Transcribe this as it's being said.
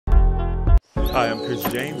Hi, I'm Chris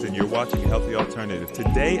James, and you're watching Healthy Alternative.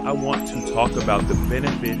 Today, I want to talk about the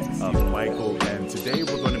benefits of Michael, and today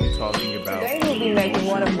we're going to be talking about... Today we'll be making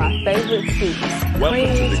one of my favorite soups. Welcome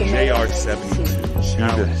to the JR72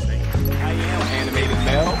 Challenge. I am Animated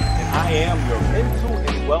Mel, and I am your mental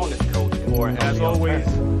and wellness coach. For As always,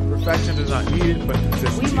 perfection is not needed, but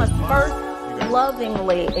consistency. We must first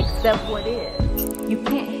lovingly accept what is. You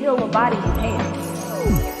can't heal a body you can't.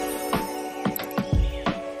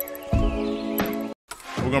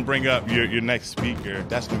 We're going to bring up your next speaker.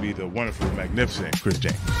 That's going to be the wonderful, magnificent Chris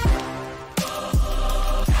James.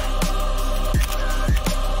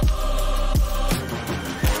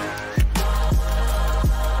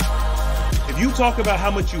 If you talk about how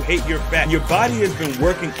much you hate your fat, your body has been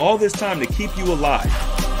working all this time to keep you alive.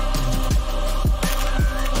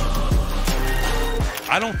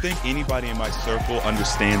 I don't think anybody in my circle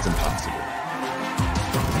understands impossible.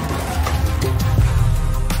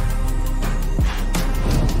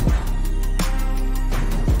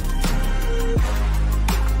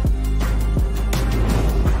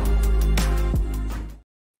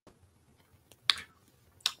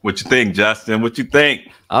 What you think, Justin? What you think?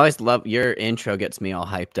 I always love your intro. Gets me all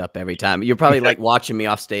hyped up every time. You're probably like watching me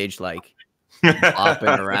off stage, like hopping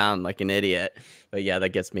around like an idiot. But yeah, that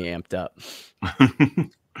gets me amped up.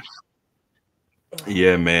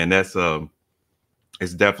 Yeah, man, that's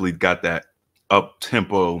it's definitely got that up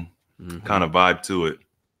tempo kind of vibe to it.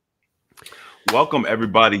 Welcome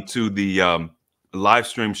everybody to the live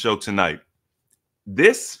stream show tonight.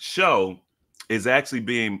 This show is actually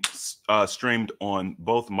being streamed on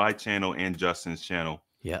both my channel and Justin's channel.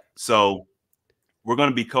 Yeah. So we're going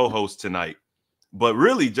to be co-hosts tonight. But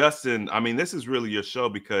really, Justin, I mean, this is really your show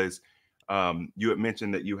because you had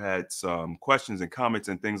mentioned that you had some questions and comments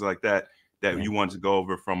and things like that you wanted to go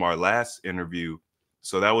over from our last interview.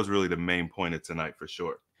 So that was really the main point of tonight for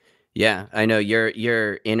sure. Yeah, I know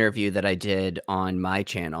your interview that I did on my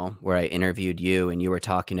channel where I interviewed you and you were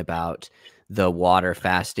talking about the water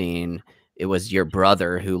fasting. It was your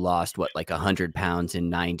brother who lost what, like 100 pounds in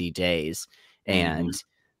 90 days. And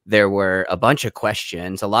there were a bunch of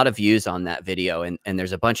questions, a lot of views on that video. And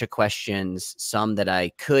there's a bunch of questions, some that I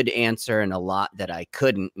could answer and a lot that I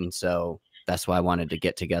couldn't. And so that's why I wanted to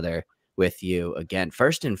get together with you again.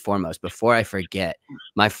 First and foremost, before I forget,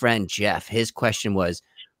 my friend Jeff, his question was,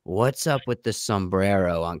 what's up with the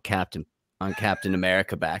sombrero on Captain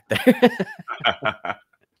America back there?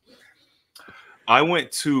 I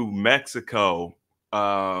went to Mexico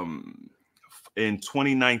in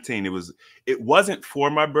 2019. It wasn't for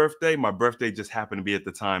my birthday. My birthday just happened to be at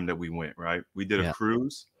the time that we went, right? We did a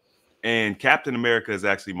cruise, and Captain America is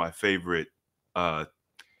actually my favorite. I'll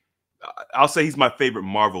say he's my favorite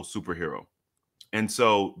Marvel superhero. And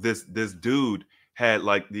so this dude had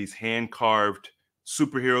like these hand-carved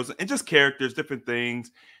superheroes and just characters, different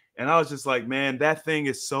things. And I was just like, man, that thing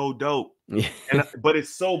is so dope. But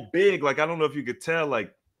it's so big. Like, I don't know if you could tell,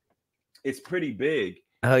 like, it's pretty big.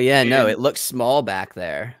 Oh, yeah. No, it looks small back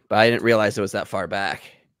there, but I didn't realize it was that far back.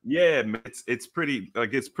 Yeah, it's pretty,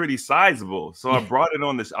 like, it's pretty sizable. So I brought it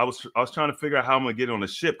on this. I was trying to figure out how I'm going to get it on the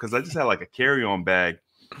ship because I just had like a carry-on bag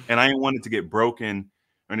and I didn't want it to get broken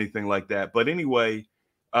or anything like that. But anyway,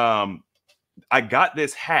 I got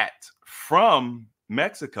this hat from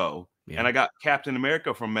Mexico. And I got Captain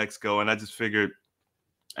America from Mexico, and I just figured,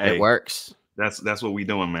 hey, it works. That's what we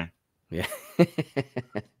doing, man. Yeah,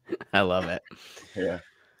 I love it. Yeah.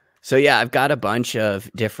 So yeah, I've got a bunch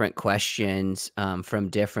of different questions from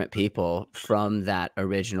different people from that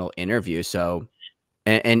original interview. So,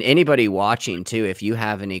 and anybody watching too, if you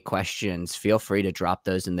have any questions, feel free to drop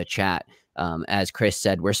those in the chat. As Chris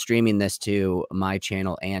said, we're streaming this to my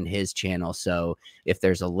channel and his channel. So if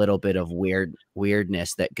there's a little bit of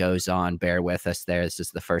weirdness that goes on, bear with us there. This is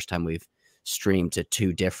the first time we've streamed to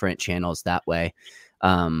two different channels that way.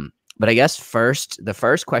 But I guess the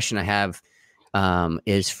first question I have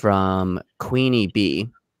is from Queenie B.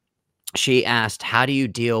 She asked, how do you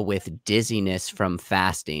deal with dizziness from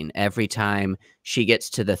fasting? Every time she gets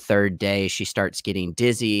to the third day, she starts getting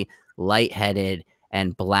dizzy, lightheaded,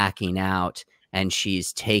 and blacking out, and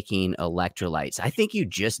she's taking electrolytes. I think you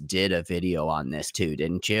just did a video on this too,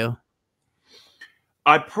 didn't you?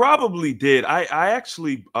 I probably did. I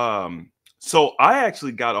actually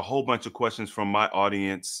got a whole bunch of questions from my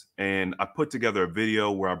audience, and I put together a video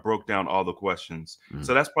where I broke down all the questions.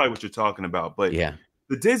 So that's probably what you're talking about. But yeah,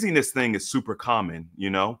 the dizziness thing is super common, you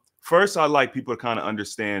know? First, I like people to kind of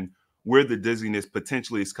understand where the dizziness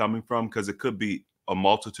potentially is coming from, because it could be a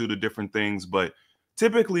multitude of different things, but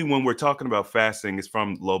typically when we're talking about fasting, it's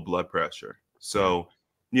from low blood pressure. So,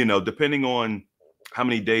 you know, depending on how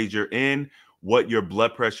many days you're in, what your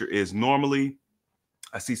blood pressure is normally.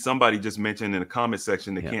 I see somebody just mentioned in the comment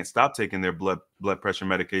section they can't stop taking their blood pressure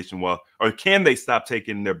medication or can they stop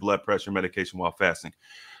taking their blood pressure medication while fasting?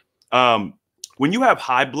 When you have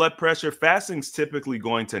high blood pressure, fasting is typically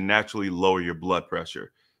going to naturally lower your blood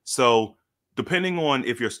pressure. So depending on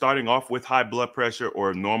if you're starting off with high blood pressure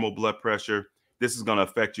or normal blood pressure, this is going to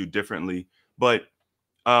affect you differently. But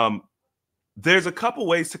there's a couple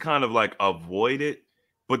ways to kind of like avoid it,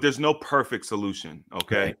 but there's no perfect solution.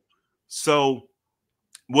 Okay. Right. So,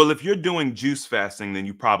 well, if you're doing juice fasting, then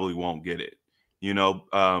you probably won't get it,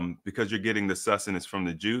 because you're getting the sustenance from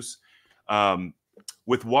the juice.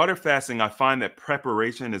 With water fasting, I find that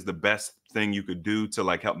preparation is the best thing you could do to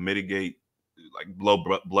like help mitigate like low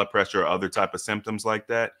blood pressure or other type of symptoms like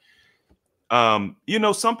that.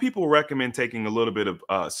 Some people recommend taking a little bit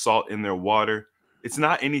of salt in their water. It's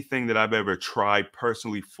not anything that I've ever tried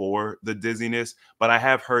personally for the dizziness, but I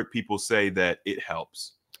have heard people say that it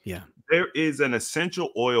helps. Yeah. There is an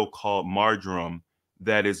essential oil called marjoram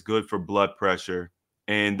that is good for blood pressure.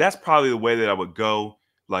 And that's probably the way that I would go,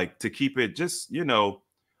 like to keep it just,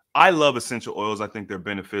 I love essential oils. I think they're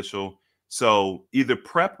beneficial. So either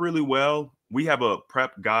prep really well. We have a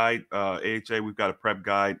prep guide, AHA, we've got a prep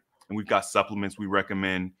guide, and we've got supplements we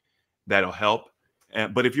recommend that'll help.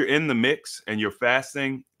 But if you're in the mix and you're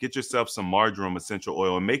fasting, get yourself some marjoram essential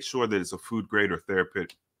oil and make sure that it's a food grade or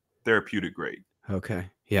therapeutic grade. Okay.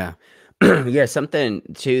 Yeah. Yeah. Something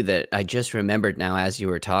too that I just remembered now as you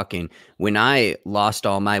were talking, when I lost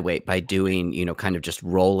all my weight by doing, kind of just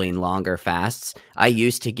rolling longer fasts, I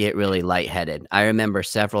used to get really lightheaded. I remember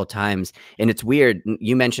several times, and it's weird.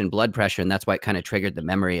 You mentioned blood pressure, and that's why it kind of triggered the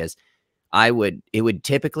memory is it would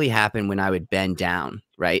typically happen when I would bend down,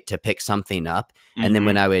 right, to pick something up. And then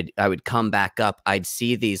when I would come back up, I'd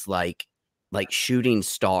see these like shooting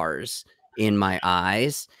stars in my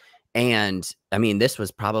eyes. And I mean, this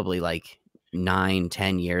was probably like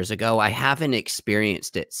 9-10 years ago. I haven't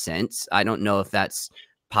experienced it since. I don't know if that's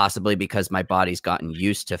possibly because my body's gotten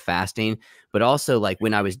used to fasting, but also like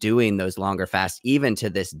when I was doing those longer fasts, even to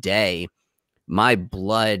this day, my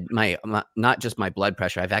not just my blood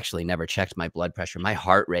pressure. I've actually never checked my blood pressure. My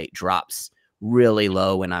heart rate drops really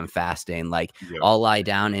low when I'm fasting. Like I'll lie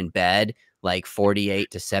down in bed like 48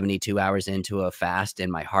 to 72 hours into a fast, and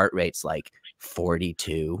my heart rate's like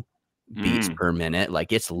 42 beats per minute.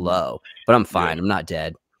 Like it's low, but I'm fine. I'm not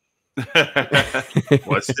dead. Well,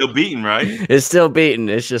 it's still beating, right? It's still beating.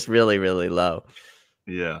 It's just really, really low.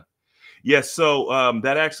 Yeah. Yeah. So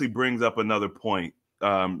that actually brings up another point.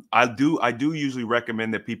 I do usually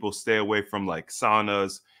recommend that people stay away from like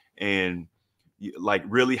saunas and like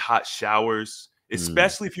really hot showers,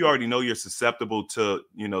 especially if you already know you're susceptible to,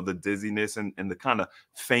 the dizziness and the kind of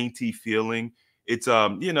fainty feeling. It's,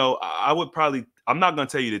 I would probably, I'm not going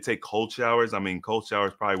to tell you to take cold showers. I mean, cold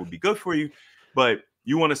showers probably would be good for you, but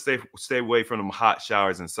you want to stay away from them hot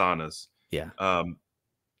showers and saunas. Yeah.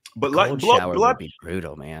 But cold shower would be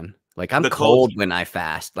brutal, man. Like I'm cold when I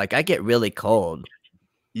fast. Like I get really cold.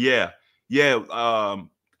 Yeah. Yeah.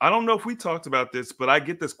 I don't know if we talked about this, but I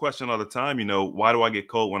get this question all the time. Why do I get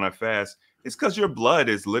cold when I fast? It's because your blood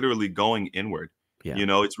is literally going inward. Yeah.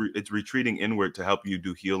 It's retreating inward to help you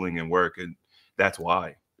do healing and work. And that's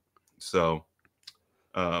why. So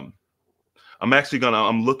I'm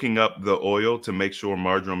looking up the oil to make sure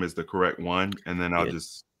marjoram is the correct one. And then I'll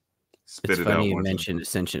just spit it out. It's funny you mentioned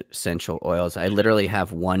essential oils. I literally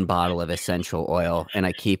have one bottle of essential oil, and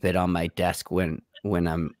I keep it on my desk when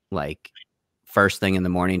I'm like first thing in the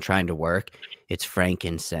morning trying to work. It's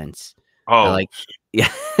frankincense. Oh, yeah.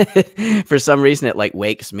 For some reason, it like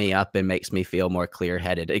wakes me up and makes me feel more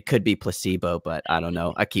clear-headed. It could be placebo, but I don't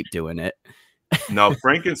know. I keep doing it. No,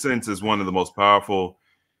 frankincense is one of the most powerful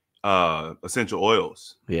essential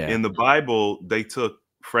oils. Yeah. In the Bible, they took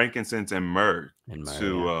frankincense and myrrh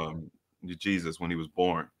to Jesus when he was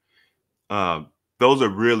born. Those are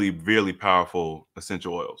really, really powerful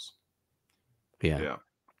essential oils. Yeah.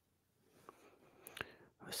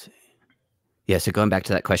 Let's see. Yeah. So going back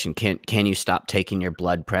to that question, can you stop taking your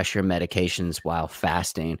blood pressure medications while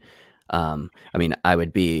fasting? I mean, I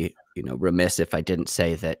would be, remiss if I didn't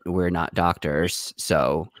say that we're not doctors,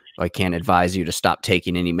 so I can't advise you to stop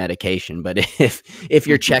taking any medication. But if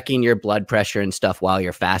you're checking your blood pressure and stuff while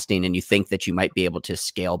you're fasting and you think that you might be able to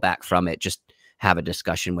scale back from it, just have a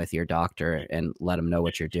discussion with your doctor and let him know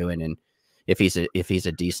what you're doing. And if he's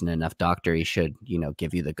a decent enough doctor, he should,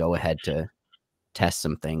 give you the go ahead to test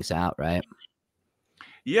some things out, right?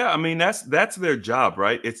 Yeah, I mean that's their job,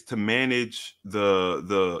 right? It's to manage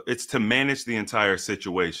the entire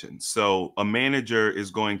situation. So a manager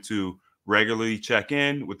is going to regularly check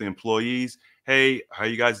in with the employees. hey, how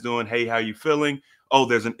you guys doing? Hey, how you feeling? Oh,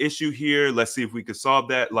 there's an issue here. Let's see if we can solve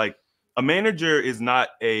that. Like, a manager is not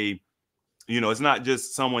it's not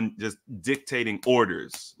just someone just dictating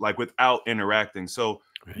orders, like, without interacting. So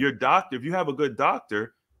Right. your doctor, if you have a good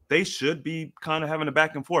doctor, they should be kind of having a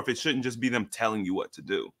back and forth. It shouldn't just be them telling you what to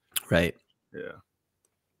do. Right. Yeah.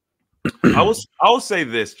 I will say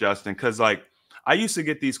this, Justin, because, like, I used to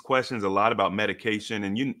get these questions a lot about medication,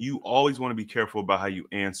 and you always want to be careful about how you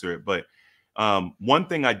answer it. But one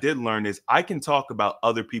thing I did learn is I can talk about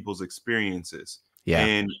other people's experiences. Yeah.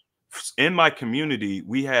 And in my community,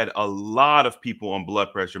 we had a lot of people on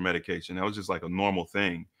blood pressure medication. That was just like a normal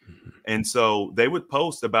thing. And so they would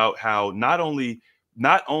post about how not only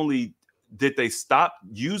did they stop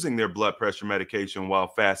using their blood pressure medication while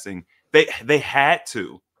fasting, they had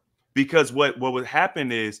to, because what would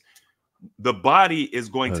happen is the body is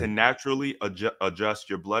going to naturally adjust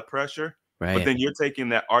your blood pressure, but Right. then you're taking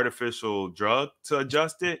that artificial drug to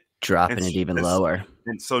adjust it, Dropping it even lower.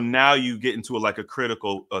 and so now you get into like a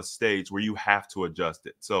critical stage where you have to adjust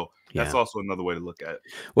it. So that's Yeah. also another way to look at it.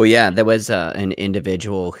 Well, yeah, there was an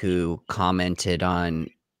individual who commented on,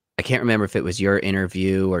 I can't remember if it was your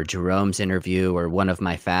interview or Jerome's interview or one of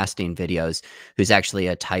my fasting videos, who's actually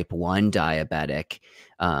a type 1 diabetic,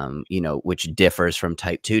 which differs from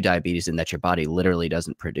type 2 diabetes in that your body literally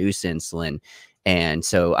doesn't produce insulin. And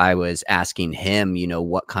so I was asking him,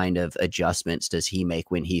 what kind of adjustments does he make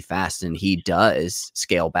when he fasts? And he does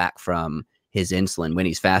scale back from his insulin when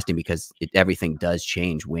he's fasting, because everything does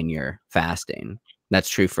change when you're fasting. That's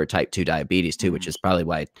true for type 2 diabetes too, which is probably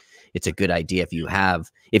why it's a good idea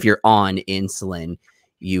if you're on insulin,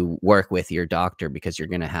 you work with your doctor, because you're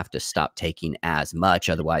going to have to stop taking as much.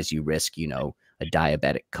 Otherwise you risk, a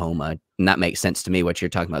diabetic coma. And that makes sense to me, what you're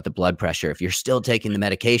talking about, the blood pressure. If you're still taking the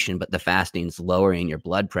medication, but the fasting's lowering your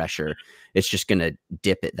blood pressure, it's just going to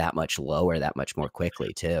dip it that much lower, that much more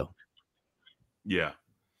quickly too. Yeah.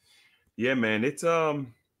 Yeah, man. It's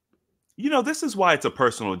this is why it's a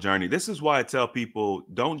personal journey. This is why I tell people,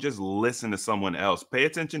 don't just listen to someone else. Pay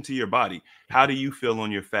attention to your body. How do you feel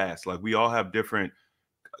on your fast? Like, we all have different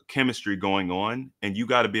chemistry going on, and you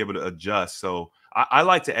got to be able to adjust. So I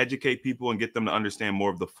like to educate people and get them to understand more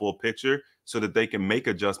of the full picture so that they can make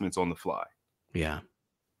adjustments on the fly. Yeah,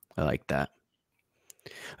 I like that.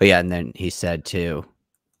 Oh yeah, and then he said too,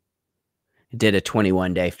 did a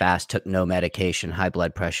 21-day fast, took no medication, high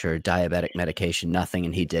blood pressure, diabetic medication, nothing,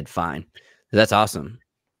 and he did fine. So that's awesome.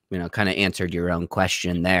 Kind of answered your own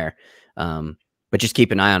question there. But just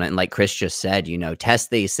keep an eye on it. And like Chris just said, test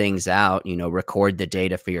these things out, record the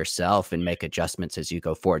data for yourself and make adjustments as you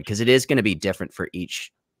go forward, because it is going to be different for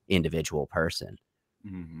each individual person.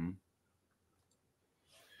 Mm-hmm.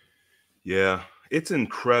 Yeah, it's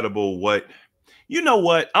incredible what I'm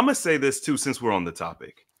gonna say this too, since we're on the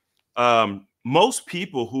topic. Most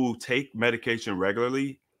people who take medication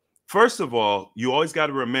regularly, first of all, you always got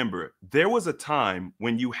to remember there was a time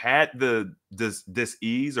when you had this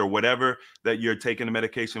ease or whatever that you're taking the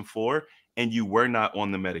medication for, and you were not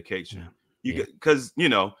on the medication. Because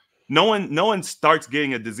no one starts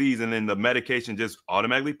getting a disease and then the medication just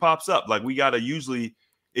automatically pops up. Like, it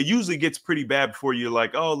usually gets pretty bad before you're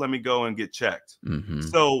like, oh, let me go and get checked. Mm-hmm.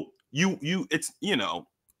 So you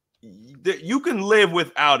can live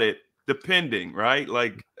without it, depending, right?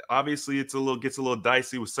 Like, obviously gets a little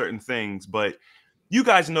dicey with certain things, but you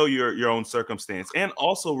guys know your own circumstance. And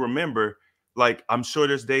also remember, like, I'm sure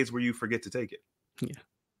there's days where you forget to take it. Yeah.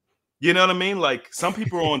 You know what I mean? Like, some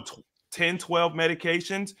people are on 10, 12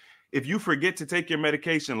 medications. If you forget to take your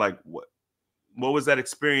medication, like, what was that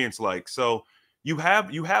experience like? So you have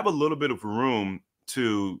a little bit of room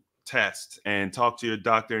to test and talk to your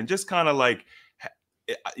doctor and just kind of like,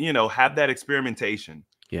 have that experimentation.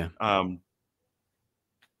 Yeah.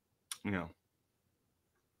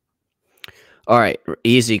 All right.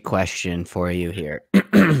 Easy question for you here.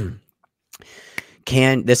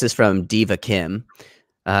 This is from Diva Kim.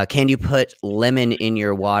 Can you put lemon in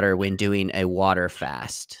your water when doing a water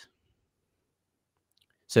fast?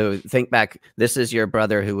 So think back, this is your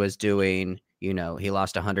brother who was doing, he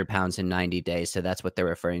lost 100 pounds in 90 days. So that's what they're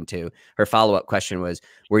referring to. Her follow-up question was,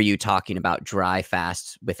 were you talking about dry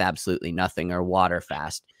fasts with absolutely nothing or water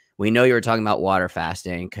fast? We know you were talking about water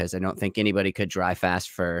fasting, because I don't think anybody could dry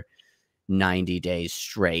fast for 90 days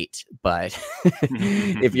straight. But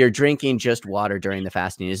if you're drinking just water during the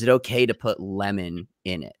fasting, is it okay to put lemon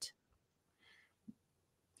in it?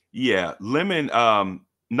 Yeah, lemon.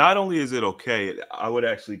 Not only is it okay, I would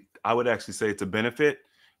actually say it's a benefit.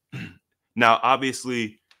 Now,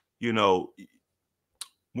 obviously,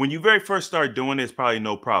 when you very first start doing it, it's probably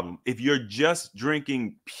no problem. If you're just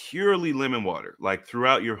drinking purely lemon water, like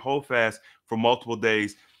throughout your whole fast for multiple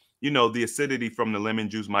days, you know, the acidity from the lemon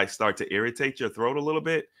juice might start to irritate your throat a little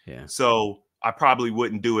bit. Yeah. So I probably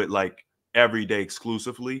wouldn't do it like every day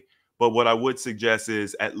exclusively. But what I would suggest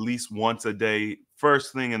is at least once a day.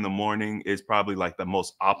 First thing in the morning is probably like the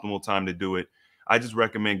most optimal time to do it. I just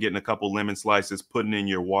recommend getting a couple lemon slices, putting in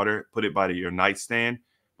your water, put it by your nightstand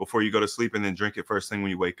before you go to sleep, and then drink it first thing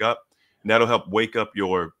when you wake up. And that'll help wake up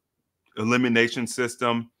your elimination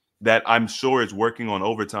system that I'm sure is working on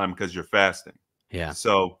overtime because you're fasting. Yeah.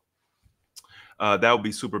 So that would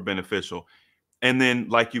be super beneficial. And then,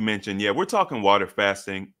 like you mentioned, yeah, we're talking water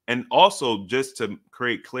fasting. And also, just to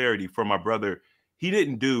create clarity for my brother, he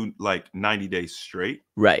didn't do like 90 days straight.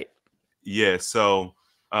 Right. Yeah. So,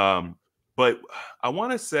 but I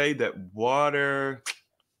want to say that I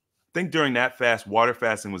think during that fast, water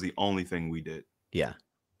fasting was the only thing we did. Yeah.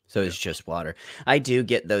 So it's just water. I do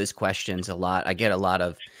get those questions a lot. I get a lot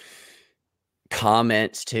of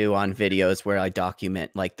comments too on videos where I document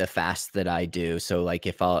like the fast that I do. So like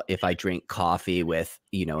if I drink coffee with,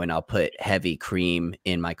 you know, and I'll put heavy cream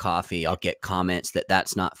in my coffee, I'll get comments that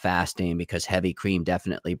that's not fasting because heavy cream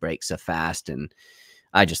definitely breaks a fast. And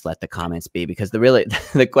I just let the comments be, because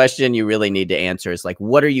the question you really need to answer is like,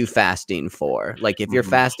 what are you fasting for? Like if you're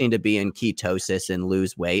fasting to be in ketosis and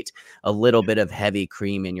lose weight, a little bit of heavy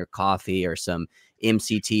cream in your coffee or some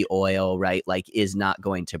MCT oil, right, like is not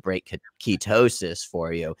going to break ketosis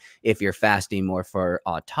for you. If you're fasting more for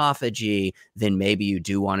autophagy, then maybe you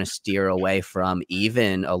do want to steer away from.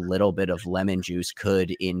 Even a little bit of lemon juice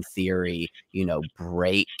could, in theory, you know,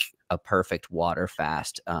 break a perfect water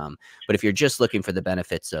fast. But if you're just looking for the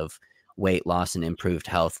benefits of weight loss and improved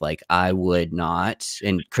health, like I would not,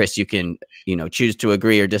 and Chris, you can, you know, choose to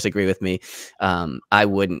agree or disagree with me. I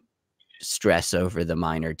wouldn't stress over the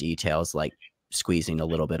minor details like squeezing a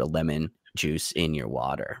little bit of lemon juice in your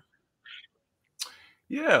water.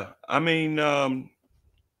 Yeah. I mean,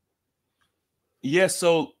 yeah.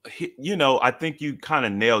 So, you know, I think you kind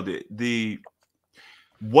of nailed it.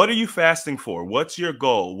 What are you fasting for? What's your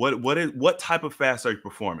goal? What type of fast are you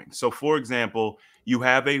performing? So, for example, you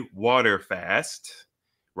have a water fast,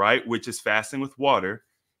 right, which is fasting with water.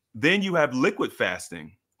 Then you have liquid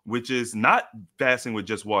fasting, which is not fasting with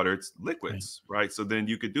just water, it's liquids, right? So then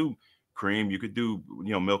you could do cream, you could do,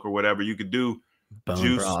 you know, milk or whatever, you could do Bone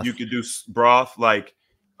juice, broth. you could do broth, like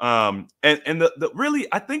and the really,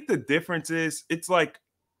 I think the difference is it's like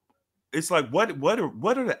what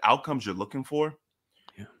are the outcomes you're looking for?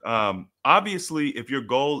 Obviously, if your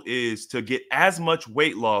goal is to get as much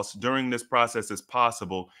weight loss during this process as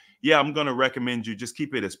possible, yeah, I'm going to recommend you just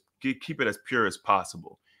keep it as pure as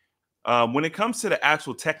possible. When it comes to the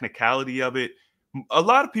actual technicality of it, a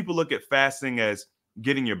lot of people look at fasting as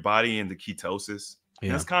getting your body into ketosis.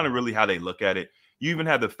 And that's kind of really how they look at it. You even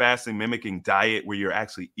have the fasting mimicking diet where you're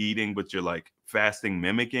actually eating, but you're like fasting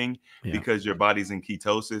mimicking because your body's in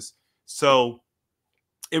ketosis. So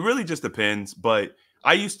it really just depends. But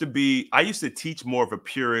I used to teach more of a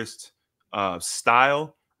purist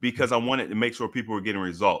style because I wanted to make sure people were getting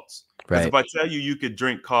results. Because if I tell you you could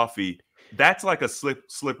drink coffee, that's like a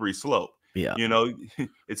slippery slope. Yeah. You know,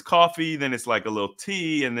 it's coffee, then it's like a little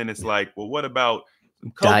tea, and then it's like, well, what about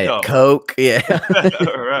Diet cocoa? Coke? Yeah.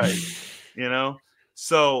 Right. You know,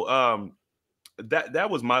 so that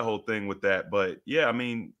was my whole thing with that. But yeah, I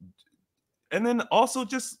mean, and then also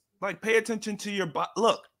just like pay attention to your body.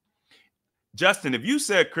 Look, Justin, if you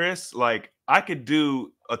said, Chris, like I could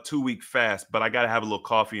do a 2-week fast, but I got to have a little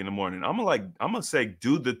coffee in the morning, I'm gonna say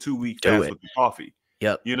do the 2-week fast with the coffee.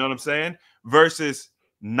 Yep. You know what I'm saying? Versus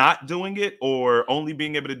not doing it or only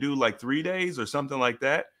being able to do like 3 days or something like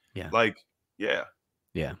that. Yeah. Like, yeah.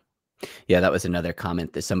 Yeah. Yeah. That was another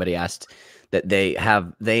comment that somebody asked, that they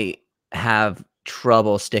have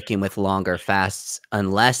trouble sticking with longer fasts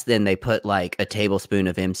unless then they put like a tablespoon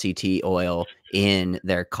of MCT oil in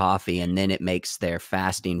their coffee, and then it makes their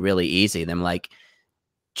fasting really easy. Then like,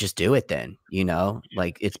 just do it then, you know,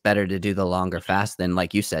 like it's better to do the longer fast than,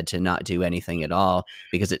 like you said, to not do anything at all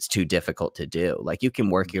because it's too difficult to do. Like you can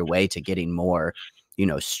work your way to getting more, you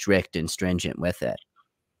know, strict and stringent with it.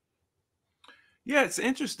 Yeah, it's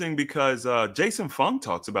interesting because Jason Fung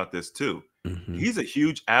talks about this too. Mhm. He's a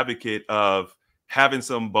huge advocate of having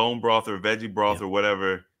some bone broth or veggie broth Yeah. or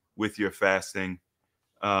whatever with your fasting.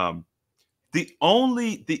 The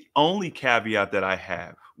only caveat that I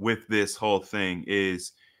have with this whole thing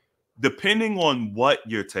is depending on what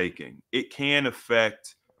you're taking, it can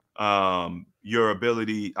affect your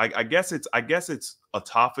ability. I guess it's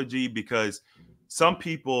autophagy because some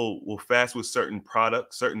people will fast with certain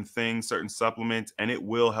products, certain things, certain supplements, and it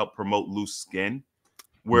will help promote loose skin.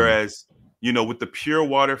 Whereas you know, with the pure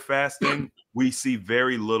water fasting, we see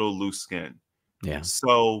very little loose skin. Yeah.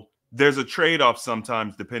 So there's a trade-off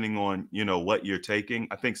sometimes depending on, you know, what you're taking.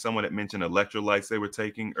 I think someone had mentioned electrolytes they were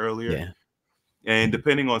taking earlier. Yeah. And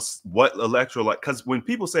depending on what electrolyte, because when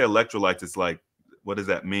people say electrolytes, it's like, what does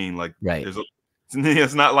that mean? Like, Right.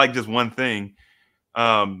 it's not like just one thing.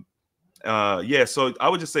 Yeah, so I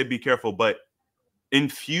would just say be careful. But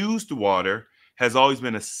infused water has always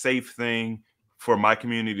been a safe thing for my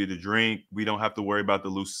community to drink. We don't have to worry about the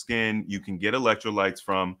loose skin. You can get electrolytes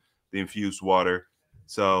from the infused water.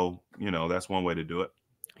 So, you know, that's one way to do it.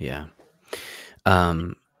 Yeah.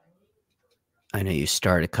 I know you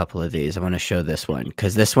start a couple of these. I want to show this one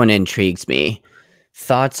because this one intrigues me.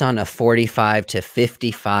 Thoughts on a 45 to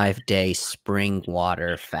 55 day spring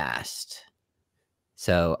water fast.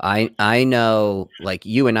 So I know, like,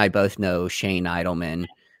 you and I both know Shane Idleman.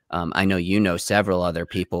 I know you know several other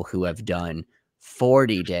people who have done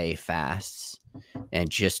 40-day fasts and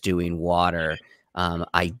just doing water.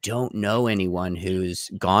 I don't know anyone who's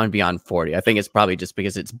gone beyond 40. I think it's probably just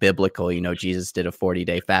because it's biblical. You know, Jesus did a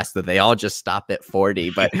 40-day fast, that they all just stop at 40.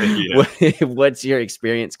 But what's your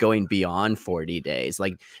experience going beyond 40 days?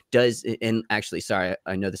 Like, and actually, sorry,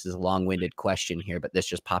 I know this is a long-winded question here, but this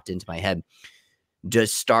just popped into my head.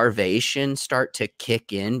 Does starvation start to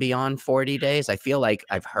kick in beyond 40 days? I feel like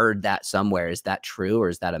I've heard that somewhere. Is that true, or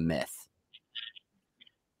is that a myth?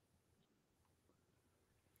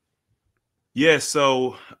 Yeah,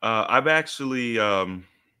 so I've actually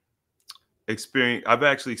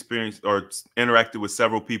experienced or interacted with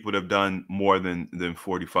several people that have done more than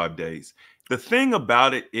 45 days. The thing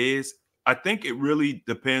about it is, I think it really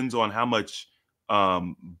depends on how much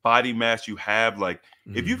body mass you have. Like,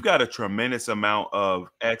 if you've got a tremendous amount of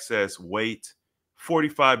excess weight,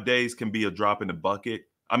 45 days can be a drop in the bucket.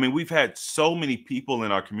 I mean, we've had so many people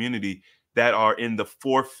in our community that are in the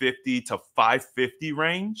 450 to 550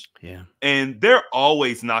 range. Yeah. And they're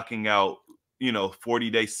always knocking out, you know, 40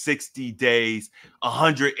 days, 60 days,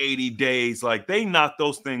 180 days. Like, they knock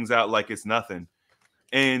those things out like it's nothing.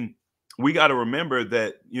 And we got to remember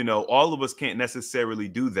that, you know, all of us can't necessarily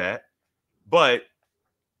do that. But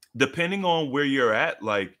depending on where you're at,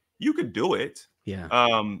 like, you could do it.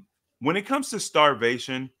 Yeah. When it comes to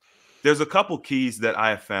starvation, there's a couple keys that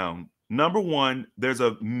I have found. Number one, there's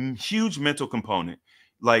a huge mental component.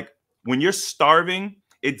 Like, when you're starving,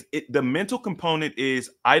 the mental component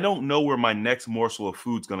is, I don't know where my next morsel of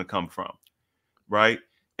food's going to come from, right?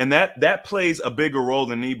 And that plays a bigger role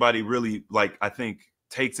than anybody really, like, I think,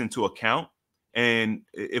 takes into account. And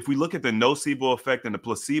if we look at the nocebo effect and the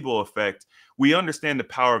placebo effect, we understand the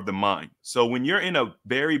power of the mind. So when you're in a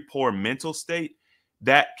very poor mental state,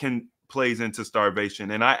 that plays into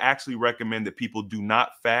starvation. And I actually recommend that people do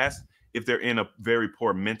not fast if they're in a very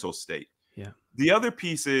poor mental state. Yeah. The other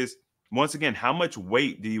piece is, once again, how much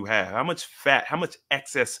weight do you have? How much fat, how much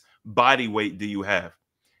excess body weight do you have?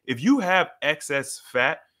 If you have excess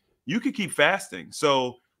fat, you could keep fasting.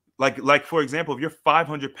 So like for example, if you're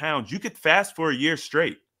 500 pounds, you could fast for a year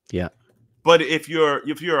straight. Yeah. But if you're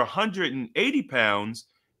 180 pounds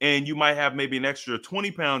and you might have maybe an extra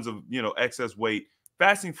 20 pounds of, you know, excess weight,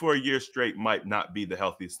 fasting for a year straight might not be the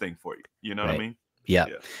healthiest thing for you. You know what I mean? Yeah.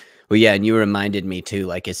 Well, yeah, and you reminded me too,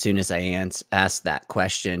 like, as soon as I asked that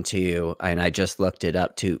question to you, and I just looked it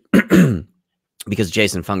up too, because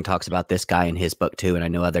Jason Fung talks about this guy in his book too, and I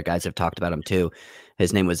know other guys have talked about him too.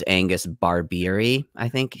 His name was Angus Barbieri, I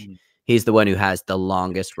think. He's the one who has the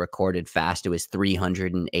longest recorded fast. It was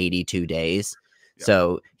 382 days. Yeah.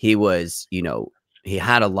 So he was, you know, he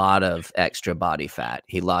had a lot of extra body fat.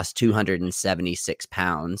 He lost 276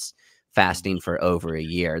 pounds fasting for over a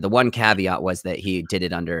year. The one caveat was that he did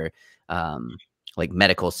it under like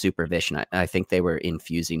medical supervision. I think they were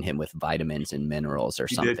infusing him with vitamins and minerals or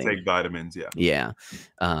something. He did take vitamins, yeah. Yeah.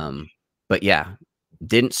 But yeah,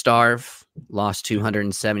 didn't starve, lost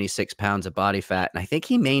 276 pounds of body fat. And I think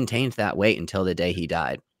he maintained that weight until the day he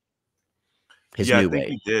died. His new weight.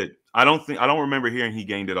 He did. I don't remember hearing he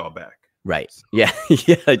gained it all back. Right. Yeah.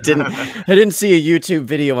 Yeah. I didn't see a YouTube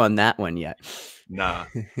video on that one yet. Nah.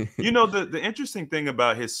 You know, the interesting thing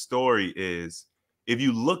about his story is, if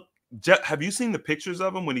you look, have you seen the pictures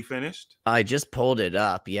of him when he finished? I just pulled it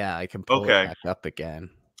up. Yeah, I can pull it back up again.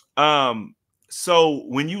 So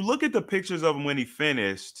when you look at the pictures of him when he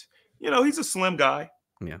finished, you know, he's a slim guy.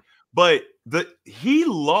 Yeah. But he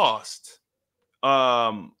lost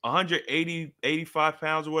 85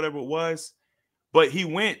 pounds or whatever it was. But he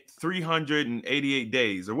went 388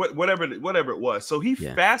 days or whatever it was. So he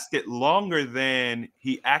fasted longer than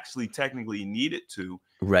he actually technically needed to.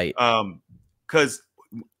 Right. Because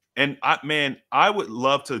And I would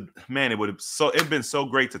love to, man, it'd been so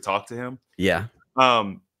great to talk to him. Yeah.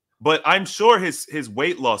 But I'm sure his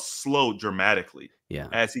weight loss slowed dramatically Yeah.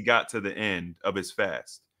 as he got to the end of his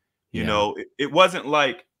fast. You Yeah. know, it wasn't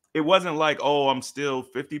like, oh, I'm still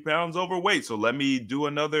 50 pounds overweight, so let me do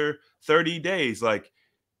another 30 days. Like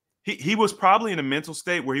he was probably in a mental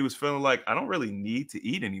state where he was feeling like, I don't really need to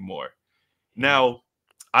eat anymore. Now,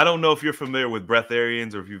 I don't know if you're familiar with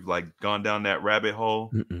breatharians or if you've like gone down that rabbit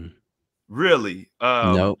hole. Mm-mm. Really?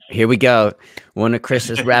 Nope. Here we go. One of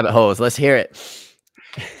Chris's rabbit holes. Let's hear it.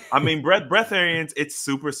 I mean, breatharians, it's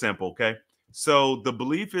super simple. Okay. So the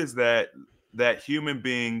belief is that human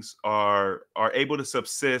beings are able to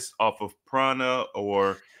subsist off of prana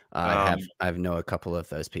or I know a couple of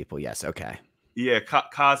those people. Yes. Okay. yeah,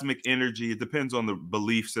 cosmic energy. It depends on the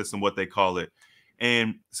belief system, what they call it.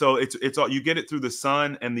 And so it's all, you get it through the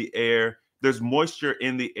sun and the air. There's moisture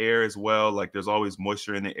in the air as well. Like there's always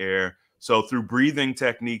moisture in the air. So through breathing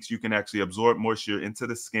techniques, you can actually absorb moisture into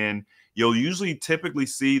the skin. You'll usually typically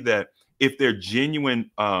see that if they're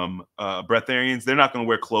genuine breatharians, they're not going to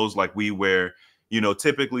wear clothes like we wear. You know,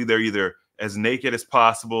 typically they're either as naked as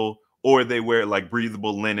possible or they wear like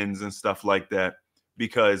breathable linens and stuff like that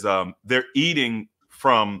because they're eating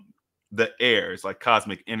from the air. It's like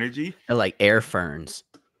cosmic energy. They're like air ferns.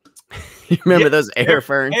 You remember those air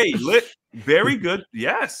ferns? Hey, very good.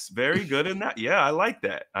 Yes, very good in that. Yeah, I like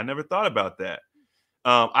that. I never thought about that.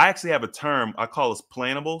 I actually have a term I call us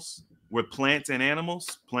plantables. We're plants and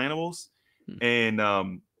animals, plantables, and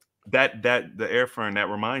that the air fern that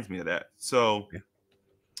reminds me of that. So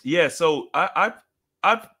yeah, so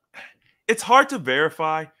I've it's hard to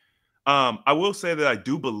verify. I will say that I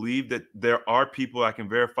do believe that there are people I can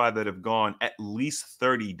verify that have gone at least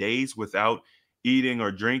 30 days without eating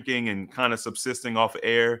or drinking and kind of subsisting off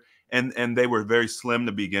air. And they were very slim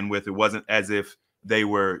to begin with. It wasn't as if they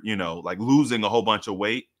were, you know, like losing a whole bunch of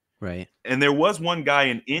weight. Right. And there was one guy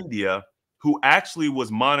in India who actually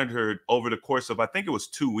was monitored over the course of, I think it was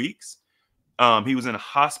 2 weeks. He was in a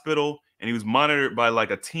hospital and he was monitored by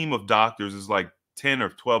like a team of doctors. It was like 10 or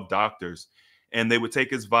 12 doctors. And they would take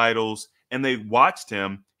his vitals and they watched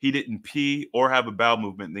him. He didn't pee or have a bowel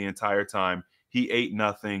movement the entire time. He ate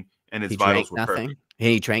nothing and his vitals were perfect.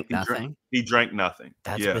 He drank nothing. He drank nothing.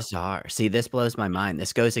 That's bizarre. See, this blows my mind.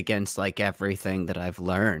 This goes against like everything that I've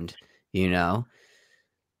learned, you know?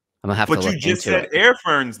 I'm gonna have to look into it. But you just said air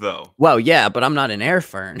ferns though. Well, yeah, but I'm not an air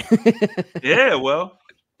fern. Yeah, well,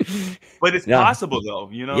 but it's possible though.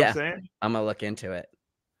 You know what I'm saying? I'm gonna look into it.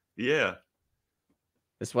 Yeah.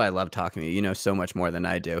 That's why I love talking to you. You know so much more than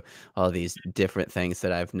I do. All these different things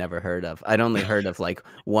that I've never heard of. I'd only heard of like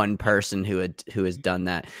one person who has done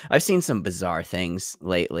that. I've seen some bizarre things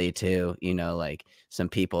lately too. You know, like some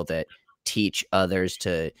people that teach others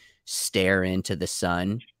to stare into the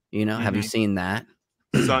sun. You know, have you seen that?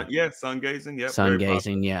 Sun gazing. Yeah, sun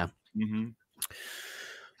gazing. Yeah. Mm-hmm.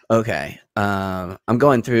 Okay. I'm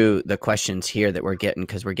going through the questions here that we're getting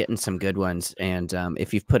because we're getting some good ones. And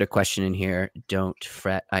if you've put a question in here, don't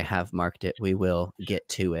fret. I have marked it. We will get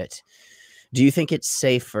to it. Do you think it's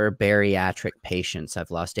safe for bariatric patients?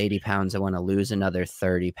 I've lost 80 pounds. I want to lose another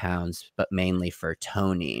 30 pounds, but mainly for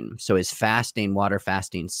toning. So is fasting, water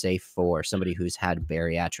fasting, safe for somebody who's had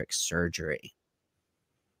bariatric surgery?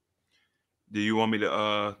 Do you want me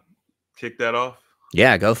to kick that off?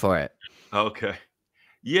 Yeah, go for it. Okay.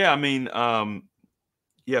 Yeah, I mean,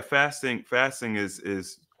 yeah, fasting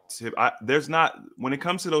is there's not, when it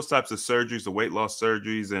comes to those types of surgeries, the weight loss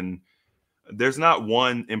surgeries, and there's not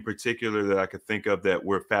one in particular that I could think of that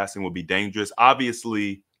where fasting would be dangerous.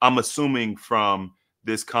 Obviously, I'm assuming from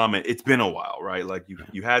this comment, it's been a while, right? Like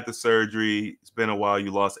you had the surgery, it's been a while,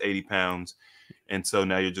 you lost 80 pounds. And so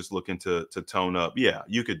now you're just looking to tone up. Yeah,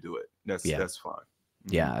 you could do it. That's fine.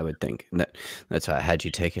 Yeah, I would think that's why I had you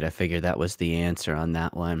take it. I figured that was the answer on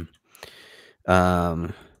that one.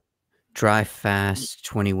 Dry fast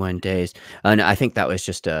 21 days. And I think that was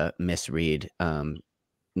just a misread.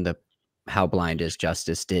 The How Blind is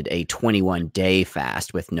Justice did a 21-day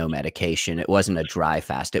fast with no medication. It wasn't a dry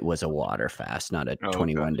fast. It was a water fast, not a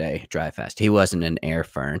 21-day dry fast. He wasn't an air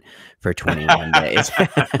fern for 21 days.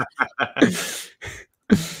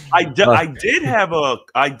 I did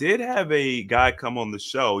have a guy come on the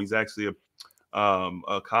show. He's actually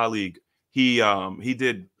a colleague. He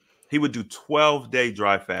would do 12-day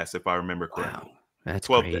dry fast if I remember correctly. Wow, that's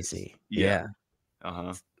crazy. Days. Yeah.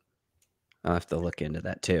 Uh-huh. I'll have to look into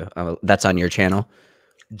that too. That's on your channel?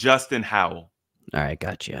 Justin Howell. All right,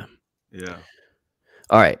 gotcha. Yeah.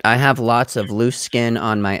 All right. I have lots of loose skin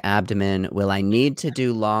on my abdomen. Will I need to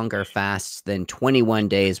do longer fasts than 21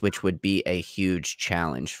 days, which would be a huge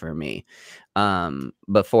challenge for me?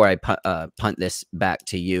 Before I punt this back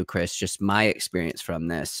to you, Chris, just my experience from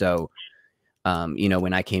this. So, you know,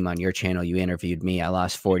 when I came on your channel, you interviewed me. I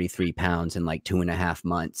lost 43 pounds in like 2.5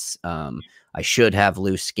 months. I should have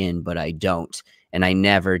loose skin, but I don't. And I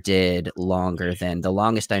never did longer than the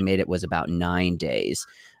longest I made it was about 9 days.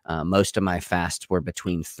 Most of my fasts were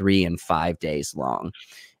between 3 and 5 days long.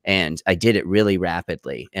 And I did it really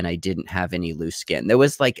rapidly and I didn't have any loose skin. There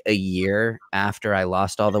was like a year after I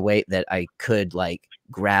lost all the weight that I could like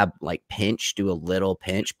grab, like pinch, do a little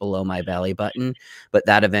pinch below my belly button, but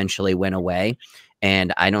that eventually went away.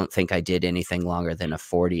 And I don't think I did anything longer than a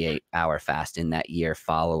 48-hour fast in that year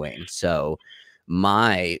following. So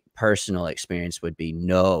my personal experience would be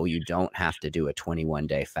no, you don't have to do a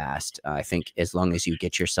 21-day fast. I think as long as you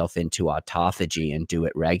get yourself into autophagy and do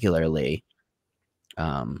it regularly,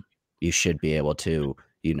 you should be able to,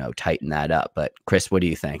 you know, tighten that up. But Chris, what do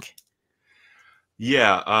you think?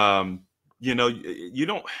 Yeah, you know, you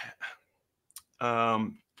don't.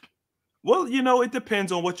 Well, you know, it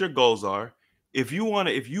depends on what your goals are. If you want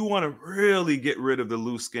to really get rid of the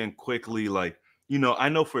loose skin quickly, like, you know, I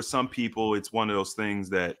know for some people it's one of those things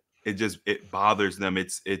that it bothers them.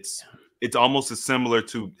 It's almost as similar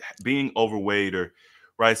to being overweight, or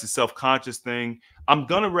right, it's a self-conscious thing. I'm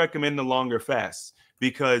gonna recommend the longer fasts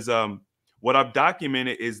because what I've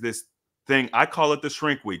documented is this thing. I call it the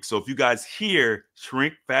shrink week. So if you guys hear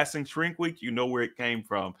shrink week, you know where it came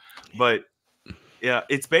from. But yeah,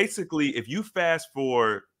 it's basically if you fast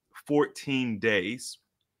for 14 days,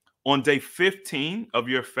 on day 15 of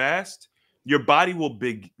your fast, your body will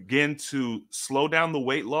begin to slow down the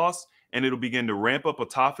weight loss and it'll begin to ramp up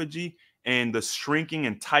autophagy, and the shrinking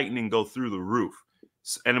and tightening go through the roof.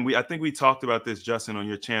 And I think we talked about this, Justin, on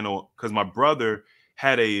your channel, because my brother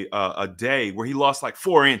had a day where he lost like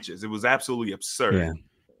 4 inches. It was absolutely absurd. Yeah.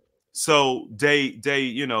 So day,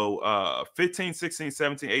 you know, 15, 16,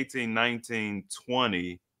 17, 18, 19,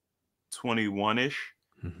 20, 21-ish,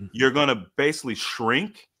 you're going to basically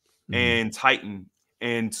shrink and tighten.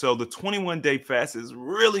 And so the 21-day fast is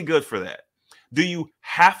really good for that. Do you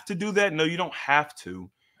have to do that? No, you don't have to.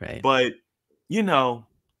 Right. But, you know,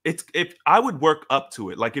 if I would work up to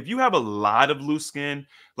it. Like if you have a lot of loose skin,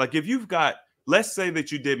 like if you've got, let's say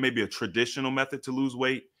that you did maybe a traditional method to lose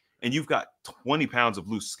weight and you've got 20 pounds of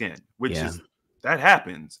loose skin, which is, that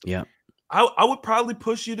happens. Yeah. I would probably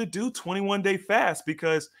push you to do 21-day fast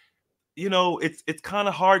because, you know, it's kind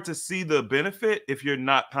of hard to see the benefit if you're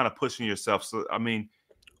not kind of pushing yourself. So, I mean,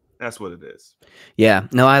 that's what it is. Yeah,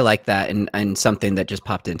 no, I like that. And something that just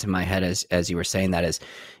popped into my head as you were saying that is,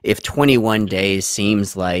 if 21 days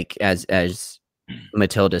seems like, as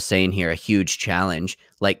Matilda's saying here, a huge challenge,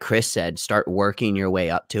 like Chris said, start working your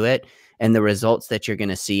way up to it. And the results that you're going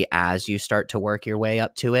to see as you start to work your way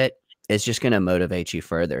up to it is just going to motivate you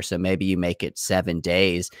further. So maybe you make it 7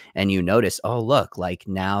 days and you notice, oh, look, like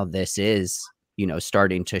now this is, you know,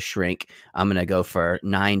 starting to shrink. I'm going to go for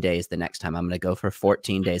 9 days the next time. I'm going to go for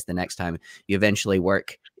 14 days the next time. You eventually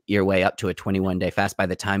work your way up to a 21-day fast. By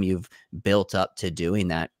the time you've built up to doing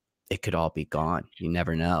that, it could all be gone. You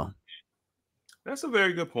never know. That's a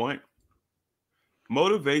very good point.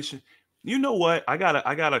 Motivation. You know what? I got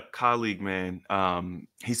a colleague, man.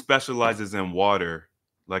 He specializes in water.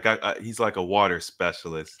 Like he's like a water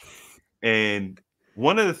specialist. And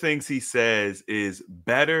one of the things he says is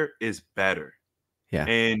better is better. Yeah.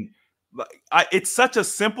 And like it's such a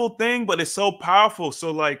simple thing, but it's so powerful.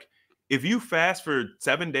 So like if you fast for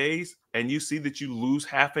 7 days and you see that you lose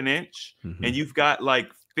half an inch and you've got like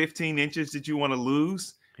 15 inches that you want to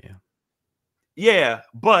lose. Yeah,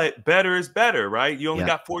 but better is better, right? You only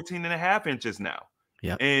got 14.5 inches now.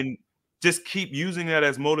 Yeah. And just keep using that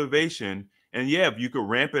as motivation. And yeah, if you could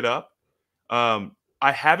ramp it up.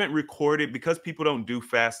 I haven't recorded, because people don't do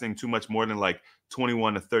fasting too much more than like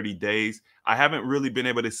 21 to 30 days. I haven't really been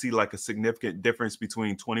able to see like a significant difference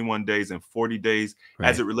between 21 days and 40 days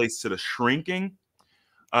as it relates to the shrinking.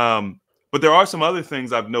 But there are some other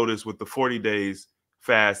things I've noticed with the 40 days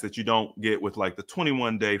fast that you don't get with like the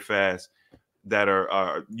 21-day fast that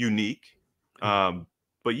are unique.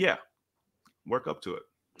 But yeah, work up to it.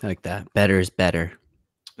 I like that. Better is better.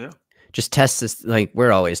 Yeah. Just test this. Like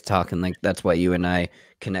we're always talking, like that's why you and I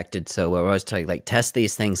connected. So we're always talking, like, test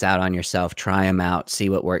these things out on yourself, try them out, see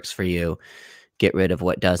what works for you, get rid of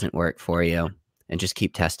what doesn't work for you, and just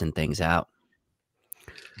keep testing things out.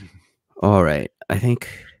 All right. I think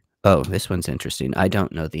Oh, this one's interesting. I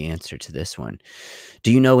don't know the answer to this one.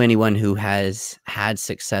 Do you know anyone who has had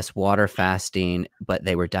success water fasting, but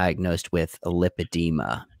they were diagnosed with a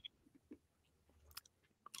lipedema?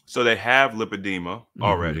 So they have lipedema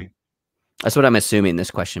already. That's what I'm assuming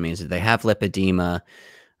this question means. That they have lipedema,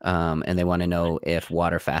 and they want to know if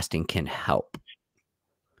water fasting can help.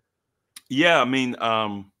 Yeah, I mean,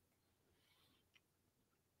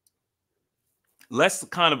 let's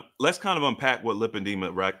kind of unpack what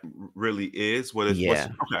lipedema really is. What is Yeah.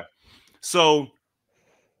 okay? So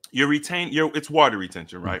it's water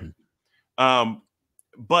retention, right?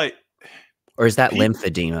 But or is that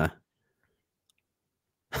lymphedema?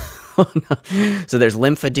 Oh, no. So there's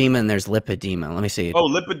lymphedema and there's lipedema. Let me see. Oh,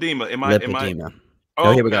 lipedema. Lipedema.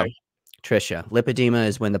 Oh, here we go. Trisha, lipedema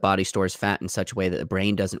is when the body stores fat in such a way that the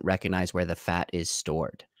brain doesn't recognize where the fat is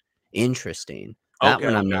stored. Interesting. That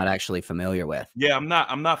one I'm not actually familiar with. Yeah, I'm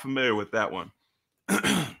not familiar with that one.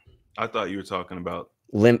 I thought you were talking about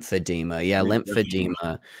lymphedema. Yeah,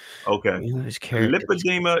 lymphedema. Okay.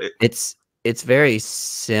 Lipedema. It's very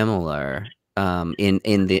similar.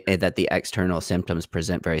 That the external symptoms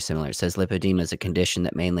present very similar. It says lipedema is a condition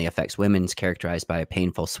that mainly affects women, characterized by a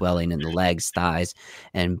painful swelling in the legs, thighs,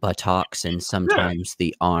 and buttocks, and sometimes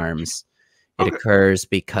the arms. It occurs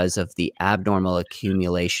because of the abnormal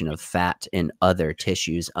accumulation of fat in other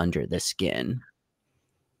tissues under the skin.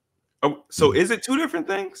 Oh, so is it two different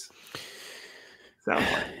things? Sounds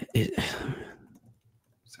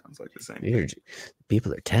like the same.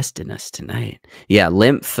 People are testing us tonight. Yeah,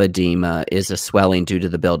 lymphedema is a swelling due to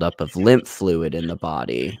the buildup of lymph fluid in the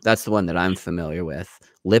body. That's the one that I'm familiar with.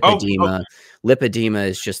 Lipedema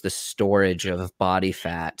is just the storage of body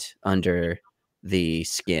fat under the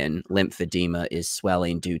skin. Lymphedema is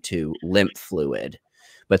swelling due to lymph fluid.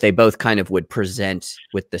 But they both kind of would present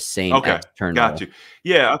with the same external. Got you.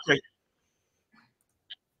 Yeah, okay.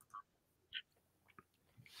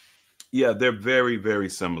 Yeah, they're very, very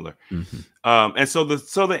similar. And so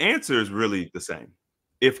the answer is really the same.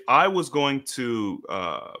 If I was going to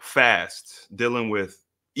fast dealing with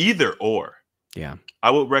either or, I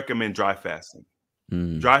would recommend dry fasting.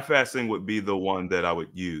 Dry fasting would be the one that I would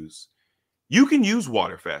use. You can use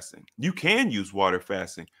water fasting.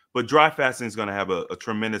 But dry fasting is going to have a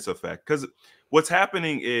tremendous effect, because what's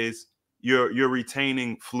happening is you're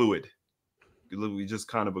retaining fluid. We just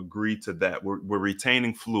kind of agreed to that. We're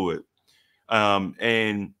retaining fluid.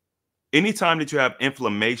 And anytime that you have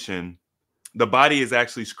inflammation, the body is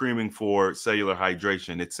actually screaming for cellular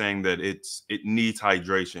hydration. It's saying that it needs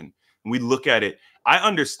hydration. When we look at it, I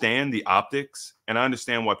understand the optics, and I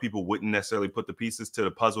understand why people wouldn't necessarily put the pieces to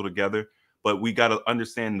the puzzle together, but we got to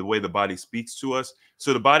understand the way the body speaks to us.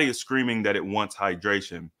 So the body is screaming that it wants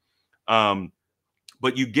hydration.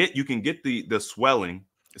 But you can get the swelling,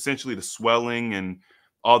 essentially the swelling and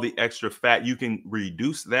all the extra fat. You can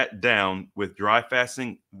reduce that down with dry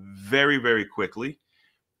fasting very, very quickly.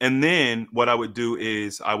 And then what I would do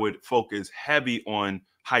is I would focus heavy on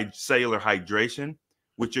cellular hydration,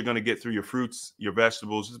 which you're going to get through your fruits, your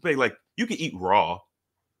vegetables. It's like you can eat raw.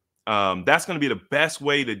 That's going to be the best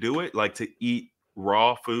way to do it, like to eat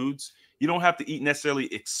raw foods. You don't have to eat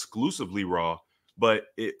necessarily exclusively raw, but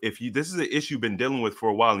if this is an issue you've been dealing with for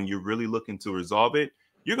a while and you're really looking to resolve it,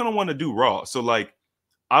 you're going to want to do raw. So like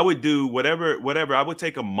I would do whatever. I would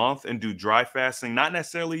take a month and do dry fasting, not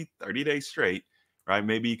necessarily 30 days straight, right?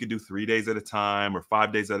 Maybe you could do 3 days at a time or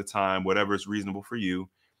 5 days at a time, whatever is reasonable for you.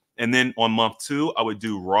 And then on month 2, I would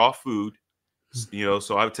do raw food,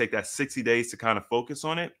 so I would take that 60 days to kind of focus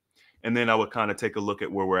on it. And then I would kind of take a look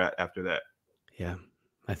at where we're at after that. Yeah,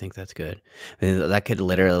 I think that's good. I mean, that could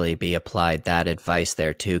literally be applied. That advice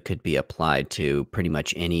there too could be applied to pretty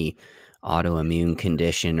much any autoimmune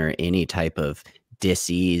condition or any type of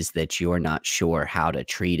disease that you're not sure how to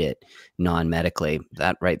treat it non-medically.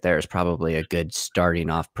 That right there is probably a good starting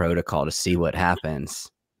off protocol to see what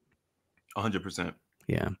happens. 100%.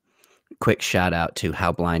 Yeah. Quick shout out to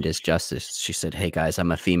How Blind Is Justice. She said, "Hey guys,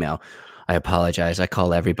 I'm a female. I apologize. I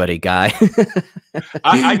call everybody guy."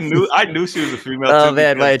 I knew she was a female. Oh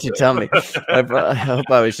man, why did you tell me? I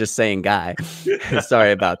hope I was just saying guy.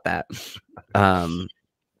 Sorry about that.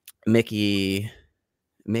 Mickey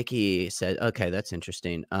said, "Okay, that's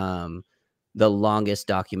interesting. The longest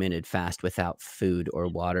documented fast without food or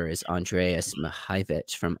water is Andreas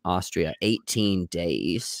Mahivich from Austria, 18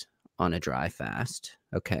 days on a dry fast."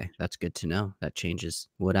 Okay, that's good to know. That changes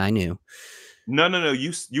what I knew. No.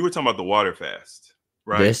 You were talking about the water fast,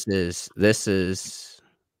 right?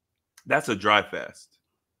 That's a dry fast.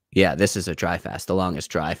 Yeah, this is a dry fast. The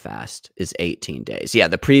longest dry fast is 18 days. Yeah,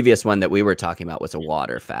 the previous one that we were talking about was a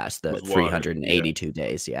water fast, the 382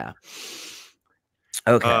 days. Yeah.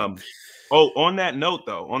 Okay. Oh, on that note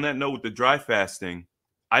though, on that note with the dry fasting,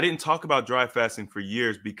 I didn't talk about dry fasting for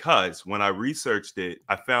years because when I researched it,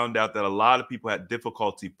 I found out that a lot of people had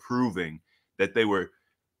difficulty proving that they were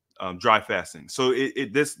dry fasting. So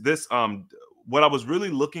what I was really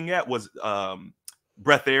looking at was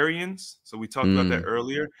breatharians. So we talked about that Mm,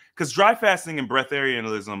 earlier because dry fasting and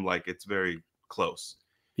breatharianism, like it's very close.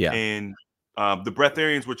 yeah. And the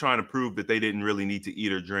breatharians were trying to prove that they didn't really need to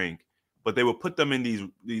eat or drink, but they would put them in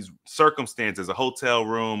these circumstances, a hotel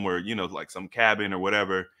room or like some cabin or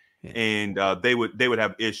whatever, Yeah. and they would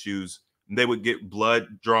have issues. They would get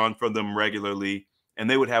blood drawn from them regularly, and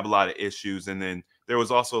they would have a lot of issues. And then there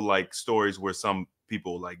was also like stories where some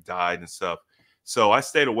people like died and stuff. So I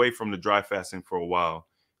stayed away from the dry fasting for a while.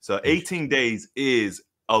 So 18 days is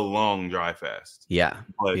a long dry fast, Yeah.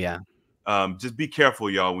 but Yeah. just be careful,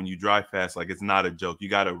 y'all, when you dry fast. Like it's not a joke. You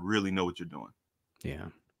got to really know what you're doing. Yeah.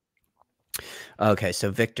 Okay, so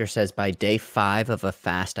Victor says by day 5 of a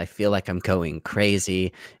fast, I feel like I'm going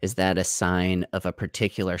crazy. Is that a sign of a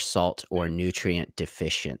particular salt or nutrient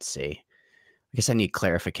deficiency? I guess I need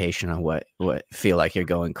clarification on what feel like you're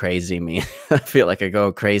going crazy mean. I feel like I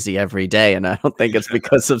go crazy every day, and I don't think it's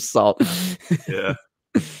because of salt. Yeah.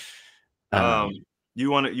 Um, You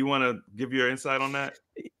want to give your insight on that?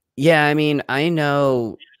 yeah, I mean, I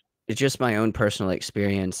know it's just my own personal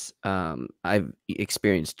experience. I've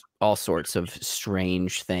experienced all sorts of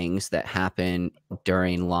strange things that happen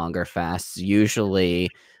during longer fasts. Usually,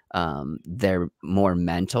 they're more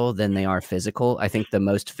mental than they are physical. I think the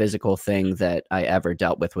most physical thing that I ever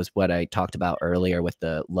dealt with was what I talked about earlier with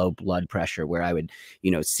the low blood pressure, where I would,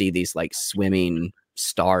 see these like swimming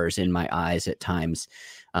stars in my eyes at times,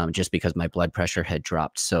 just because my blood pressure had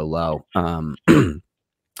dropped so low.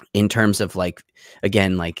 In terms of like,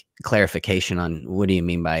 again, like clarification on what do you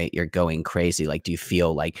mean by you're going crazy? Like, do you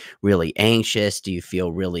feel like really anxious? Do you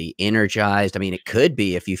feel really energized? I mean, it could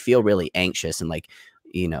be if you feel really anxious and like,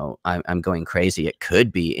 I'm going crazy. It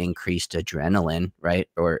could be increased adrenaline, right?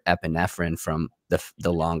 Or epinephrine from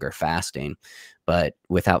the longer fasting. But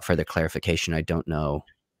without further clarification, I don't know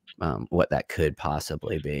what that could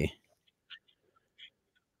possibly be.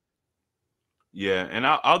 Yeah, and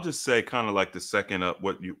I'll just say kind of like the second up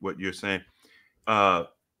what you're saying. Uh,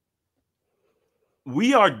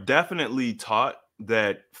 we are definitely taught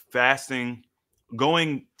that fasting,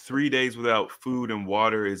 going 3 days without food and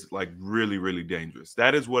water is like really, really dangerous.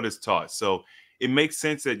 That is what is taught. So it makes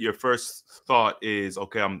sense that your first thought is,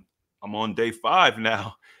 okay, I'm on day 5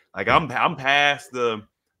 now. Like Yeah. I'm past the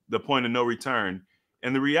point of no return.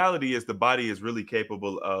 And the reality is the body is really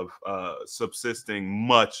capable of subsisting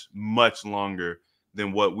much, much longer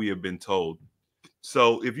than what we have been told.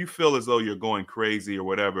 So if you feel as though you're going crazy or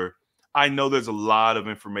whatever, I know there's a lot of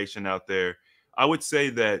information out there. I would say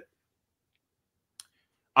that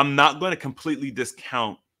I'm not going to completely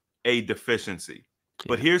discount a deficiency.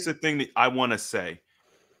 But Yeah. here's the thing that I want to say.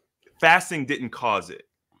 Fasting didn't cause it.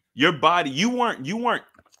 Your body, you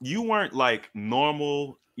weren't like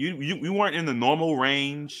normal. You weren't in the normal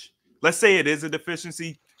range. Let's say it is a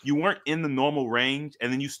deficiency. You weren't in the normal range,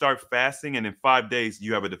 and then you start fasting, and in 5 days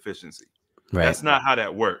you have a deficiency. Right. That's not how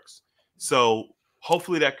that works. So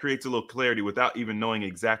hopefully that creates a little clarity without even knowing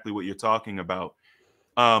exactly what you're talking about.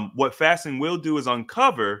 What fasting will do is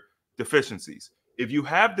uncover deficiencies. If you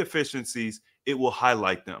have deficiencies, it will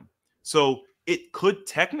highlight them. So it could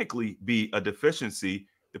technically be a deficiency,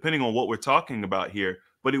 depending on what we're talking about here,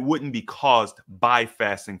 but it wouldn't be caused by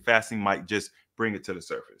fasting. Fasting might just bring it to the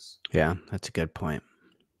surface. Yeah, that's a good point.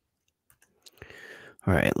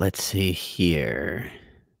 All right, let's see here.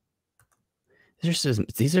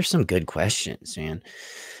 These are some good questions, man.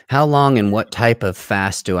 How long and what type of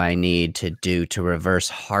fast do I need to do to reverse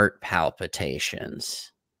heart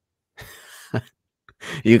palpitations?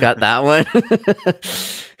 You got that one?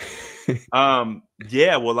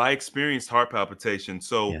 Yeah, well, I experienced heart palpitation.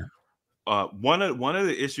 So Yeah. one of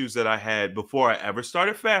the issues that I had before I ever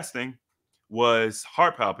started fasting was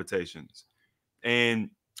heart palpitations. And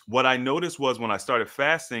what I noticed was when I started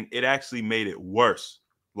fasting, it actually made it worse,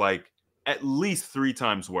 like at least 3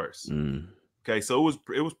 times worse. Mm, Okay, so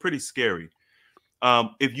it was pretty scary.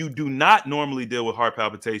 If you do not normally deal with heart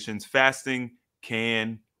palpitations, fasting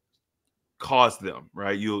can cause them,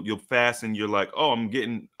 right? You'll fast and you're like, oh,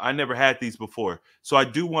 I never had these before. So I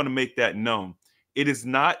do want to make that known. It is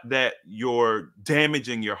not that you're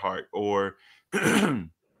damaging your heart or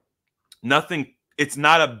nothing. It's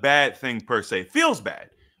not a bad thing per se. It feels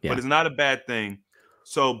bad, but yeah. it's not a bad thing.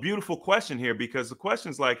 So beautiful question here, because the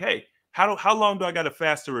question is like, hey, how long do I got to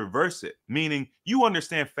fast to reverse it? Meaning you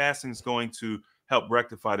understand fasting is going to help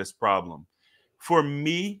rectify this problem. For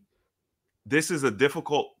me, this is a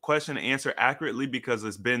difficult question to answer accurately because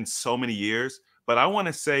it's been so many years. But I want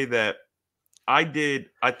to say that I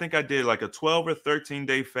think I did like a 12 or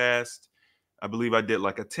 13-day fast. I believe I did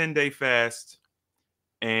like a 10-day fast,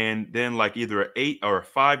 and then like either an 8 or a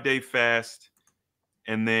 5-day fast.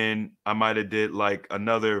 And then I might have did like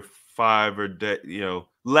another 5 or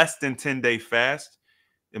less than 10-day fast.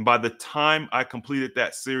 And by the time I completed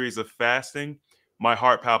that series of fasting, my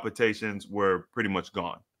heart palpitations were pretty much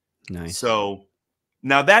gone. Nice. So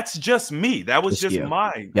now that's just me. That was just you.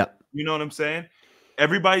 my, Yep. you know what I'm saying?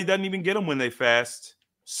 Everybody doesn't even get them when they fast.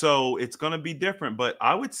 So it's going to be different. But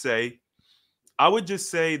I would just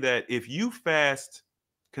say that if you fast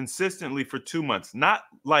consistently for 2 months, not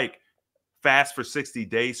like fast for 60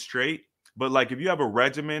 days straight, but like if you have a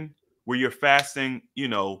regimen where you're fasting,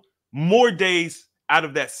 more days out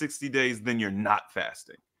of that 60 days than you're not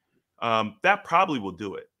fasting, that probably will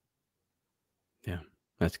do it. Yeah,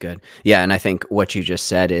 that's good. Yeah, and I think what you just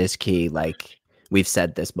said is key. Like, we've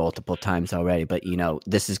said this multiple times already, but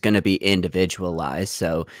this is going to be individualized.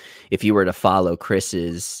 So if you were to follow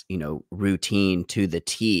Chris's, routine to the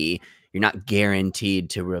T, you're not guaranteed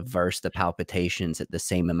to reverse the palpitations at the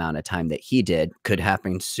same amount of time that he did. Could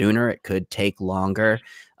happen sooner. It could take longer.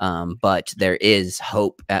 But there is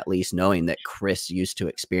hope, at least knowing that Chris used to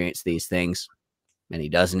experience these things and he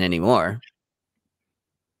doesn't anymore.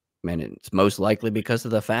 And it's most likely because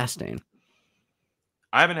of the fasting.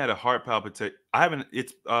 I haven't had a heart palpitation. I haven't.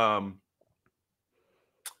 It's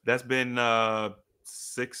that's been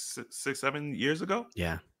 7 years ago.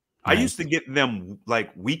 Yeah, I used to get them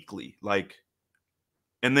like weekly,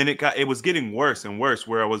 and then it was getting worse and worse.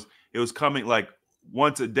 Where it was coming like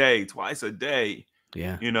once a day, twice a day.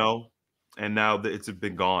 Yeah, and now that it's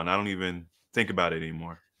been gone, I don't even think about it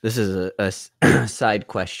anymore. This is a side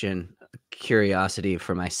question. Curiosity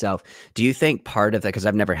for myself. Do you think part of that, because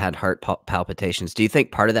I've never had heart palpitations, do you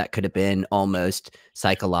think part of that could have been almost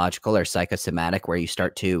psychological or psychosomatic, where you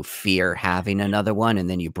start to fear having another one and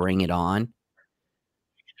then you bring it on?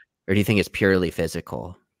 Or do you think it's purely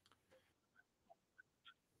physical?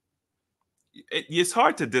 It's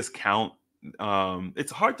hard to discount.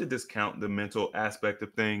 It's hard to discount the mental aspect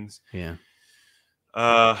of things. Yeah.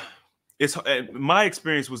 My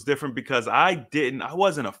experience was different because I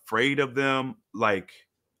wasn't afraid of them. Like,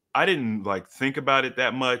 I didn't think about it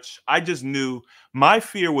that much. I just knew my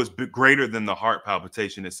fear was greater than the heart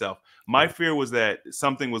palpitation itself. My fear was that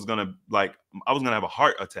something was I was gonna have a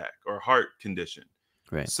heart attack or a heart condition.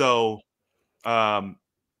 Right. So,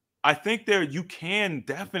 I think you can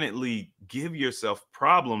definitely give yourself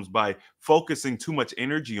problems by focusing too much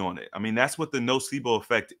energy on it. I mean, that's what the nocebo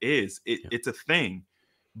effect is. It's a thing,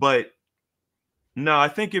 but no, I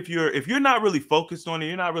think if you're not really focused on it,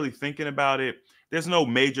 you're not really thinking about it, there's no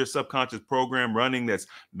major subconscious program running that's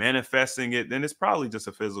manifesting it, then it's probably just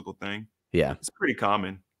a physical thing. Yeah. It's pretty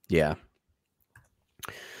common. Yeah.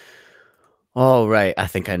 All right. I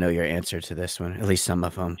think I know your answer to this one, at least some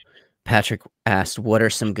of them. Patrick asked, what are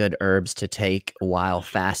some good herbs to take while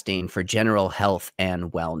fasting for general health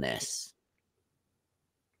and wellness?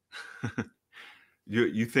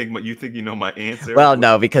 You think you know my answer? Well,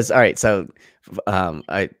 no, because all right, so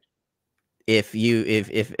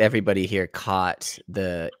if everybody here caught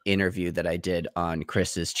the interview that I did on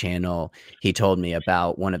Chris's channel, he told me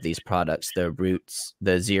about one of these products, the Roots,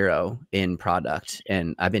 the Zero in product,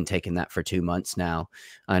 and I've been taking that for 2 months now,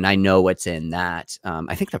 and I know what's in that.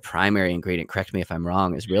 I think the primary ingredient, correct me if I'm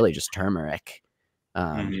wrong, is really just turmeric.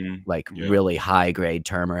 Really high grade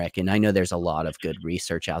turmeric. And I know there's a lot of good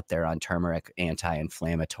research out there on turmeric,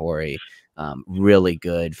 anti-inflammatory, really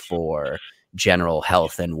good for general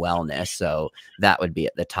health and wellness. So that would be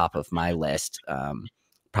at the top of my list.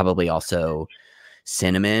 Probably also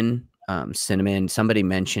cinnamon. Somebody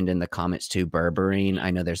mentioned in the comments too, berberine. I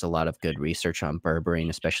know there's a lot of good research on berberine,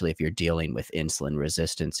 especially if you're dealing with insulin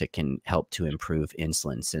resistance. It can help to improve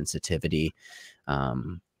insulin sensitivity.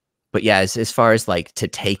 But yeah, as far as to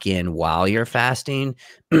take in while you're fasting,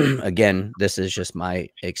 again, this is just my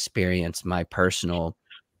experience, my personal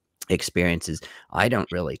experiences. I don't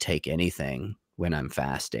really take anything when I'm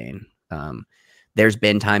fasting. There's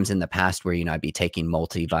been times in the past where, I'd be taking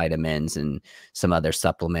multivitamins and some other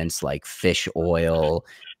supplements like fish oil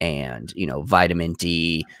and, vitamin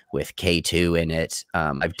D with K2 in it.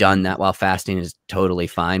 I've done that while fasting, is totally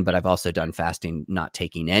fine, but I've also done fasting not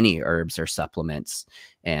taking any herbs or supplements,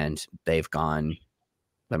 and they've gone,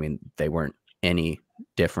 they weren't any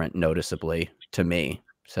different noticeably to me.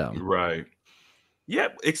 So, right. Yeah,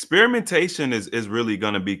 experimentation is really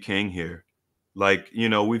going to be king here.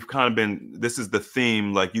 We've kind of this is the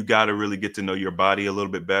theme, you got to really get to know your body a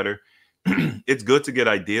little bit better. it's good to get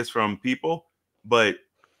ideas from people, but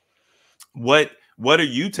what are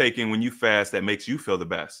you taking when you fast that makes you feel the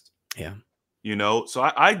best? Yeah. You know,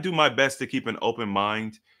 so I do my best to keep an open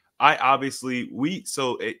mind. I obviously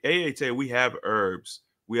so at AHA we have herbs,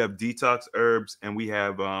 we have detox herbs, and we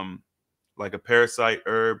have like a parasite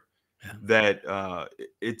herb Yeah. that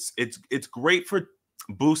it's great for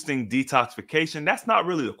boosting detoxification. That's not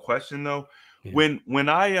really the question though. Yeah. When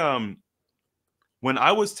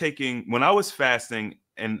I was fasting,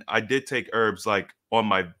 and I did take herbs like on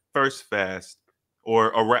my first fast or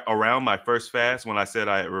around my first fast, when I said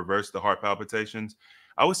I reversed the heart palpitations,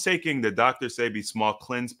 I was taking the Dr. Sebi small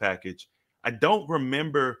cleanse package. I don't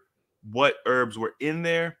remember what herbs were in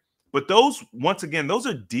there, but those, once again, those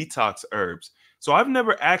are detox herbs. So I've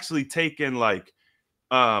never actually taken like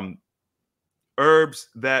herbs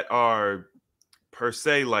that are per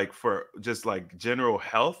se like for just like general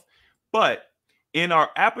health, but in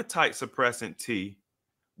our appetite suppressant tea,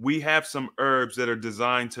 we have some herbs that are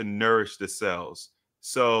designed to nourish the cells.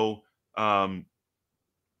 So I'm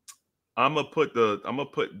gonna put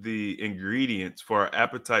the ingredients for our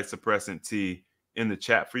appetite suppressant tea in the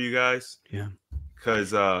chat for you guys. Yeah.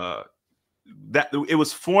 Because that it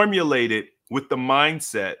was formulated with the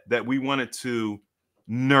mindset that we wanted to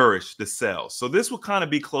nourish the cells. So this will kind of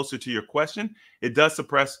be closer to your question. It does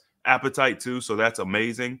suppress appetite too, so that's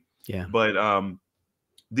amazing. Yeah. But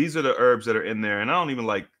these are the herbs that are in there, and I don't even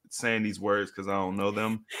like saying these words because I don't know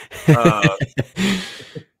them.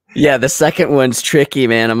 Yeah, the second one's tricky,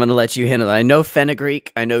 man. I'm gonna let you handle it. I know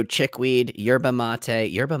fenugreek, I know chickweed, yerba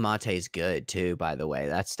mate. Yerba mate is good too, by the way.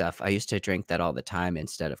 That stuff, I used to drink that all the time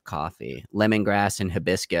instead of coffee. Lemongrass and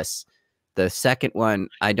hibiscus. The second one,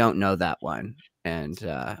 I don't know that one, and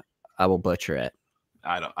I will butcher it.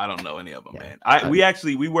 I don't know any of them, Yeah.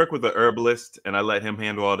 man. We work with a herbalist, and I let him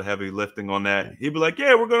handle all the heavy lifting on that. Yeah. He'd be like,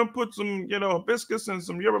 "Yeah, we're gonna put some, hibiscus and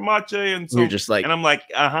some yerba mate and some." You're just like, and I'm like,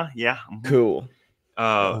 yeah, cool.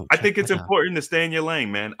 I think it's important to stay in your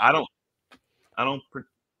lane, man. I don't.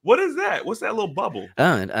 What is that? What's that little bubble?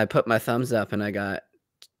 Oh, and I put my thumbs up, and I got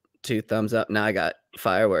 2 thumbs up. Now I got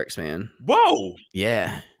fireworks, man. Whoa!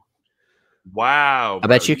 Yeah. Wow! I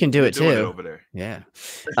bet you can do it too. Over there. Yeah.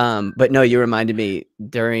 But no, you reminded me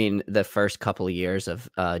during the first couple of years of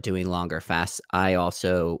doing longer fasts, I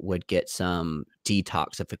also would get some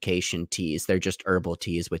detoxification teas. They're just herbal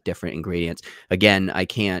teas with different ingredients. Again, I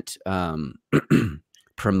can't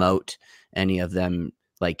promote any of them.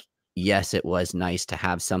 Like, yes, it was nice to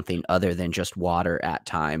have something other than just water at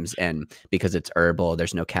times. And because it's herbal,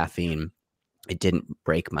 there's no caffeine. It didn't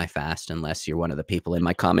break my fast, unless you're one of the people in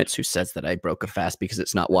my comments who says that I broke a fast because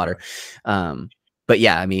it's not water. But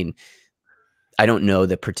yeah, I mean, I don't know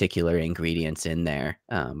the particular ingredients in there,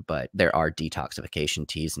 but there are detoxification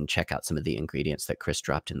teas, and check out some of the ingredients that Chris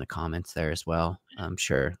dropped in the comments there as well. I'm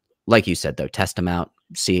sure, like you said, though, test them out,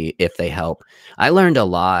 see if they help. I learned a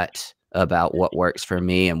lot about what works for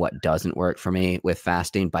me and what doesn't work for me with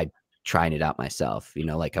fasting by trying it out myself.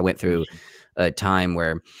 Like I went through a time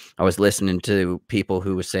where I was listening to people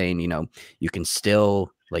who were saying, you can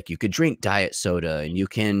still, like, you could drink diet soda, and you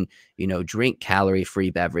can, drink calorie-free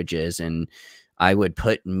beverages. And I would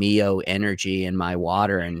put Mio Energy in my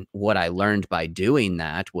water. And what I learned by doing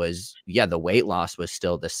that was, yeah, the weight loss was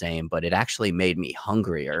still the same, but it actually made me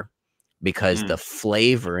hungrier because the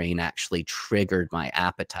flavoring actually triggered my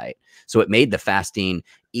appetite. So it made the fasting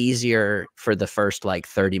easier for the first like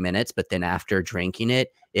 30 minutes, but then after drinking it,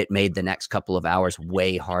 it made the next couple of hours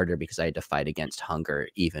way harder because I had to fight against hunger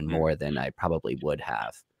even more than I probably would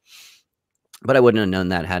have. But I wouldn't have known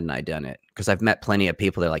that hadn't I done it, because I've met plenty of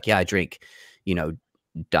people that are like, yeah, I drink,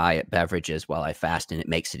 diet beverages while I fast, and it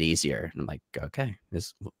makes it easier. And I'm like, okay,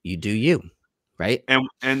 you do you. Right.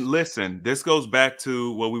 And listen, this goes back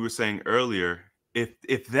to what we were saying earlier.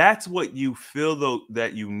 If that's what you feel though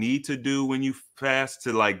that you need to do when you fast,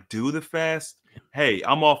 to like do the fast, hey,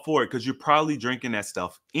 I'm all for it, because you're probably drinking that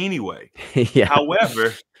stuff anyway. Yeah.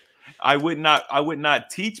 However, I would not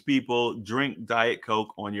teach people drink Diet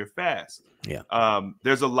Coke on your fast. Yeah.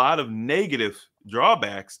 There's a lot of negative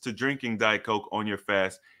drawbacks to drinking Diet Coke on your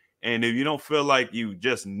fast. And if you don't feel like you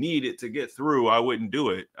just need it to get through, I wouldn't do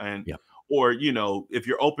it. And or, if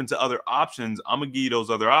you're open to other options, I'm going to give you those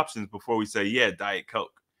other options before we say, yeah, Diet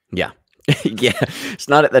Coke. Yeah. Yeah. It's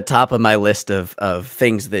not at the top of my list of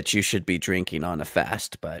things that you should be drinking on a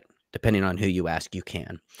fast, but depending on who you ask, you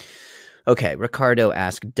can. Okay. Ricardo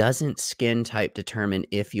asks, doesn't skin type determine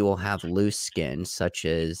if you will have loose skin, such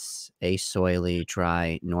as a soily,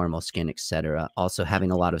 dry, normal skin, etc.? Also,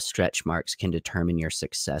 having a lot of stretch marks can determine your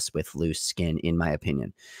success with loose skin, in my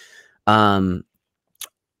opinion.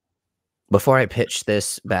 before I pitch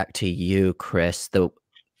this back to you, Chris,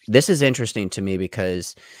 this is interesting to me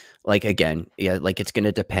because, like, again, yeah, like it's going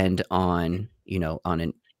to depend on, on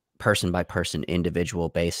a person by person individual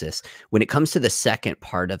basis. When it comes to the second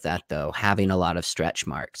part of that, though, having a lot of stretch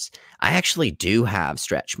marks, I actually do have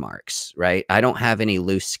stretch marks, right? I don't have any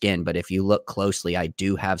loose skin, but if you look closely, I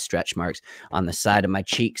do have stretch marks on the side of my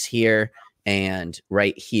cheeks here and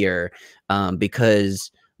right here,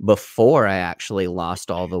 because before I actually lost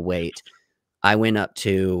all the weight, I went up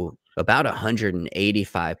to about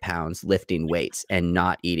 185 pounds lifting weights and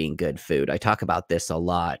not eating good food. I talk about this a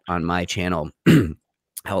lot on my channel.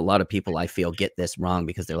 How a lot of people, I feel, get this wrong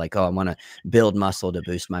because they're like, oh, I want to build muscle to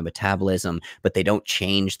boost my metabolism, but they don't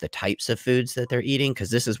change the types of foods that they're eating.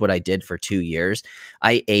 Because this is what I did for 2 years.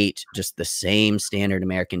 I ate just the same standard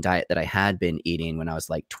American diet that I had been eating when I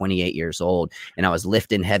was like 28 years old, and I was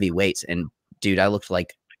lifting heavy weights. And dude, I looked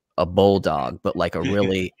like a bulldog, but like a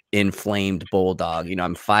really inflamed bulldog.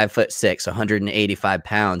 I'm 5'6", 185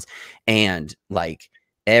 pounds, and like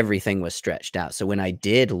everything was stretched out. So when I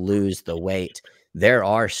did lose the weight, there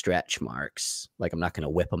are stretch marks. Like, I'm not going to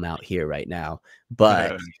whip them out here right now,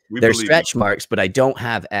 but there's stretch marks, but I don't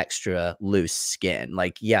have extra loose skin.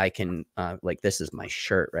 Like, yeah, I can, like, this is my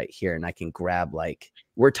shirt right here, and I can grab, like,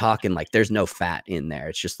 we're talking like there's no fat in there.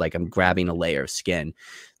 It's just like I'm grabbing a layer of skin.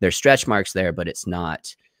 There's stretch marks there, but it's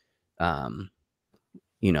not,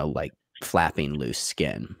 like flapping loose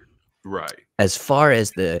skin. Right. As far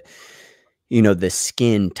as the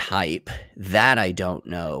skin type, that I don't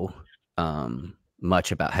know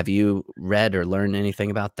much about. Have you read or learned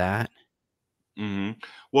anything about that?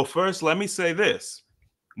 Well, first, let me say this.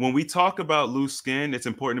 When we talk about loose skin, it's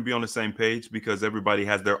important to be on the same page because everybody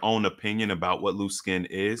has their own opinion about what loose skin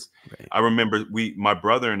is. Right. I remember my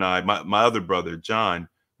brother and I, my other brother, John,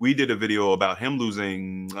 we did a video about him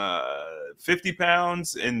losing 50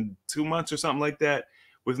 pounds in 2 months or something like that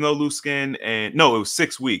with no loose skin. And no, it was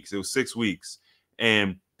 6 weeks. It was 6 weeks.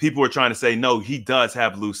 And people were trying to say, no, he does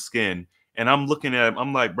have loose skin. And I'm looking at him,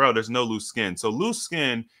 I'm like, bro, there's no loose skin. So loose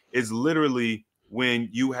skin is literally when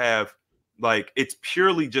you have, like, it's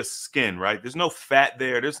purely just skin, right? There's no fat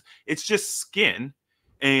there. It's just skin.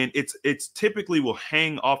 And it's typically will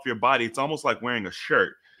hang off your body. It's almost like wearing a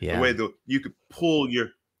shirt. Yeah. The way you could pull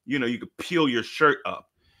your, you could peel your shirt up.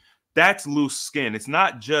 That's loose skin. It's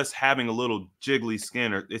not just having a little jiggly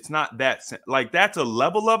skin, or it's not that, like, that's a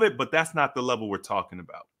level of it, but that's not the level we're talking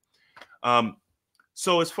about.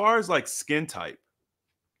 So as far as like skin type,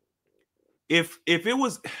 if it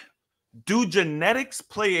was, do genetics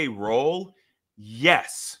play a role?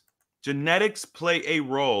 Yes, genetics play a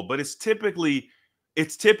role, but it's typically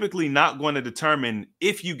not going to determine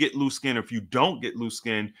if you get loose skin or if you don't get loose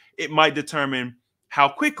skin. It might determine how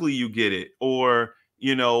quickly you get it, or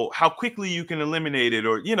how quickly you can eliminate it,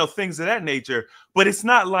 or things of that nature. But it's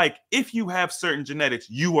not like if you have certain genetics,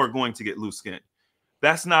 you are going to get loose skin.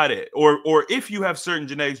 That's not it. Or if you have certain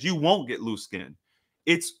genetics, you won't get loose skin.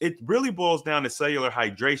 It really boils down to cellular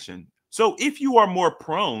hydration. So if you are more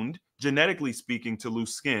prone, genetically speaking, to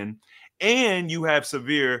loose skin, and you have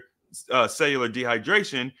severe cellular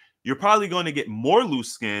dehydration, you're probably going to get more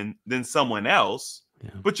loose skin than someone else. Yeah.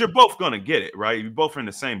 But you're both going to get it, right? You're both in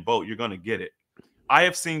the same boat. You're going to get it. I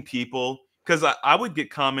have seen people, because I would get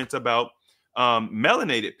comments about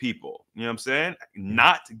melanated people, you know what I'm saying,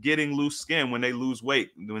 not getting loose skin when they lose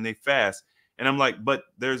weight, when they fast. And I'm like, but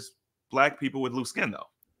there's Black people with loose skin though.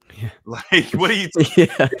 Yeah. Like, what are you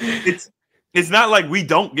yeah. It's not like we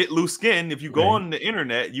don't get loose skin. If you go on the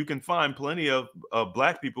internet, you can find plenty of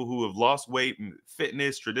Black people who have lost weight in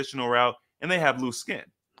fitness, traditional route, and they have loose skin.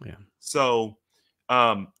 Yeah. So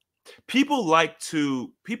people like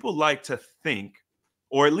to think,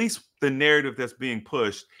 or at least the narrative that's being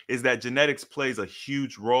pushed, is that genetics plays a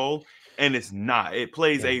huge role, and it's not. It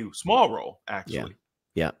plays a small role, actually.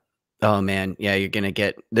 Yeah. Oh man, yeah, you're gonna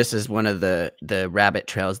get. This is one of the rabbit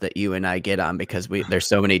trails that you and I get on, because there's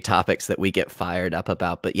so many topics that we get fired up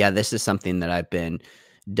about. But yeah, this is something that I've been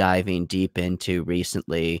diving deep into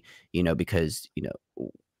recently. Because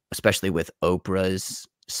especially with Oprah's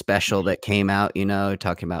special that came out,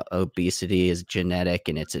 talking about obesity is genetic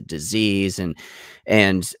and it's a disease,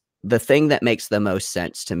 and the thing that makes the most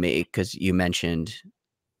sense to me, because you mentioned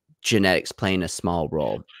genetics playing a small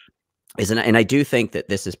role, and I do think that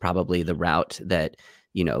this is probably the route that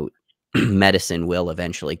medicine will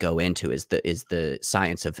eventually go into, is the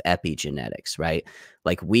science of epigenetics, right?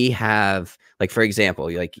 Like, we have, like, for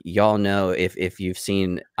example, like, y'all know, if you've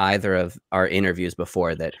seen either of our interviews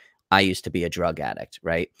before, that I used to be a drug addict,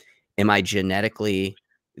 right? Am I genetically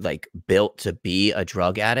like built to be a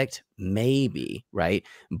drug addict? Maybe, right?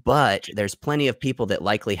 But there's plenty of people that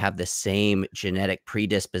likely have the same genetic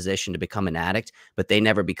predisposition to become an addict, but they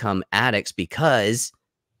never become addicts because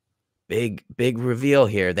big reveal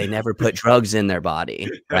here, they never put drugs in their body,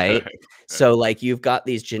 right? So, like, you've got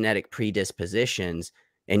these genetic predispositions,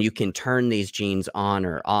 and you can turn these genes on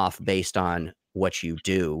or off based on what you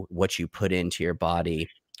do, what you put into your body,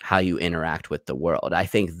 how you interact with the world. I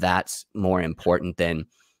think that's more important than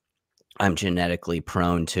I'm genetically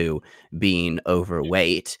prone to being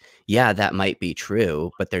overweight. Yeah, that might be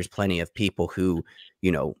true, but there's plenty of people who,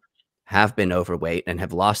 you know, have been overweight and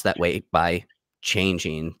have lost that weight by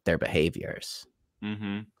changing their behaviors.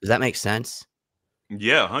 Mm-hmm. Does that make sense?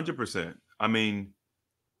 Yeah, 100%. I mean,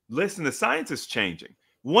 listen, the science is changing.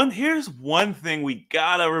 Here's one thing we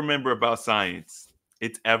gotta remember about science.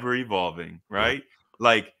 It's ever evolving, Yeah. right?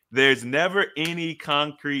 Like there's never any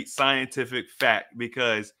concrete scientific fact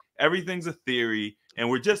because everything's a theory and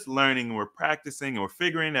we're just learning and we're practicing and we're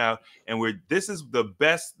figuring out and this is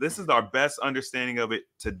our best understanding of it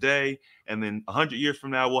today, and then 100 years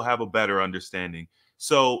from now we'll have a better understanding.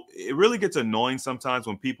 So it really gets annoying sometimes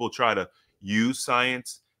when people try to use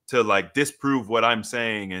science to like disprove what I'm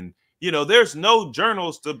saying, and there's no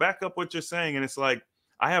journals to back up what you're saying. And it's like,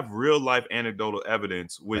 I have real life anecdotal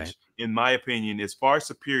evidence, which Right. in my opinion is far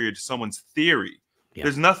superior to someone's theory. Yeah.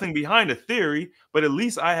 There's nothing behind a theory, but at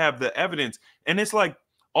least I have the evidence. And it's like,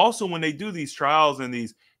 also when they do these trials and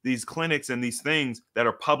these clinics and these things that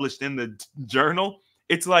are published in the journal,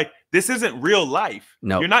 it's like, this isn't real life.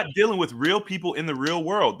 No. You're not dealing with real people in the real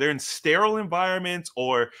world. They're in sterile environments,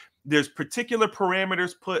 or there's particular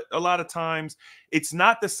parameters put a lot of times. It's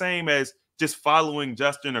not the same as just following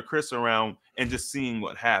Justin or Chris around and just seeing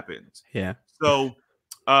what happens. Yeah. So,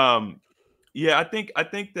 yeah, I think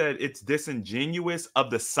that it's disingenuous of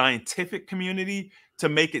the scientific community to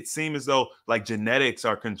make it seem as though like genetics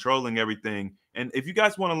are controlling everything. And if you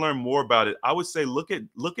guys want to learn more about it, I would say look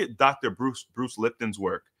at Dr. Bruce Lipton's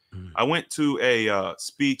work. I went to a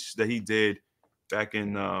speech that he did back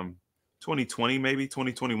in 2020, maybe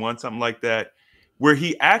 2021, something like that, where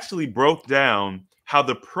he actually broke down how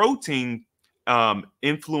the protein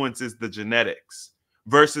influences the genetics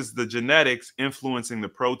versus the genetics influencing the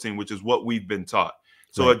protein, which is what we've been taught.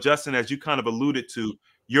 So, Right. Justin, as you kind of alluded to,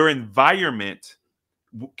 your environment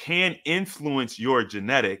can influence your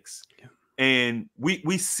genetics. Yeah. And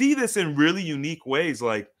we see this in really unique ways.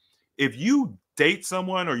 Like if you date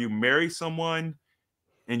someone or you marry someone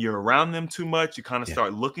and you're around them too much, you kind of Yeah.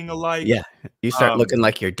 start looking alike. Yeah. You start looking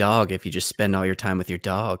like your dog if you just spend all your time with your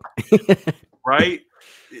dog. Right.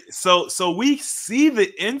 So we see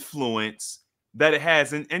the influence that it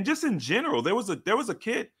has. And just in general, there was a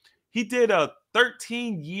kid, he did a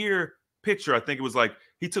 13-year picture. I think it was like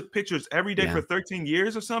he took pictures every day Yeah. for 13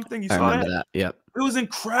 years or something. You I saw remember that. Yep. It was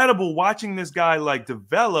incredible watching this guy like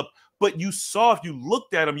develop. But you saw, if you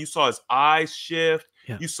looked at him, you saw his eyes shift.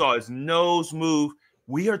 Yeah. You saw his nose move.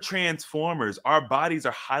 We are transformers. Our bodies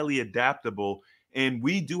are highly adaptable. And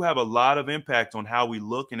we do have a lot of impact on how we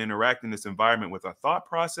look and interact in this environment with our thought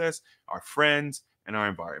process, our friends, and our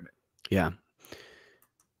environment. Yeah.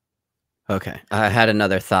 Okay. I had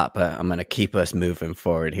another thought, but I'm going to keep us moving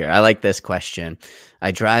forward here. I like this question.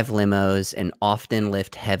 I drive limos and often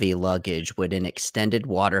lift heavy luggage. Would an extended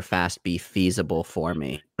water fast be feasible for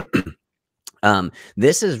me?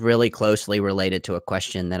 This is really closely related to a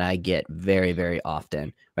question that I get very, very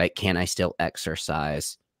often, right? Can I still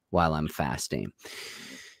exercise while I'm fasting?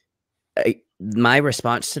 My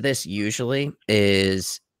response to this usually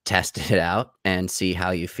is test it out and see how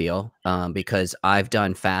you feel. Because I've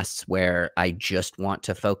done fasts where I just want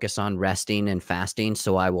to focus on resting and fasting.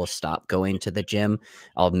 So I will stop going to the gym.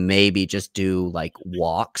 I'll maybe just do like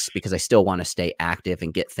walks because I still want to stay active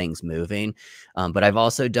and get things moving. But I've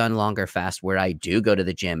also done longer fasts where I do go to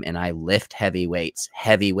the gym and I lift heavy weights.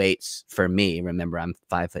 Heavy weights for me, remember I'm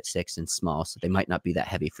 5'6" and small, so they might not be that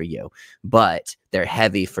heavy for you, but they're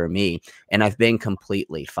heavy for me. And I've been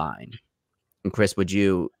completely fine. And Chris, would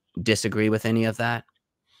you disagree with any of that?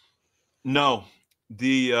 No.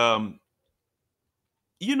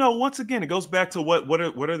 Once again, it goes back to what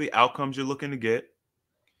are the outcomes you're looking to get.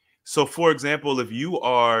 So for example, if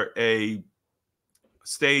you're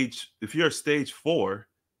stage 4,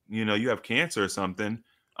 you have cancer or something,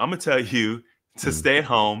 I'm gonna tell you to stay at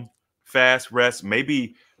home, fast, rest,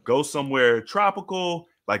 maybe go somewhere tropical,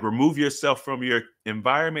 like remove yourself from your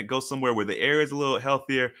environment, go somewhere where the air is a little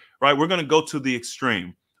healthier, right? We're going to go to the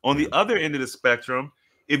extreme. On the other end of the spectrum,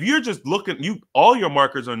 if you're just looking, all your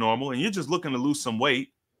markers are normal and you're just looking to lose some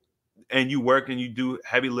weight and you work and you do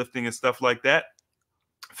heavy lifting and stuff like that,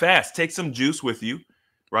 fast, take some juice with you,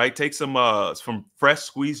 right? Take some fresh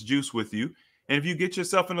squeezed juice with you. And if you get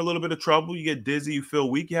yourself in a little bit of trouble, you get dizzy, you feel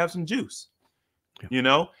weak, you have some juice, you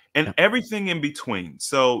know, and everything in between.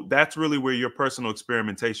 So that's really where your personal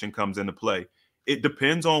experimentation comes into play. It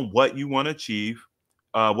depends on what you want to achieve,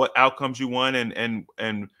 what outcomes you want,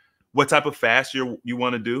 and what type of fast you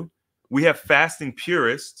want to do. We have fasting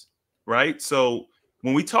purists, right? So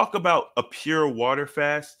when we talk about a pure water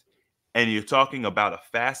fast, and you're talking about a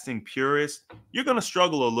fasting purist, you're going to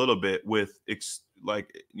struggle a little bit with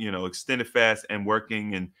extended fast and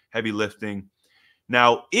working and heavy lifting.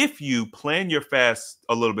 Now, if you plan your fast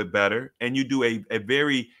a little bit better and you do a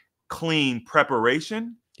very clean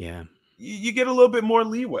preparation, Yeah. you get a little bit more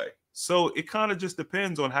leeway. So it kind of just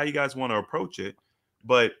depends on how you guys want to approach it.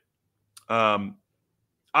 But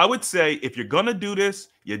I would say if you're gonna do this,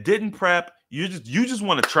 you didn't prep, you just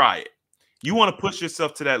want to try it. You want to push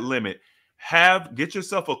yourself to that limit. Get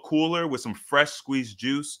yourself a cooler with some fresh squeezed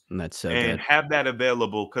juice, And that's so and good. have that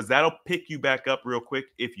available, because that'll pick you back up real quick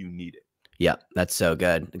if you need it. Yeah, that's so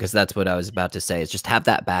good, because that's what I was about to say, is just have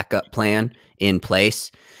that backup plan in place,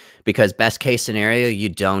 because best case scenario, you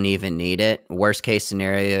don't even need it. Worst case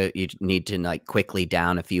scenario, you need to like quickly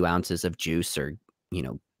down a few ounces of juice, or, you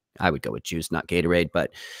know, I would go with juice, not Gatorade,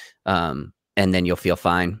 but and then you'll feel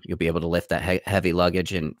fine. You'll be able to lift that heavy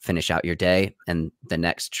luggage and finish out your day. And the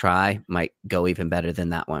next try might go even better than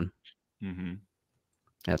that one. Mm-hmm.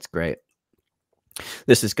 That's great.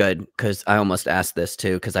 This is good, because I almost asked this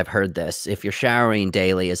too, because I've heard this. If you're showering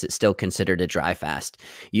daily, is it still considered a dry fast?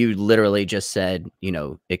 You literally just said, you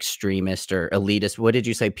know, extremist or elitist. What did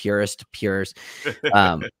you say? Purist, pures.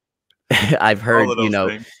 I've heard, All of you those know,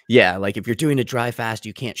 things. yeah, like if you're doing a dry fast,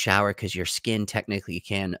 you can't shower because your skin technically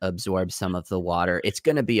can absorb some of the water. It's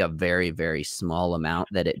going to be a very, very small amount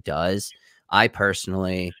that it does. I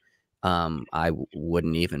personally,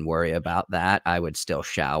 wouldn't even worry about that. I would still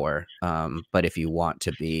shower. But if you want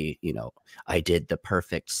to be, you know, I did the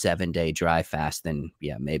perfect 7-day dry fast, then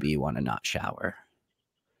yeah, maybe you want to not shower.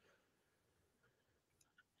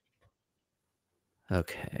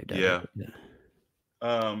 Okay. Yeah.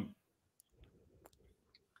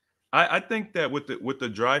 I think that with the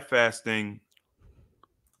dry fasting,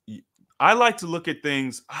 I like to look at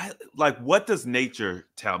things. What does nature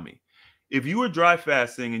tell me? If you were dry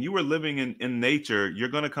fasting and you were living in nature, you're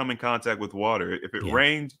going to come in contact with water. If it Yeah.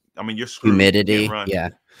 rains, I mean, you're screwed. You can't Humidity. run. Yeah.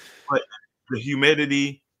 But the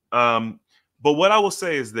humidity. But what I will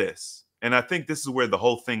say is this, and I think this is where the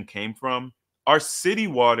whole thing came from. Our city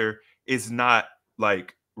water is not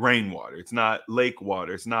like rainwater. It's not lake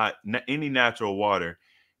water. It's not any natural water.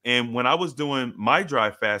 And when I was doing my dry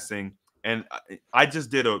fasting, and I just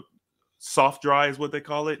did a soft dry, is what they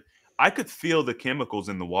call it, I could feel the chemicals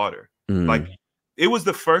in the water. Like, it was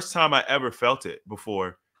the first time I ever felt it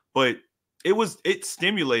before, but it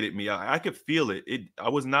stimulated me. I could feel it.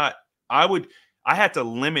 I had to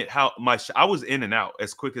limit how much I was in and out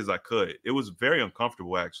as quick as I could. It was very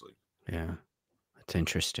uncomfortable, actually. Yeah. That's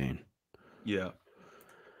interesting. Yeah.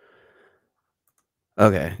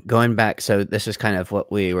 Okay, going back, so this is kind of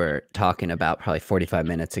what we were talking about probably 45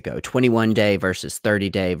 minutes ago. 21-day versus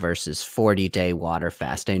 30-day versus 40-day water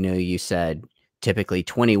fast. I know you said typically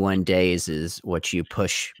 21 days is what you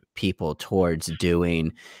push people towards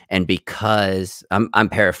doing, and because I'm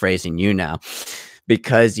paraphrasing you now,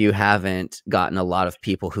 because you haven't gotten a lot of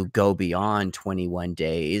people who go beyond 21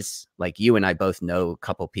 days. Like you and I both know a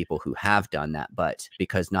couple people who have done that, but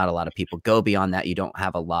because not a lot of people go beyond that, you don't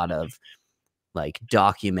have a lot of like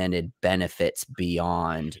documented benefits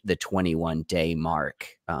beyond the 21-day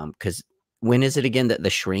mark. Because when is it again that the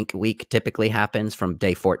shrink week typically happens, from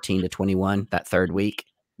day 14 to 21, that third week?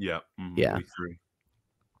 Yeah. Yeah. Week 3.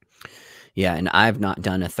 Yeah. And I've not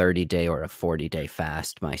done a 30-day or a 40-day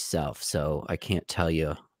fast myself, so I can't tell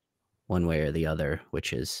you one way or the other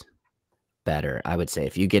which is better. I would say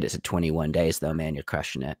if you get it to 21 days, though, man, you're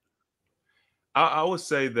crushing it. I would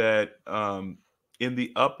say that in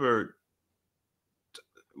the upper,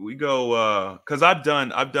 we go because I've done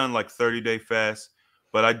like 30-day fast,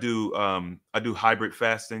 but I do hybrid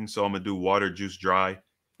fasting. So I'm gonna do water, juice, dry.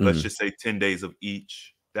 Let's just say 10 days of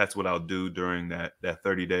each. That's what I'll do during that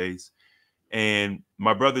 30 days. And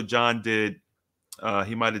my brother John did,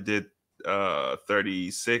 he might have did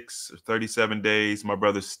 36 or 37 days. My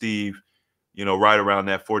brother Steve, you know, right around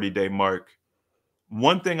that 40-day mark.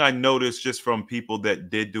 One thing I noticed just from people that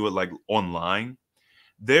did do it like online,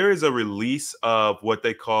 there is a release of what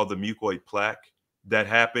they call the mucoid plaque that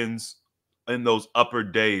happens in those upper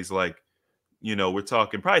days. Like, you know, we're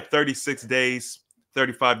talking probably 36 days,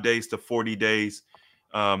 35 days to 40 days.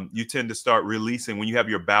 You tend to start releasing when you have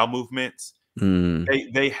your bowel movements.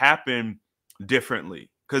 They happen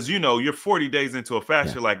differently because you know you're 40 days into a fast.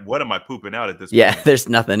 Yeah. You're like, what am I pooping out at this Yeah, point? there's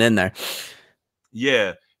nothing in there.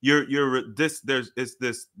 Yeah, it's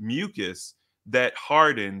this mucus that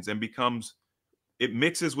hardens and becomes, it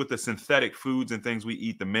mixes with the synthetic foods and things we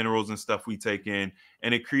eat, the minerals and stuff we take in,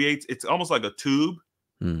 and it creates, it's almost like a tube,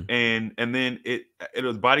 Mm. and then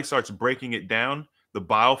the body starts breaking it down. The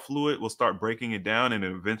bile fluid will start breaking it down, and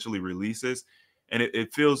it eventually releases. And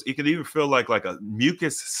it feels, it can even feel like a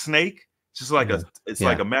mucus snake, just like it's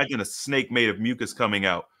like, Yeah. imagine a snake made of mucus coming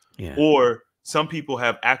out. Yeah. Or some people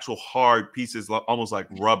have actual hard pieces, almost like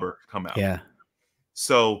rubber, come out. Yeah.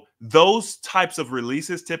 So those types of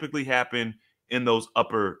releases typically happen in those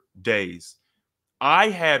upper days. I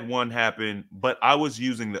had one happen, but I was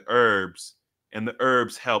using the herbs, and the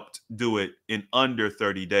herbs helped do it in under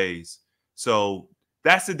 30 days. So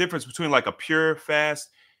that's the difference between like a pure fast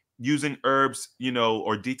using herbs, you know,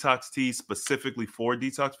 or detox teas specifically for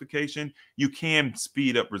detoxification. You can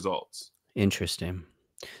speed up results. Interesting.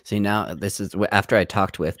 See, now this is after I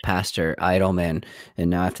talked with Pastor Idleman, and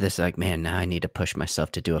now after this, like, man, now I need to push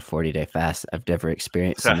myself to do a 40-day fast. I've never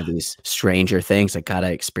experienced some of these stranger things. I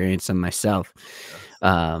gotta experience them myself.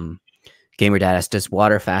 Gamer Dad asks, does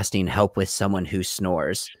water fasting help with someone who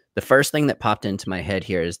snores? The first thing that popped into my head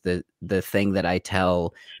here is the thing that I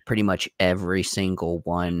tell pretty much every single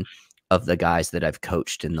one of the guys that I've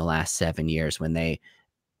coached in the last 7 years when they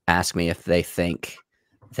ask me if they think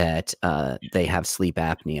that they have sleep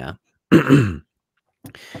apnea. And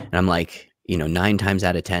I'm like, you know, 9 times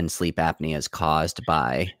out of 10, sleep apnea is caused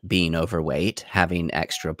by being overweight, having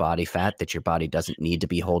extra body fat that your body doesn't need to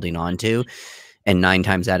be holding on to. And 9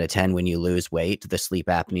 times out of 10, when you lose weight, the sleep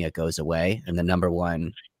apnea goes away. And the number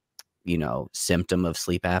one, you know, symptom of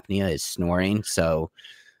sleep apnea is snoring. So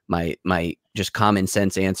my just common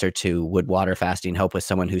sense answer to, would water fasting help with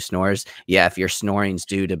someone who snores? Yeah, if your snoring's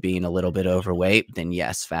due to being a little bit overweight, then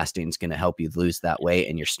yes, fasting's going to help you lose that weight,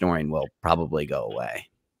 and your snoring will probably go away.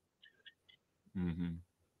 Mm-hmm.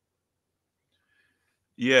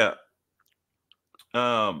 Yeah.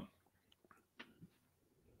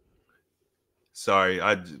 Sorry,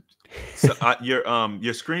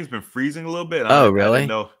 your screen's been freezing a little bit. Oh, I really? didn't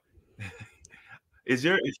know. Is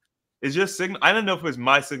your signal? I don't know if it was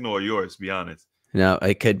my signal or yours, to be honest. No,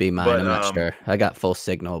 it could be mine. But, I'm not sure. I got full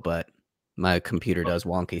signal, but my computer does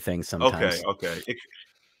wonky things sometimes. Okay.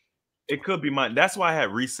 It could be mine. That's why I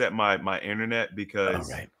had reset my internet, because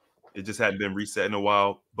Oh, right. it just hadn't been reset in a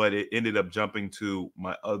while. But it ended up jumping to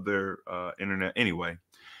my other internet anyway.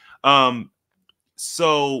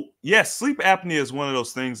 So yes, sleep apnea is one of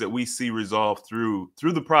those things that we see resolved through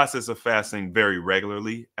the process of fasting very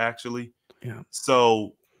regularly, actually. Yeah.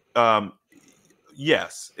 So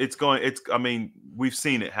yes, I mean, we've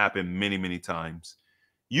seen it happen many times.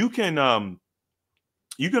 You can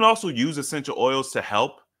also use essential oils to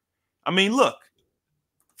help. I mean, look,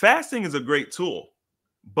 fasting is a great tool,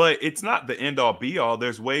 but it's not the end all be all.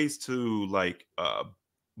 There's ways to like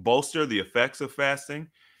bolster the effects of fasting.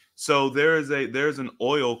 So there's an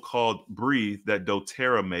oil called Breathe that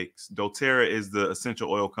doTERRA makes. doTERRA is the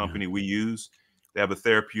essential oil company we use. They have a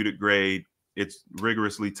therapeutic grade. It's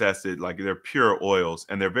rigorously tested. Like, they're pure oils,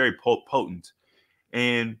 and they're very potent.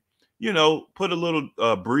 And, you know, put a little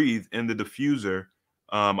Breathe in the diffuser.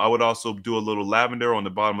 I would also do a little lavender on the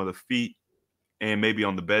bottom of the feet and maybe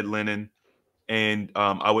on the bed linen. And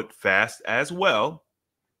I would fast as well.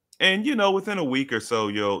 And, you know, within a week or so,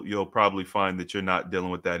 you'll probably find that you're not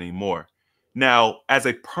dealing with that anymore. Now, as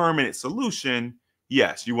a permanent solution,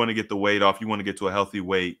 yes, you want to get the weight off. You want to get to a healthy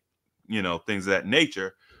weight, you know, things of that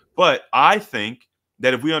nature. But I think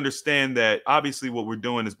that if we understand that obviously what we're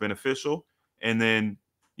doing is beneficial, and then,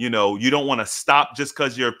 you know, you don't want to stop just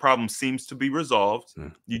because your problem seems to be resolved.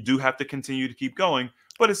 You do have to continue to keep going.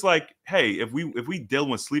 But it's like, hey, if we deal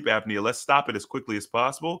with sleep apnea, let's stop it as quickly as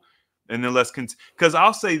possible. And then because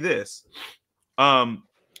I'll say this, the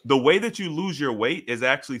way that you lose your weight is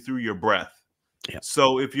actually through your breath. Yeah.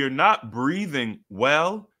 So if you're not breathing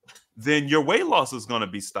well, then your weight loss is going to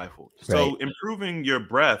be stifled. Right. So improving your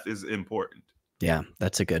breath is important. Yeah,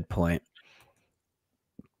 that's a good point.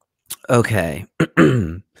 Okay.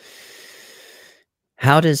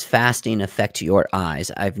 How does fasting affect your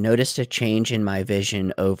eyes? I've noticed a change in my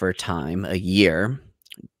vision over time, a year.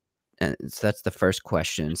 And so that's the first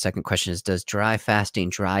question. Second question is, does dry fasting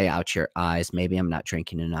dry out your eyes? Maybe I'm not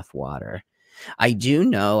drinking enough water. I do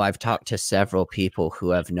know I've talked to several people who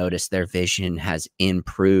have noticed their vision has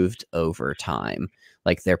improved over time.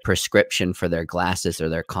 Like, their prescription for their glasses or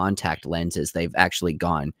their contact lenses, they've actually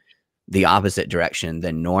gone the opposite direction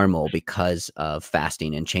than normal because of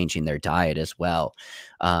fasting and changing their diet as well.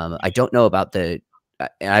 I don't know about the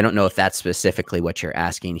I don't know if that's specifically what you're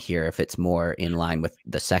asking here, if it's more in line with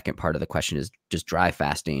the second part of the question, is just dry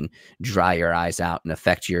fasting, dry your eyes out and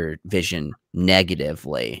affect your vision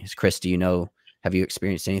negatively. Chris, do you know, have you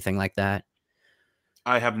experienced anything like that?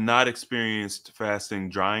 I have not experienced fasting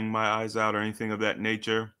drying my eyes out or anything of that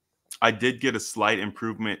nature. I did get a slight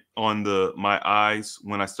improvement on my eyes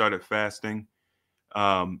when I started fasting.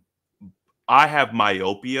 Um, I have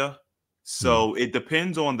myopia, Hmm. so it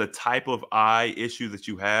depends on the type of eye issue that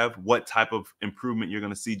you have, what type of improvement you're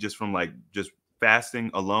going to see just from like just fasting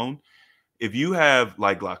alone. If you have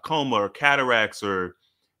like glaucoma or cataracts or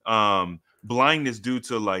blindness due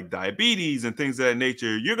to like diabetes and things of that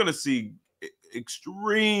nature, you're going to see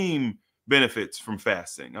extreme benefits from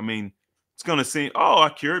fasting. I mean, it's going to seem, oh, I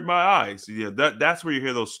cured my eyes. Yeah, that's where you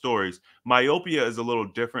hear those stories. Myopia is a little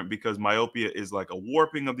different because myopia is like a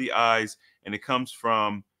warping of the eyes, and it comes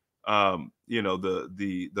from, you know,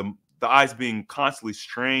 the eyes being constantly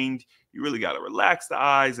strained. You really got to relax the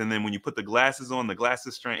eyes, and then when you put the glasses on, the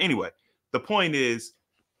glasses strain. Anyway, the point is,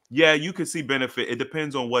 yeah, you could see benefit. It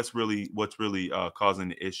depends on what's really causing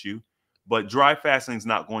the issue. But dry fasting is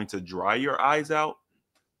not going to dry your eyes out.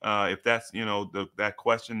 If that's that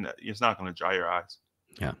question, it's not going to dry your eyes.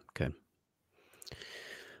 Yeah, good.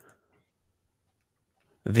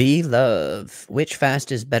 V Love, which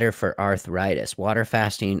fast is better for arthritis, water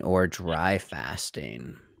fasting or dry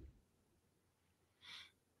fasting?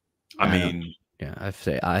 I I don't. mean, Yeah, I'd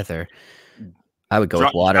say either. I would go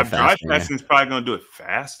with water dry fasting. Yeah, fasting is probably going to do it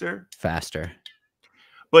faster. faster.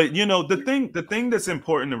 But the thing that's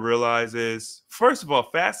important to realize is, first of all,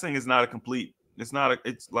 fasting is not a complete. It's not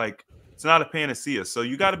a panacea. So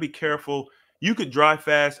you got to be careful. You could dry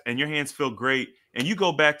fast and your hands feel great, and you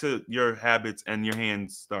go back to your habits and your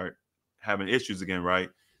hands start having issues again, right?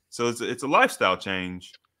 So it's a lifestyle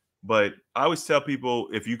change. But I always tell people,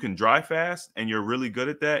 if you can dry fast and you're really good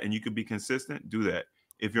at that and you can be consistent, do that.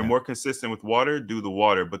 If you're Yeah. more consistent with water, do the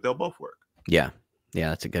water, but they'll both work. Yeah. Yeah,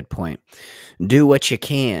 that's a good point. Do what you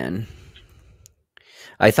can.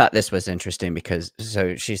 I thought this was interesting because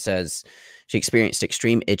so she says she experienced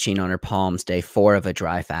extreme itching on her palms day 4 of a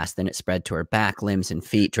dry fast. Then it spread to her back, limbs, and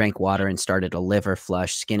feet. Drank water and started a liver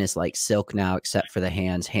flush. Skin is like silk now, except for the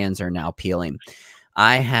hands. Hands are now peeling.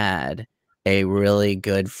 I had a really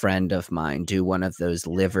good friend of mine do one of those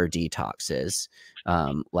liver detoxes.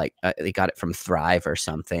 They got it from Thrive or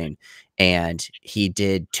something, and he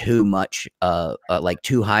did too much, like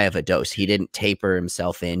too high of a dose. He didn't taper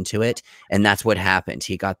himself into it, and that's what happened.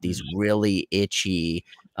 He got these really itchy,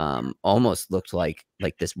 almost looked like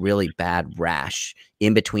this really bad rash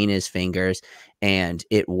in between his fingers, and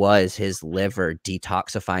it was his liver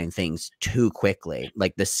detoxifying things too quickly.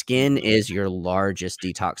 Like the skin is your largest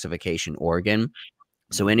detoxification organ.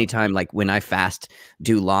 So anytime, like when I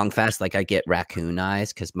do long fast, like I get raccoon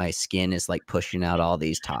eyes because my skin is like pushing out all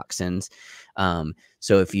these toxins.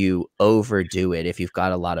 So if you overdo it, if you've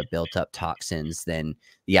got a lot of built up toxins, then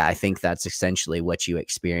yeah, I think that's essentially what you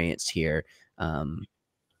experienced here.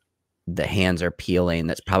 The hands are peeling.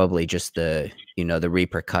 That's probably just the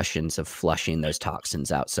repercussions of flushing those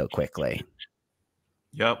toxins out so quickly.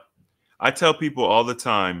 Yep. I tell people all the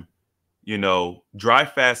time, dry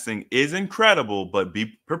fasting is incredible, but be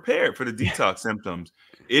prepared for the detox symptoms.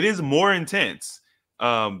 It is more intense.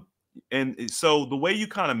 And so the way you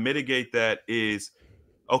kind of mitigate that is,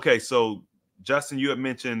 okay, so Justin, you had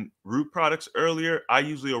mentioned root products earlier. I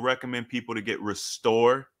usually will recommend people to get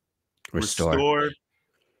Restore. Restore.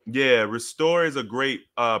 Yeah, Restore is a great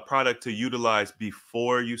product to utilize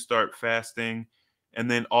before you start fasting. And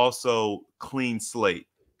then also Clean Slate.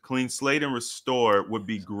 Clean Slate and Restore would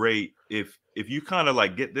be great if you kind of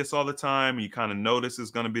like get this all the time and you kind of know this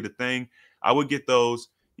is going to be the thing. I would get those.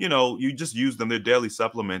 You just use them. They're daily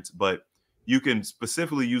supplements, but you can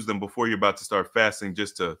specifically use them before you're about to start fasting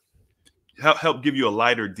just to help give you a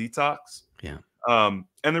lighter detox. Yeah.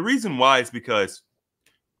 And the reason why is because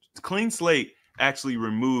Clean Slate actually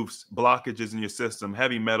removes blockages in your system,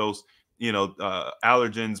 heavy metals,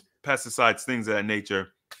 allergens, pesticides, things of that nature.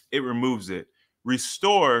 It removes it.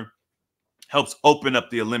 Restore helps open up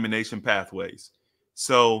the elimination pathways.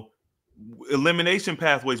 So elimination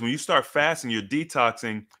pathways, when you start fasting, you're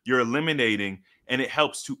detoxing, you're eliminating, and it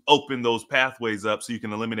helps to open those pathways up so you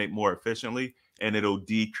can eliminate more efficiently, and it'll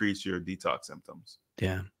decrease your detox symptoms.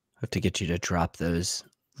 Yeah. I have to get you to drop those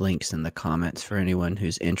links in the comments for anyone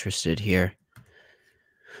who's interested here.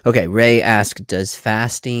 Okay, Ray asked, does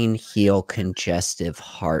fasting heal congestive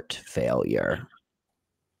heart failure?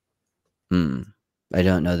 I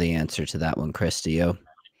don't know the answer to that one, Chris. Do you?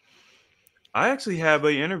 I actually have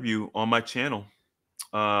an interview on my channel.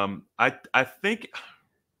 I think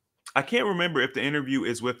I can't remember if the interview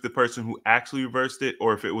is with the person who actually reversed it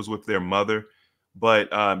or if it was with their mother. But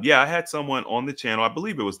yeah, I had someone on the channel. I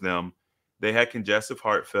believe it was them. They had congestive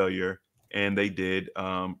heart failure, and they did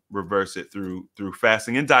reverse it through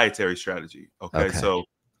fasting and dietary strategy. Okay, Okay. so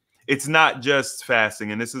it's not just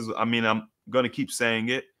fasting, and this is, I mean, I'm going to keep saying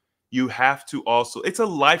it. You have to also, it's a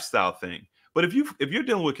lifestyle thing. But if you're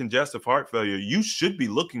dealing with congestive heart failure, you should be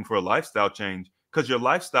looking for a lifestyle change because your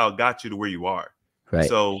lifestyle got you to where you are. Right.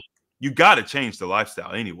 So you got to change the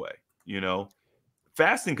lifestyle anyway. You know,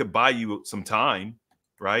 fasting could buy you some time,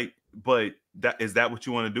 right? But that what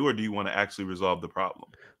you want to do, or do you want to actually resolve the problem?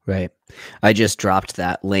 Right. I just dropped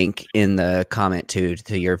that link in the comment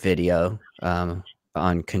to your video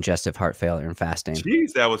on congestive heart failure and fasting.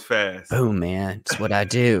 Jeez, that was fast. Boom, man. It's what I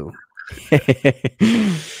do.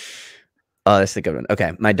 Oh, that's a good one.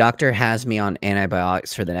 Okay. My doctor has me on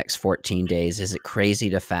antibiotics for the next 14 days. Is it crazy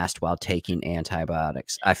to fast while taking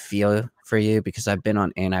antibiotics? I feel for you because I've been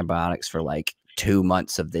on antibiotics for like 2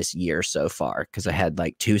 months of this year so far because I had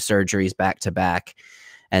like 2 surgeries back to back.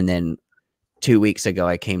 And then 2 weeks ago,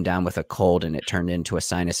 I came down with a cold and it turned into a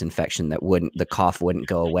sinus infection that the cough wouldn't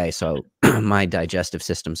go away. So my digestive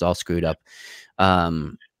system's all screwed up.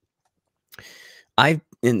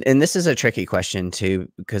 And this is a tricky question too,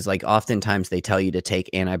 because like oftentimes they tell you to take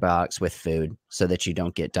antibiotics with food so that you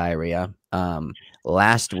don't get diarrhea.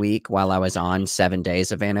 Last week, while I was on 7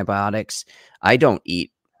 days of antibiotics, I don't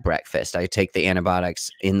eat breakfast. I take the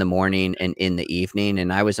antibiotics in the morning and in the evening,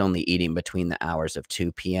 and I was only eating between the hours of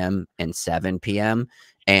 2 p.m. and 7 p.m.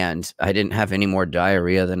 And I didn't have any more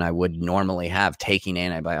diarrhea than I would normally have taking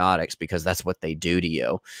antibiotics because that's what they do to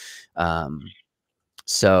you.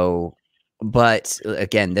 But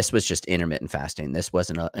again, this was just intermittent fasting. This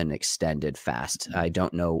wasn't an extended fast. I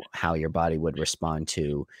don't know how your body would respond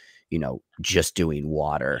to, just doing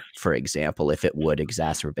water, for example, if it would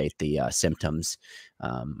exacerbate the symptoms.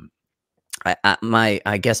 I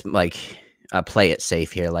guess like play it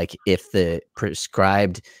safe here. Like if the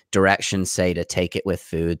prescribed directions say to take it with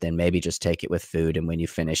food, then maybe just take it with food. And when you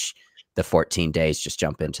finish the 14 days, just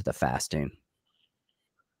jump into the fasting.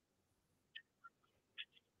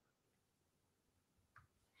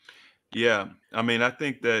 Yeah, I mean, I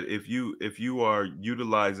think that if you are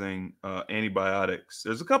utilizing antibiotics,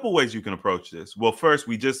 there's a couple ways you can approach this. Well, first,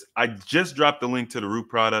 I just dropped the link to the root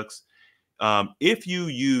products. If you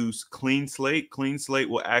use Clean Slate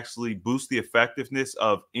will actually boost the effectiveness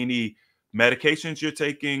of any medications you're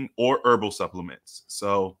taking or herbal supplements.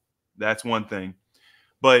 So that's one thing.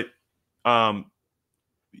 But um,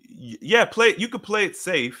 yeah, you could play it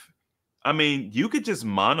safe. I mean, you could just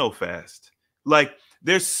mono fast. Like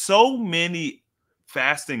there's so many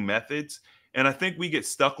fasting methods, and I think we get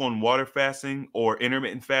stuck on water fasting or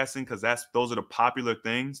intermittent fasting because those are the popular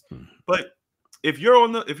things. But if you're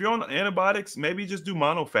on antibiotics, maybe just do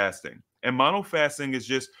mono fasting. And mono fasting is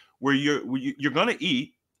just where you're going to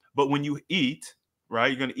eat, but when you eat, right,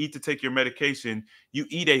 you're going to eat to take your medication. You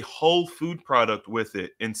eat a whole food product with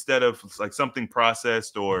it instead of like something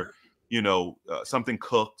processed or something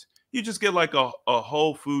cooked. You just get like a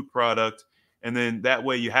whole food product, and then that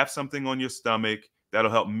way you have something on your stomach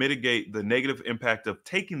that'll help mitigate the negative impact of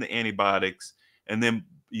taking the antibiotics, and then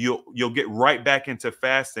you'll get right back into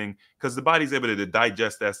fasting because the body's able to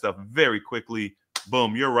digest that stuff very quickly.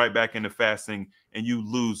 Boom, you're right back into fasting, and you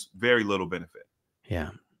lose very little benefit.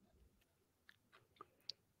 Yeah.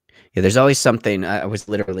 Yeah, there's always something. I was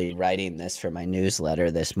literally writing this for my newsletter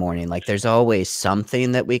this morning. Like, there's always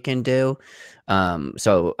something that we can do.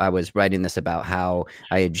 So I was writing this about how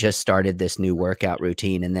I had just started this new workout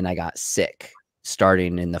routine, and then I got sick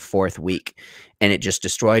starting in the 4th week. And it just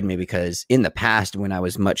destroyed me because in the past, when I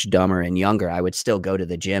was much dumber and younger, I would still go to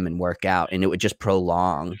the gym and work out, and it would just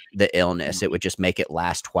prolong the illness. It would just make it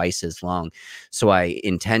last twice as long. So I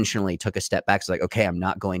intentionally took a step back. So like, okay, I'm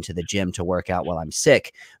not going to the gym to work out while I'm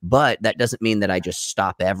sick, but that doesn't mean that I just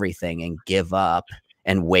stop everything and give up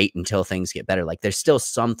and wait until things get better. Like there's still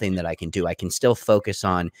something that I can do. I can still focus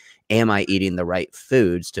on, am I eating the right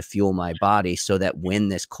foods to fuel my body so that when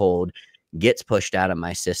this cold gets pushed out of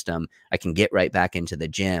my system, I can get right back into the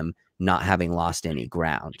gym, not having lost any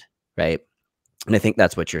ground, right? And I think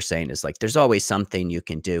that's what you're saying is like, there's always something you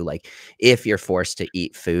can do. Like if you're forced to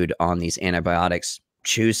eat food on these antibiotics,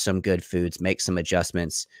 choose some good foods, make some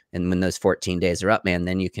adjustments. And when those 14 days are up, man,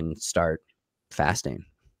 then you can start fasting,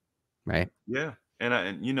 right? Yeah. And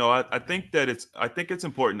I think that I think it's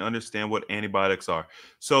important to understand what antibiotics are.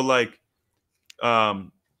 So like,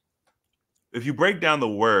 if you break down the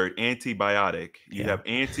word antibiotic, you have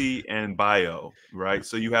anti and bio, right?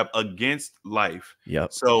 So you have against life.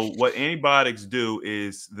 Yep. So what antibiotics do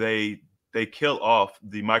is they they kill off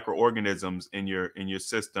the microorganisms in your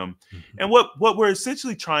system. And what we're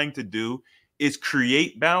essentially trying to do is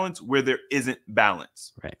create balance where there isn't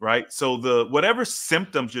balance, Right. right? So the whatever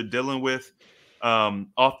symptoms you're dealing with,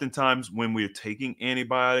 oftentimes when we're taking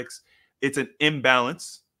antibiotics, it's an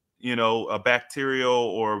imbalance, a bacterial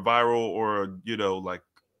or viral or like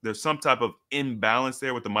there's some type of imbalance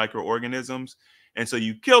there with the microorganisms, and so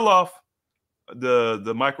you kill off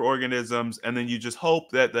the microorganisms, and then you just hope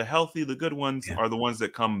that the good ones Yeah. are the ones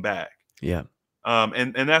that come back. Yeah.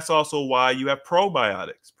 And that's also why you have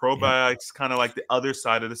probiotics. Yeah. Probiotics kind of like the other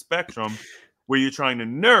side of the spectrum, where you're trying to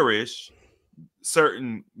nourish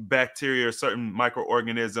certain bacteria, certain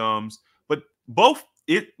microorganisms, but both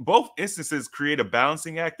instances create a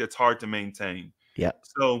balancing act that's hard to maintain. Yeah.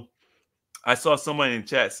 So I saw someone in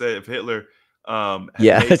chat say if Hitler had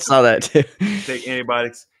Yeah, I made saw that too. take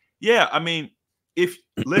antibiotics. Yeah, I mean,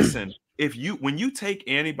 when you take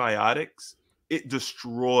antibiotics, it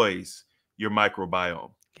destroys your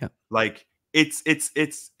microbiome. Yeah. Like it's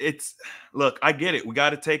look, I get it. We got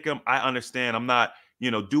to take them. I understand. I'm not,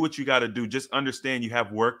 do what you got to do. Just understand you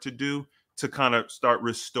have work to do to kind of start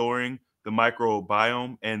restoring the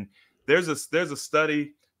microbiome. And there's a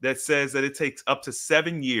study that says that it takes up to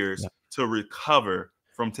 7 years to recover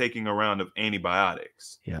from taking a round of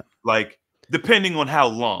antibiotics. Yeah. Like depending on how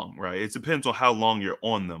long, right? It depends on how long you're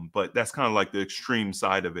on them, but that's kind of like the extreme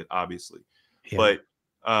side of it, obviously. Yeah. But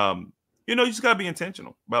you just gotta be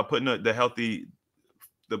intentional about putting the healthy,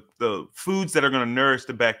 the foods that are going to nourish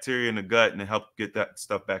the bacteria in the gut and help get that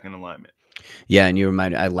stuff back in alignment. Yeah, and you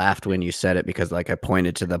reminded, I laughed when you said it because like I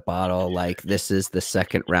pointed to the bottle, like this is the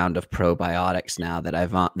second round of probiotics now that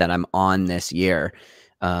I'm on this year.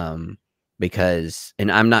 Because,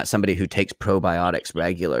 and I'm not somebody who takes probiotics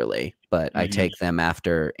regularly, but I take them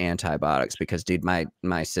after antibiotics because, dude,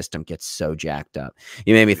 my system gets so jacked up.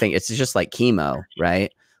 You made me think it's just like chemo,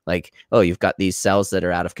 right? Like, oh, you've got these cells that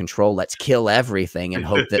are out of control. Let's kill everything and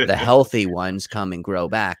hope that the healthy ones come and grow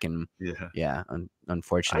back. And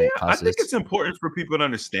unfortunately, I think it's important for people to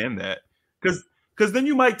understand that because then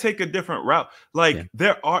you might take a different route. Like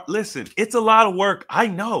listen, it's a lot of work. I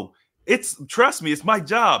know. Trust me, it's my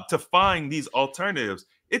job to find these alternatives.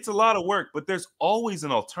 It's a lot of work, but there's always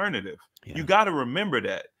an alternative. Yeah. You got to remember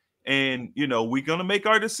that. And, we're going to make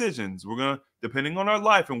our decisions. We're going to, depending on our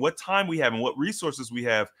life and what time we have and what resources we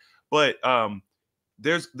have. But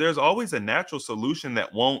there's always a natural solution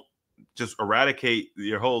that won't just eradicate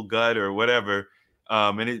your whole gut or whatever.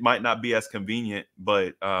 And it might not be as convenient,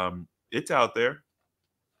 but it's out there.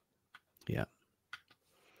 Yeah.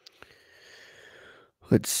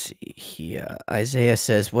 Let's see here. Isaiah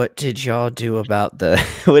says, what did y'all do about the,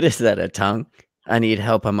 what is that, a tongue? I need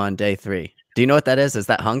help. I'm on day 3. Do you know what that is? Is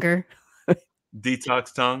that hunger?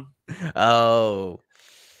 Detox tongue. Oh.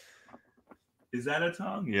 Is that a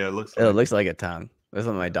tongue? Yeah, it looks like a tongue. That's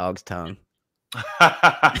like my dog's tongue.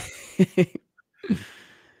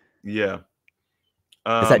 Yeah.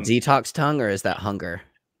 Is that detox tongue or is that hunger?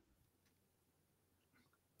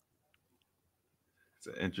 It's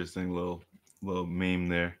an interesting little meme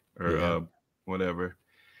there or whatever.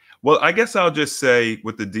 Well, I guess I'll just say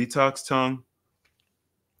with the detox tongue,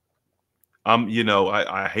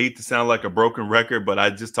 I hate to sound like a broken record, but I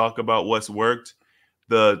just talk about what's worked.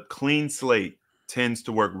 The clean slate tends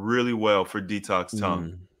to work really well for detox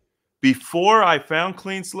tongue. Before I found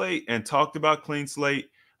clean slate and talked about clean slate,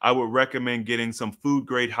 I would recommend getting some food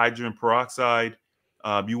grade hydrogen peroxide.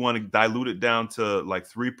 You want to dilute it down to like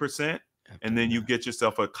 3%. And then you get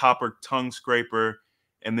yourself a copper tongue scraper.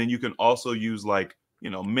 And then you can also use like,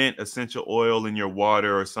 mint essential oil in your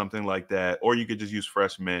water or something like that. Or you could just use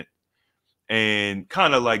fresh mint and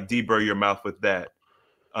kind of like deburr your mouth with that.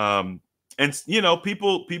 And,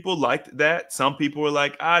 people liked that. Some people were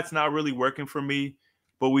like, it's not really working for me.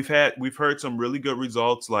 But we've heard some really good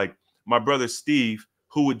results. Like my brother Steve,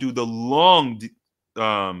 who would do the long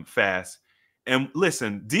fast. And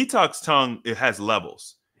listen, detox tongue, it has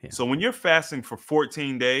levels. Yeah. So when you're fasting for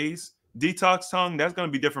 14 days, detox tongue, that's going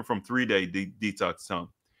to be different from 3-day detox tongue.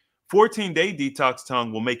 14-day detox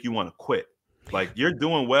tongue will make you want to quit. Like you're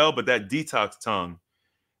doing well, but that detox tongue.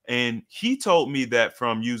 And he told me that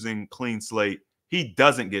from using clean slate, he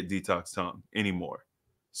doesn't get detox tongue anymore.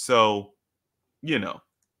 So,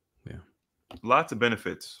 lots of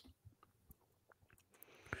benefits.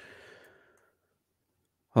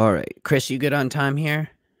 All right. Chris, you good on time here?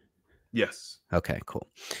 Yes. Okay, cool.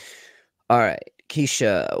 All right.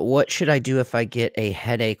 Keisha, what should I do if I get a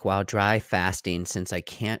headache while dry fasting since I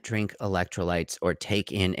can't drink electrolytes or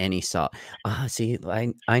take in any salt? See,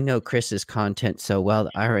 I know Chris's content so well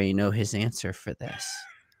that I already know his answer for this.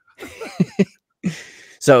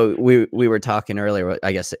 So we were talking earlier,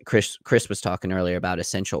 I guess Chris was talking earlier about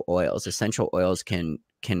essential oils. Essential oils can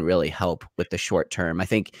really help with the short term. I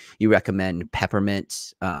think you recommend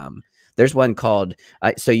peppermint. There's one called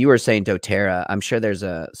so you were saying doTERRA. I'm sure there's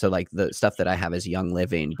so like the stuff that I have is Young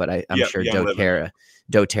Living, but I'm Yeah, sure Young Living.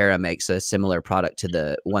 doTERRA makes a similar product to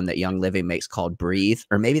the one that Young Living makes called Breathe,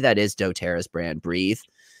 or maybe that is doTERRA's brand, Breathe.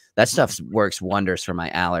 That stuff works wonders for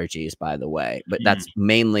my allergies, by the way, but that's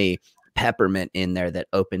mainly peppermint in there that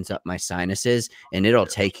opens up my sinuses, and it'll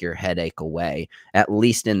take your headache away, at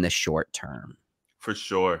least in the short term. For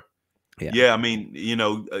sure. Yeah. Yeah, I mean,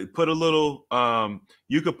 put a little,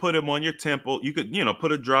 you could put them on your temple. You could,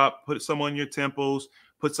 put a drop, put some on your temples,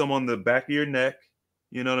 put some on the back of your neck.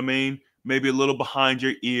 You know what I mean? Maybe a little behind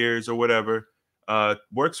your ears or whatever.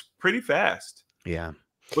 Works pretty fast. Yeah.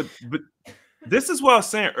 But this is what I was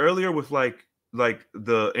saying earlier with when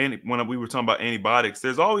we were talking about antibiotics,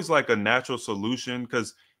 there's always like a natural solution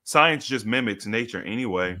because science just mimics nature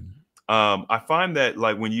anyway. I find that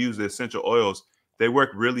like when you use the essential oils, they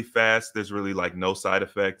work really fast. There's really like no side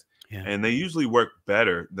effect. Yeah. And they usually work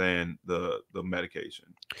better than the medication.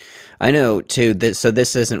 I know too. So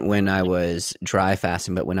this isn't when I was dry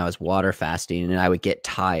fasting, but when I was water fasting, and I would get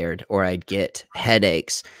tired or I'd get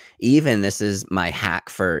headaches. Even this is my hack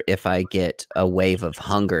for if I get a wave of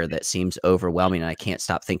hunger that seems overwhelming and I can't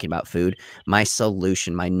stop thinking about food. My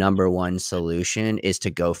solution, my number one solution, is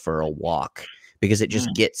to go for a walk, because it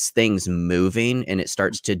just gets things moving and it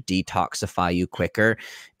starts to detoxify you quicker.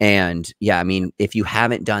 And yeah, I mean, if you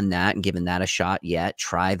haven't done that and given that a shot yet,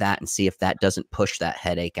 try that and see if that doesn't push that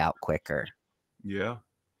headache out quicker. Yeah.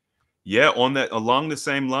 Yeah. Along the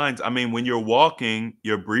same lines. I mean, when you're walking,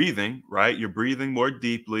 you're breathing, right? You're breathing more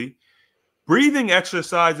deeply. Breathing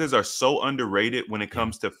exercises are so underrated when it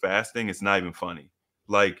comes to fasting. It's not even funny.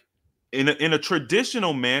 Like in a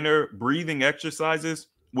traditional manner, breathing exercises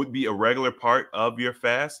would be a regular part of your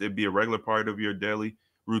fast. It'd be a regular part of your daily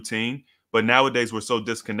routine. But nowadays we're so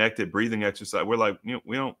disconnected. Breathing exercise, we're like,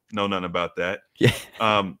 we don't know nothing about that.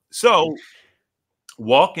 Yeah. So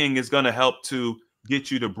walking is going to help to get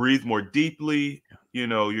you to breathe more deeply. You're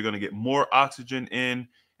going to get more oxygen in.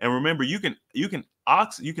 And remember, you can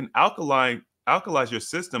alkalize your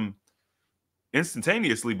system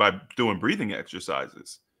instantaneously by doing breathing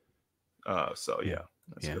exercises. So yeah,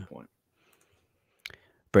 that's a good point.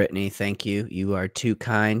 Brittany, thank you. You are too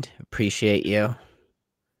kind. Appreciate you.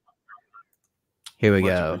 Here we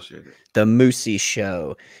go. The Moosey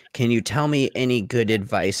Show. Can you tell me any good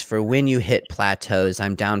advice for when you hit plateaus?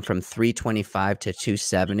 I'm down from 325 to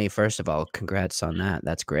 270. First of all, congrats on that.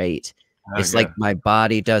 That's great. It's like my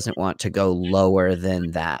body doesn't want to go lower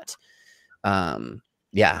than that.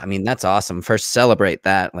 Yeah, I mean, that's awesome. First, celebrate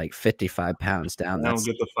that, like 55 pounds down. I don't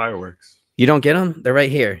get the fireworks. You don't get them? They're right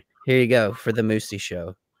here. Here you go for the Moosey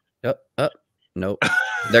Show. Nope.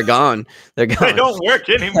 They're gone. They're gone. They don't work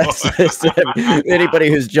anymore. Anybody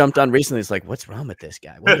who's jumped on recently is like, what's wrong with this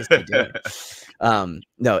guy? What is he doing?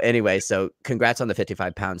 No, anyway, so congrats on the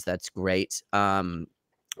 55 pounds. That's great.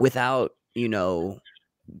 Without,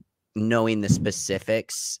 knowing the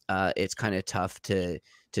specifics, it's kind of tough to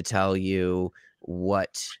tell you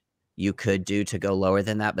what you could do to go lower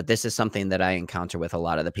than that. But this is something that I encounter with a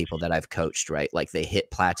lot of the people that I've coached, right? Like they hit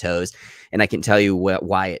plateaus, and I can tell you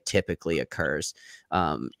why it typically occurs.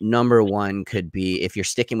 Number one could be if you're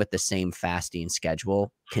sticking with the same fasting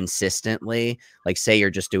schedule consistently, like say you're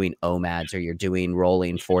just doing OMADs or you're doing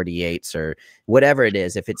rolling 48s or whatever it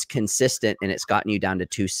is, if it's consistent and it's gotten you down to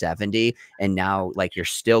 270 and now like you're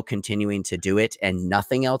still continuing to do it and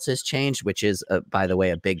nothing else has changed, which is, by the way,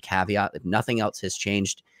 a big caveat. If nothing else has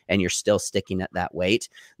changed and you're still sticking at that weight,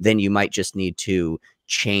 then you might just need to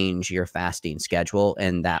change your fasting schedule,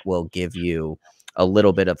 and that will give you a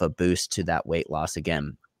little bit of a boost to that weight loss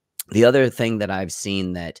again. The other thing that I've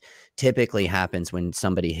seen that typically happens when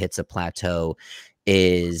somebody hits a plateau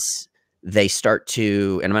is they start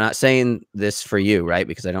to, and I'm not saying this for you, right?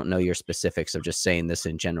 Because I don't know your specifics of just saying this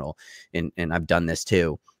in general. And I've done this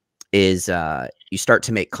too, is you start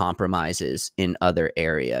to make compromises in other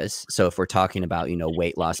areas. So if we're talking about,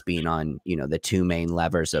 weight loss being on, the two main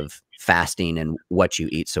levers of fasting and what you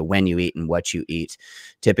eat. So when you eat and what you eat,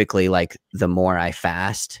 typically like the more I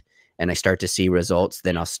fast and I start to see results,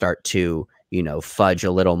 then I'll start to, fudge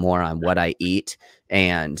a little more on what I eat.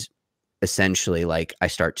 And essentially like I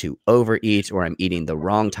start to overeat, or I'm eating the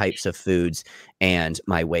wrong types of foods, and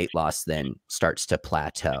my weight loss then starts to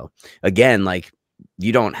plateau. Again, like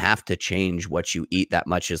you don't have to change what you eat that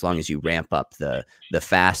much as long as you ramp up the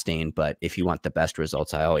fasting. But if you want the best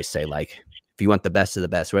results, I always say, like, if you want the best of the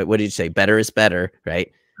best, right? What did you say? Better is better,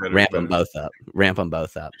 right? Ramp them both up.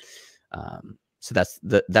 So that's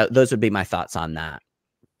those would be my thoughts on that.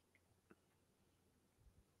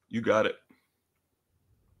 You got it.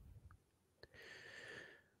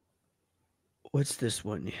 What's this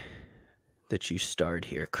one that you starred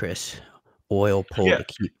here, Chris? Oil pull Yeah. to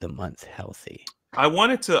keep the month healthy. I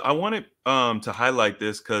wanted to highlight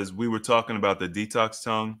this because we were talking about the detox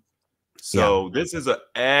tongue. So this is an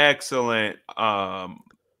excellent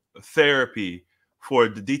therapy for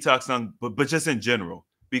the detox tongue, but just in general,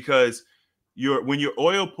 because when you're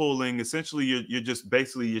oil pulling, essentially you're just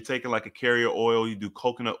basically you're taking like a carrier oil, you do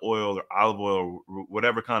coconut oil or olive oil or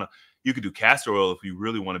whatever kind of, you could do castor oil if you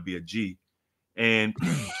really want to be a G, and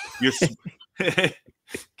you're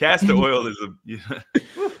castor oil is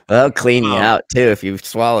That'll clean you out too if you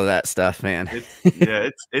swallow that stuff, man.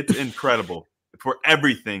 It's incredible for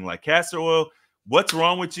everything. Like castor oil, what's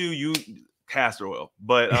wrong with you? Castor oil,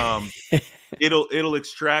 but it'll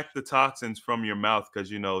extract the toxins from your mouth,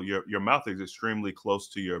 because your mouth is extremely close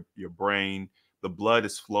to your brain. The blood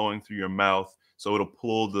is flowing through your mouth, so it'll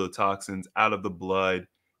pull the toxins out of the blood.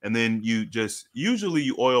 And then usually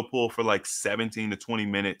you oil pull for like 17 to 20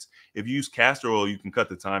 minutes. If you use castor oil, you can cut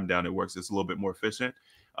the time down. It works. It's a little bit more efficient.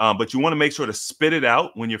 But you want to make sure to spit it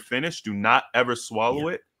out when you're finished. Do not ever swallow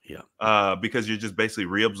it. Because you're just basically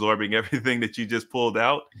reabsorbing everything that you just pulled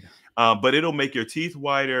out. But it'll make your teeth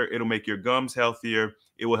whiter. It'll make your gums healthier.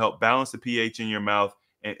 It will help balance the pH in your mouth,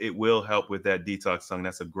 and it will help with that detox tongue.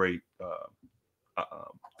 That's a great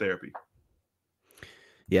therapy.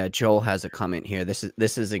 Yeah, Joel has a comment here. This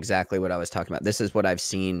is exactly what I was talking about. This is what I've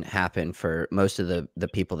seen happen for most of the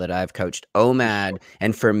people that I've coached. OMAD,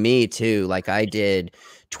 and for me too, like I did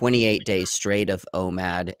 28 days straight of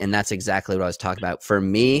OMAD, and that's exactly what I was talking about. For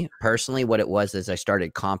me personally, what it was is I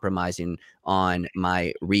started compromising on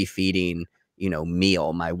my refeeding,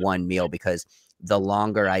 meal, my one meal, because the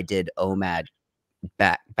longer I did OMAD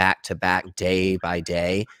back to back, day by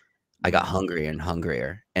day, I got hungrier and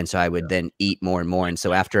hungrier. And so I would then eat more and more. And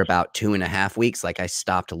so after about 2.5 weeks, like I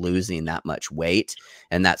stopped losing that much weight.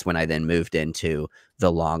 And that's when I then moved into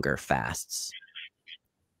the longer fasts.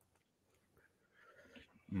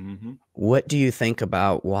 What do you think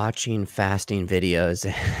about watching fasting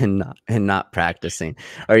videos and not practicing?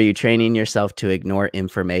 Are you training yourself to ignore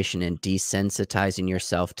information and desensitizing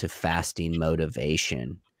yourself to fasting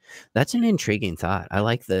motivation? That's an intriguing thought. I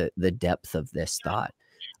like the depth of this thought.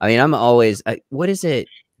 I mean, I'm always, what is it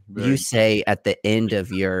you say at the end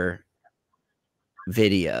of your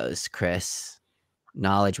videos, Chris?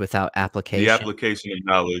 Knowledge without application. The application of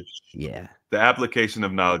knowledge. Yeah. The application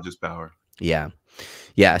of knowledge is power. Yeah.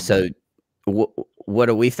 Yeah. So what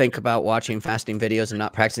do we think about watching fasting videos and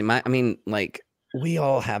not practicing? I mean, like, we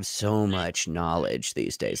all have so much knowledge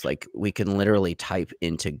these days. Like, we can literally type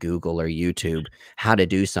into Google or YouTube how to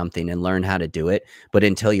do something and learn how to do it. But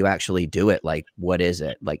until you actually do it, like, what is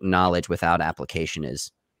it? Like, knowledge without application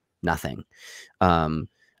is nothing.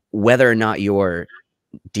 Whether or not you're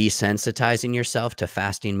desensitizing yourself to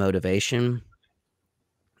fasting motivation,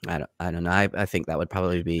 I don't know. I think that would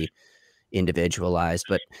probably be individualized,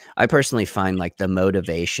 but I personally find like the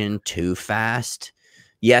motivation to fast.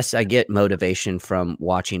 Yes, I get motivation from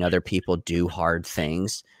watching other people do hard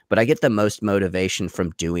things, but I get the most motivation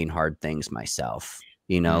from doing hard things myself.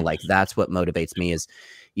 Like that's what motivates me is,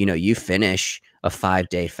 you finish a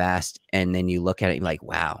 5-day fast and then you look at it and like,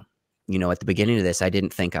 wow, at the beginning of this, I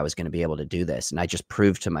didn't think I was going to be able to do this. And I just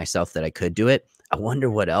proved to myself that I could do it. I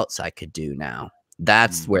wonder what else I could do now.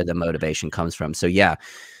 That's where the motivation comes from. So yeah,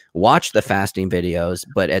 watch the fasting videos,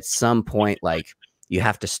 but at some point, like, you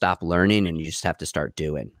have to stop learning and you just have to start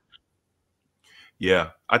doing.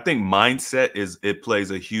 Yeah, I think mindset it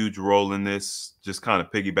plays a huge role in this. Just kind of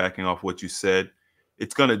piggybacking off what you said,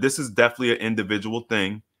 this is definitely an individual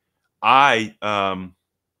thing. I want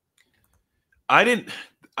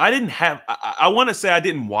to say I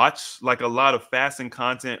didn't watch like a lot of fasting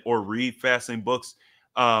content or read fasting books.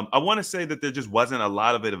 I want to say that there just wasn't a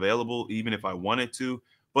lot of it available, even if I wanted to,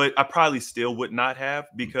 but I probably still would not have,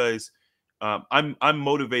 because I'm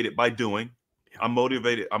motivated by doing. I'm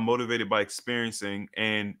motivated by experiencing,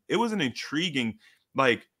 and it was an intriguing.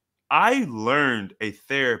 Like, I learned a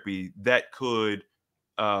therapy that could,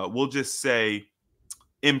 we'll just say,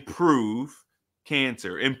 improve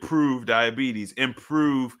cancer, improve diabetes,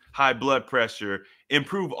 improve high blood pressure,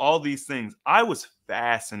 improve all these things. I was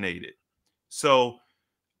fascinated, so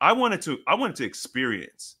I wanted to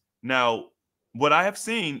experience. Now, what I have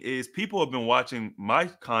seen is people have been watching my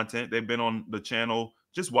content. They've been on the channel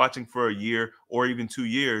just watching for a year or even 2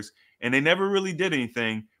 years, and they never really did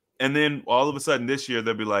anything. And then all of a sudden this year,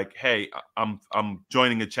 they'll be like, "Hey, I'm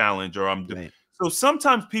joining a challenge," or So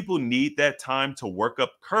sometimes people need that time to work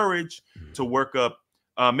up courage, to work up,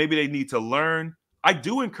 maybe they need to learn. I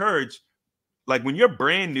do encourage, like when you're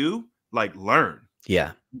brand new, like learn.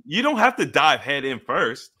 Yeah. You don't have to dive head in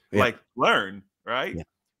first, Yeah. like learn, right? Yeah.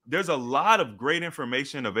 There's a lot of great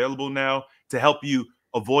information available now to help you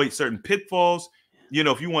avoid certain pitfalls. You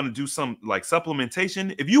know, if you want to do some like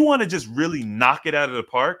supplementation, if you want to just really knock it out of the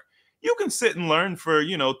park, you can sit and learn for,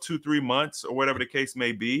 2-3 months or whatever the case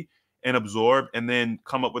may be and absorb and then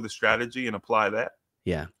come up with a strategy and apply that.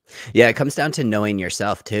 Yeah. Yeah, it comes down to knowing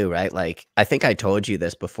yourself too, right? Like, I think I told you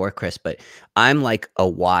this before, Chris, but I'm like a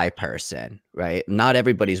why person, right? Not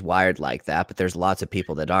everybody's wired like that, but there's lots of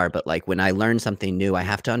people that are. But like when I learn something new, I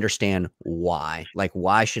have to understand why. Like,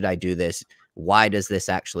 why should I do this? Why does this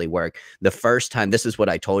actually work? The first time, this is what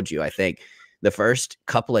I told you, I think the first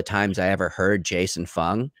couple of times I ever heard Jason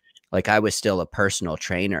Fung, like I was still a personal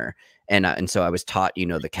trainer. And so I was taught,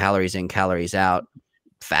 the calories in, calories out.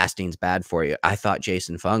 Fasting's bad for you. I thought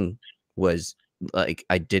Jason Fung was like,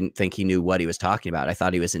 I didn't think he knew what he was talking about. I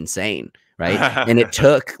thought he was insane. Right. And it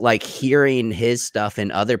took like hearing his stuff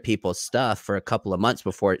and other people's stuff for a couple of months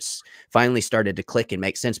before it's finally started to click and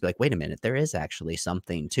make sense. Be like, wait a minute, there is actually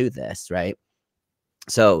something to this. Right.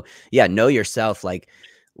 So yeah, know yourself, like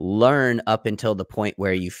learn up until the point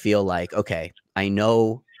where you feel like, okay, I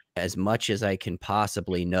know as much as I can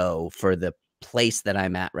possibly know for the place that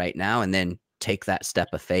I'm at right now. And then take that step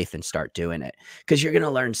of faith and start doing it, because you're going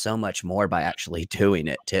to learn so much more by actually doing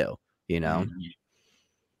it too,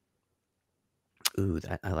 Ooh,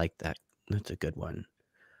 I like that. That's a good one.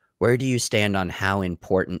 Where do you stand on how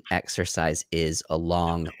important exercise is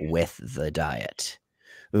along with the diet?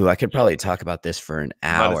 Ooh, I could probably talk about this for an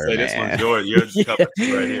hour, Say, this one's your cup of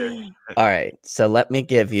tea right here. All right, so let me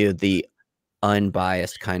give you the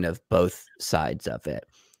unbiased kind of both sides of it.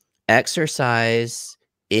 Exercise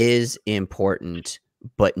is important,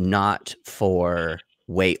 but not for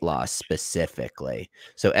weight loss specifically.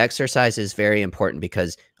 So exercise is very important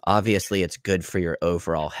because obviously it's good for your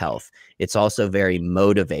overall health. It's also very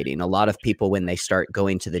motivating. A lot of people, when they start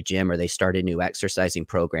going to the gym or they start a new exercising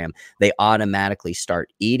program, they automatically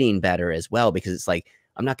start eating better as well, because it's like,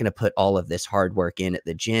 I'm not going to put all of this hard work in at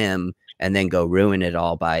the gym and then go ruin it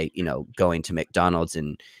all by, going to McDonald's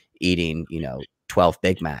and eating, 12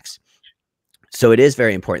 Big Macs. So it is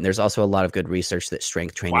very important. There's also a lot of good research that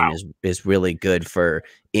strength training is really good for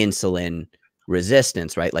insulin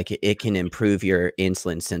resistance, right? Like it can improve your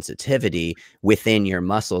insulin sensitivity within your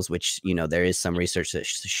muscles, which, there is some research that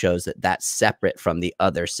shows that that's separate from the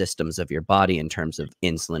other systems of your body in terms of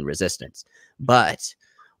insulin resistance. But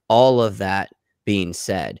all of that being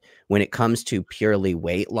said, when it comes to purely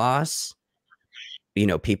weight loss,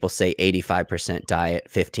 people say 85% diet,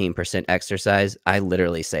 15% exercise. I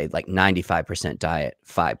literally say like 95% diet,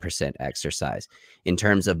 5% exercise. In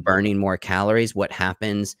terms of burning more calories, what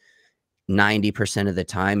happens 90% of the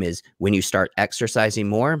time is when you start exercising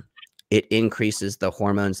more, it increases the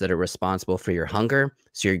hormones that are responsible for your hunger.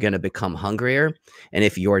 So you're going to become hungrier. And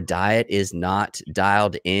if your diet is not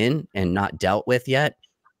dialed in and not dealt with yet,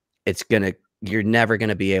 you're never going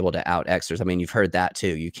to be able to out exercise. I mean, you've heard that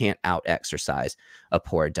too. You can't out exercise a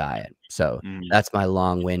poor diet. So that's my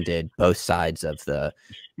long-winded both sides of the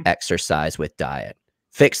exercise with diet.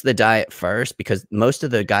 Fix the diet first, because most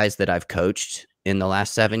of the guys that I've coached in the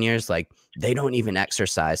last 7 years, like they don't even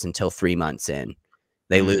exercise until 3 months in.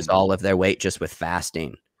 They lose all of their weight just with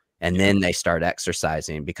fasting. And then they start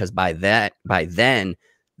exercising, because by then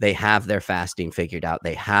they have their fasting figured out.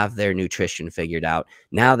 They have their nutrition figured out.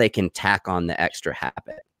 Now they can tack on the extra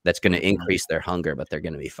habit that's going to increase their hunger, but they're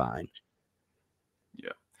going to be fine.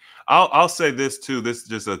 Yeah. I'll say this too. This is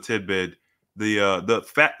just a tidbit.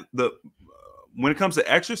 When it comes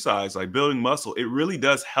to exercise, like building muscle, it really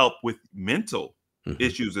does help with mental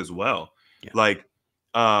issues as well. Yeah. Like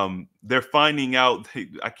they're finding out,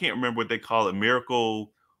 I can't remember what they call it,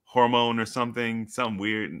 miracle hormone or something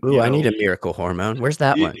weird. Ooh, I need a miracle hormone. Where's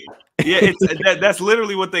that one? Yeah, that's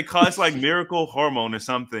literally what they call it. It's like miracle hormone or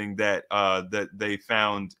something that that they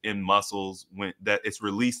found in muscles, that it's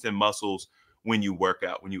released in muscles when you work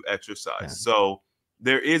out, when you exercise. Yeah. So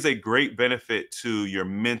there is a great benefit to your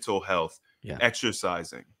mental health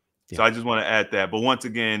exercising. Yeah. So I just want to add that. But once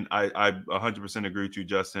again, I 100% agree with you,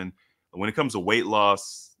 Justin. When it comes to weight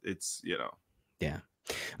loss, it's, Yeah.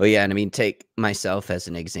 Well, yeah. And I mean, take myself as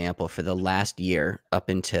an example. For the last year, up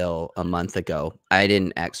until a month ago, I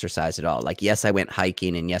didn't exercise at all. Like, yes, I went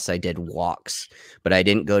hiking and yes, I did walks, but I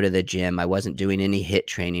didn't go to the gym. I wasn't doing any HIIT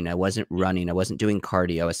training. I wasn't running. I wasn't doing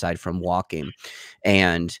cardio aside from walking.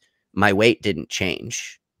 And my weight didn't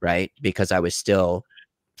change, right? Because I was still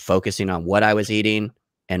focusing on what I was eating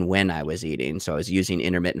and when I was eating. So I was using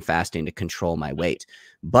intermittent fasting to control my weight.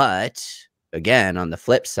 But again, on the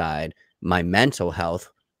flip side, my mental health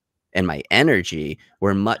and my energy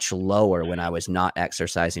were much lower when I was not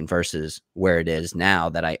exercising versus where it is now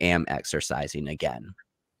that I am exercising again.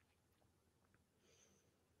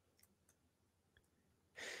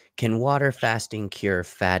 Can water fasting cure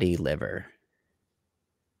fatty liver?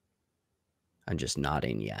 I'm just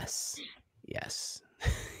nodding yes. Yes.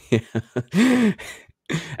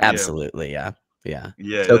 Absolutely, yeah. Yeah.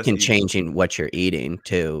 Yeah, So that's can easy. changing what you're eating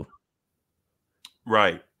too.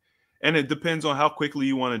 Right. And it depends on how quickly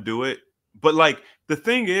you want to do it. But like the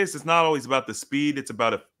thing is, it's not always about the speed, it's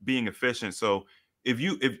about being efficient. So if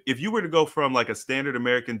you were to go from like a standard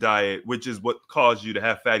American diet, which is what caused you to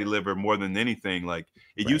have fatty liver more than anything, like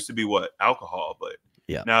it Right. used to be what alcohol, but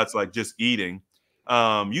Yeah. now it's like just eating.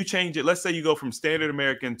 You change it. Let's say you go from standard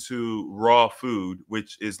American to raw food,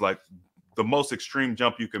 which is like the most extreme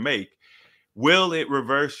jump you can make. Will it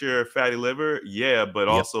reverse your fatty liver? Yeah, but Yep.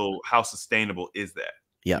 also how sustainable is that?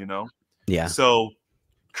 Yep. You know? Yeah. So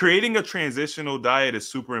creating a transitional diet is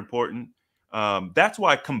super important. That's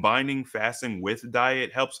why combining fasting with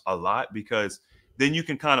diet helps a lot, because then you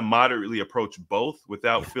can kind of moderately approach both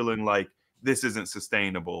without Yeah. feeling like this isn't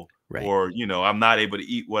sustainable, Right. or, I'm not able to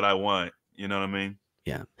eat what I want. You know what I mean?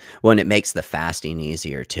 Yeah. Well, and it makes the fasting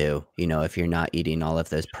easier too. If you're not eating all of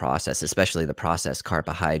those processed, especially the processed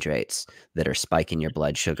carbohydrates that are spiking your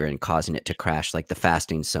blood sugar and causing it to crash, like the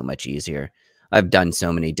fasting's so much easier. I've done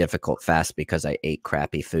so many difficult fasts because I ate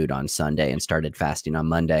crappy food on Sunday and started fasting on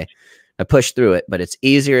Monday. I pushed through it, but it's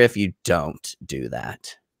easier if you don't do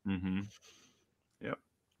that. Mm-hmm. Yep.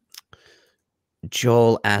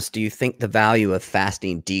 Joel asked, do you think the value of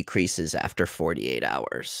fasting decreases after 48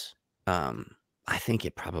 hours? I think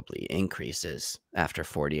it probably increases after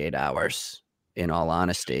 48 hours, in all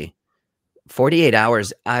honesty. 48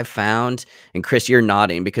 hours I've found, and Chris, you're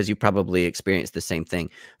nodding because you probably experienced the same thing.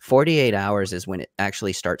 48 hours is when it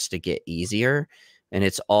actually starts to get easier. And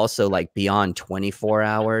it's also like beyond 24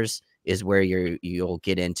 hours is where you'll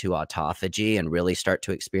get into autophagy and really start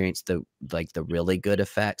to experience the really good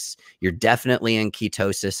effects. You're definitely in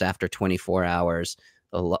ketosis after 24 hours.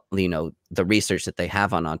 The research that they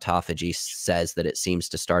have on autophagy says that it seems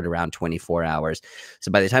to start around 24 hours.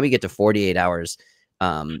 So by the time you get to 48 hours,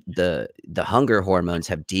 the hunger hormones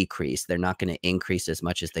have decreased. They're not going to increase as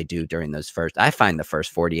much as they do during those first. I find the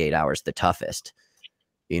first 48 hours the toughest,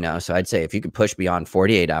 so I'd say if you could push beyond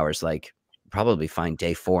 48 hours, like probably find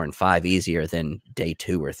day 4 and 5 easier than day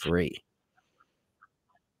 2 or 3.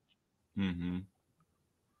 Mm-hmm.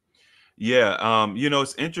 Yeah,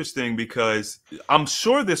 it's interesting because I'm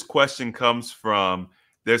sure this question comes from,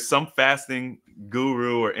 there's some fasting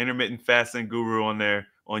guru or intermittent fasting guru on there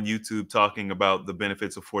on YouTube talking about the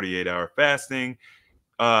benefits of 48-hour fasting.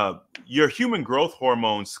 Your human growth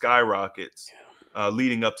hormone skyrockets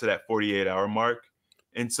leading up to that 48-hour mark.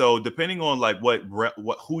 And so depending on like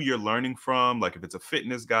who you're learning from, like if it's a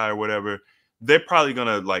fitness guy or whatever, they're probably going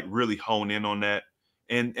to like really hone in on that.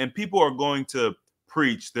 And people are going to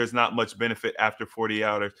preach there's not much benefit after 40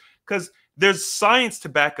 hours, because there's science to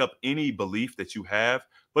back up any belief that you have,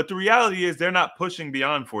 but the reality is they're not pushing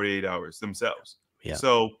beyond 48 hours themselves. Yeah.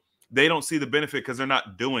 So they don't see the benefit because they're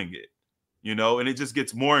not doing it, and it just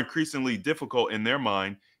gets more increasingly difficult in their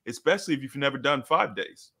mind, especially if you've never done 5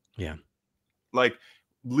 days. Yeah. Like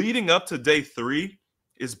leading up to day 3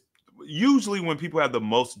 is usually when people have the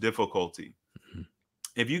most difficulty. Mm-hmm.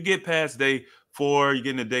 If you get past day 4, you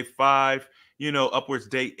get into day 5, upwards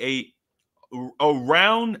day 8,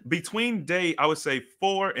 around between I would say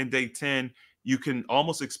 4 and day 10, you can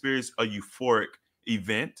almost experience a euphoric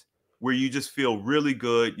event where you just feel really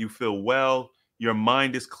good. You feel well. Your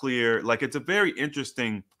mind is clear. Like it's a very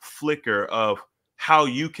interesting flicker of how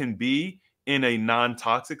you can be in a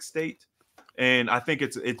non-toxic state. And I think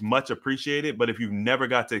it's much appreciated. But if you've never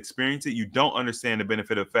got to experience it, you don't understand the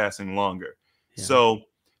benefit of fasting longer. Yeah. So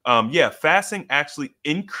fasting actually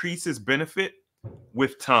increases benefit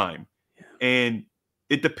with time. Yeah. And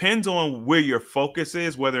it depends on where your focus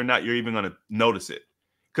is, whether or not you're even going to notice it.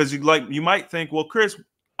 Because you might think, well, Chris,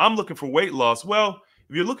 I'm looking for weight loss. Well,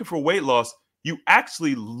 if you're looking for weight loss, you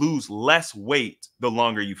actually lose less weight the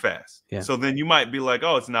longer you fast. Yeah. So then you might be like,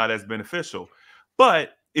 oh, it's not as beneficial.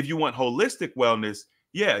 But if you want holistic wellness,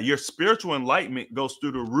 yeah, your spiritual enlightenment goes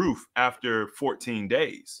through the roof after 14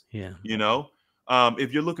 days. Yeah.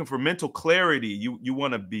 If you're looking for mental clarity, you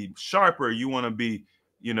want to be sharper, you want to be,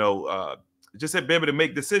 just be able to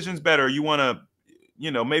make decisions better. You want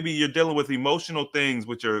to, maybe you're dealing with emotional things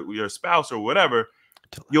with your spouse or whatever.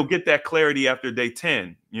 You'll get that clarity after day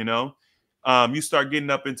 10, You start getting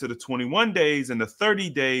up into the 21 days and the 30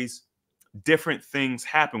 days, different things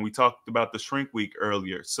happen. We talked about the shrink week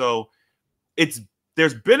earlier. So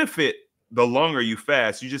there's benefit the longer you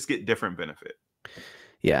fast, you just get different benefit.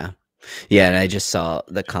 Yeah. Yeah, and I just saw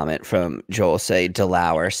the comment from Joel say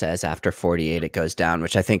DeLauer says after 48 it goes down,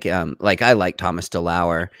 which I think like I like Thomas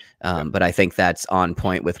DeLauer, but I think that's on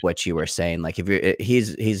point with what you were saying. Like if you're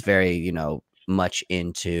he's very, you know, much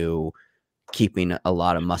into keeping a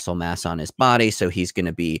lot of muscle mass on his body, so he's going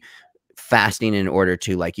to be fasting in order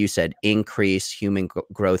to, like you said, increase human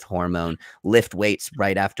growth hormone, lift weights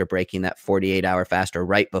right after breaking that 48-hour fast or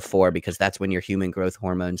right before, because that's when your human growth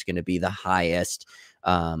hormone is going to be the highest.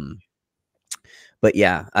 But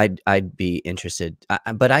yeah, I'd be interested.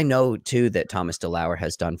 But I know too that Thomas DeLauer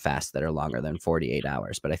has done fasts that are longer than 48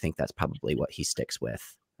 hours, but I think that's probably what he sticks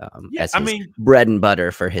with as his bread and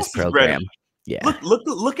butter for his program. Yeah.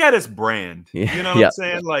 Look at his brand. Yeah. You know what I'm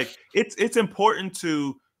saying? Like it's important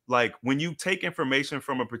to, like, when you take information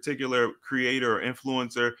from a particular creator or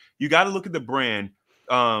influencer, you got to look at the brand.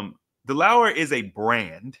 DeLauer is a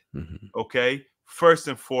brand, okay? First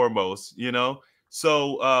and foremost, you know.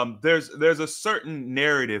 So there's a certain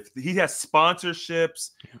narrative. He has sponsorships.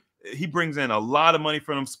 He brings in a lot of money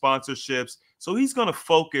from them sponsorships. So he's going to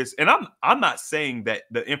focus. And I'm not saying that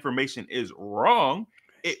the information is wrong.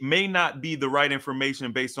 It may not be the right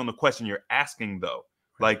information based on the question you're asking, though.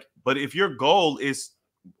 Like, but if your goal is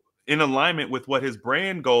in alignment with what his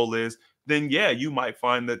brand goal is, then yeah, you might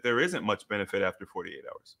find that there isn't much benefit after 48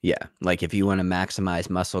 hours. Yeah. Like if you want to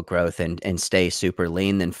maximize muscle growth and stay super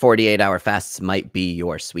lean, then 48-hour fasts might be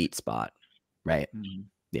your sweet spot. Right.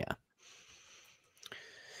 Yeah.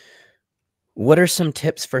 What are some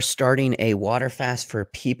tips for starting a water fast for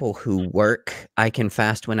people who work? I can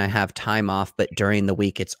fast when I have time off, but during the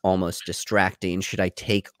week it's almost distracting. Should I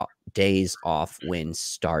take days off when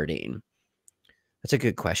starting? That's a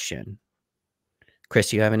good question.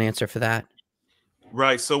 Chris, you have an answer for that?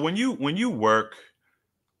 Right. So when you work,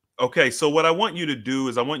 okay, so what I want you to do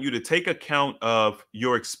is I want you to take account of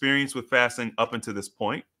your experience with fasting up until this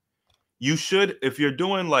point. You should, if you're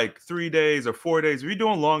doing like 3 days or 4 days, if you're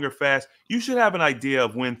doing longer fast, you should have an idea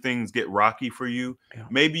of when things get rocky for you. Yeah.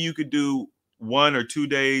 Maybe you could do 1 or 2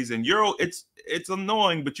 days and it's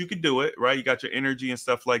annoying, but you could do it, right? You got your energy and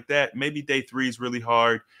stuff like that. Maybe day 3 is really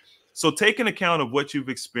hard. So take an account of what you've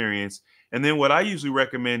experienced. And then what I usually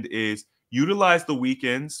recommend is utilize the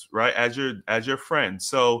weekends, right, as your friend.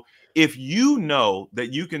 So if you know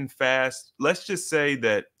that you can fast, let's just say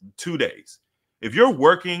that 2 days. If you're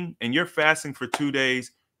working and you're fasting for 2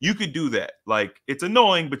 days, you could do that. Like, it's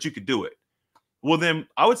annoying, but you could do it. Well, then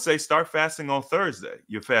I would say start fasting on Thursday.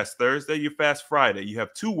 You fast Thursday, you fast Friday. You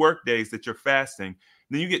have 2 work days that you're fasting.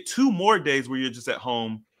 Then you get 2 more days where you're just at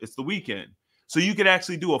home. It's the weekend. So you could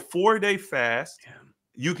actually do a 4-day fast. Yeah.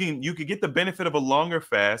 You could get the benefit of a longer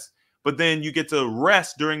fast, but then you get to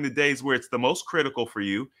rest during the days where it's the most critical for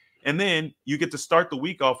you. And then you get to start the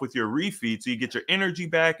week off with your refeed. So you get your energy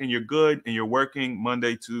back and you're good and you're working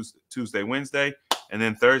Monday, Tuesday, Wednesday. And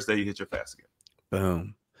then Thursday you hit your fast again.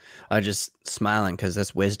 Boom. I'm just smiling because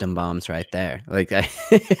that's wisdom bombs right there. Like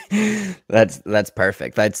that's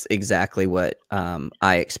perfect. That's exactly what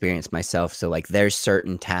I experienced myself. So like there's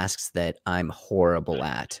certain tasks that I'm horrible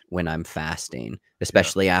at when I'm fasting,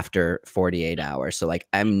 especially after 48 hours. So like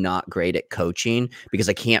I'm not great at coaching because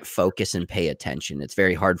I can't focus and pay attention. It's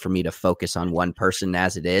very hard for me to focus on one person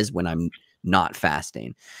as it is when I'm not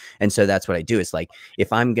fasting. And so that's what I do. Is like,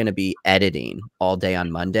 if I'm going to be editing all day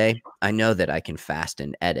on Monday, I know that I can fast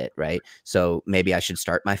and edit, right? So maybe I should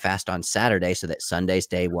start my fast on Saturday so that Sunday's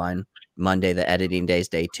day 1, Monday, the editing day's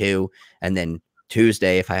day 2. And then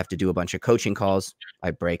Tuesday, if I have to do a bunch of coaching calls, I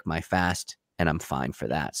break my fast and I'm fine for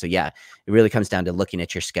that. So yeah, it really comes down to looking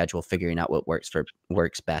at your schedule, figuring out what works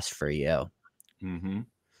best for you.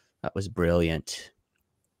 That was brilliant.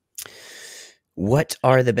 What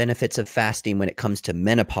are the benefits of fasting when it comes to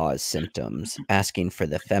menopause symptoms? Asking for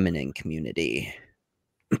the feminine community.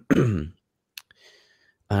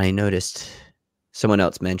 I noticed someone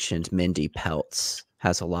else mentioned Mindy Peltz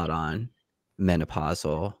has a lot on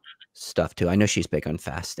menopausal stuff too. I know she's big on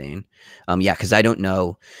fasting. Yeah, because I don't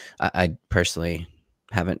know. I personally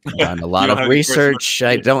haven't done a lot of research.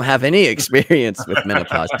 I don't have any experience with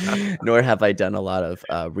menopause, nor have I done a lot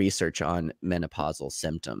of research on menopausal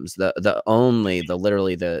symptoms.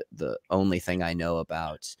 Literally the only thing I know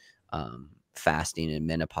about fasting and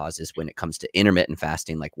menopause is when it comes to intermittent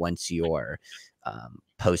fasting. Like once you're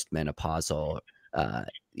postmenopausal,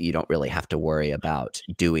 you don't really have to worry about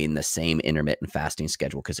doing the same intermittent fasting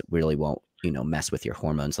schedule because it really won't, mess with your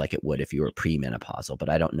hormones like it would if you were premenopausal. But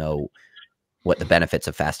I don't know what the benefits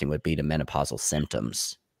of fasting would be to menopausal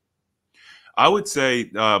symptoms. I would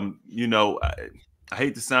say, you know, I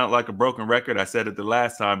hate to sound like a broken record. I said it the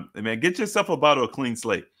last time. Man, get yourself a bottle of Clean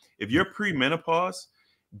Slate. If you're pre-menopause,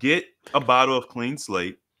 get a bottle of Clean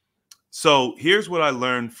Slate. So here's what I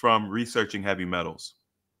learned from researching heavy metals.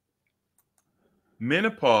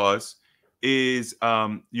 Menopause is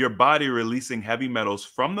your body releasing heavy metals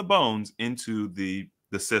from the bones into the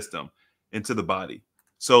system, into the body.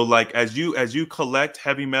 So like as you collect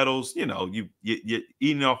heavy metals, you know, you're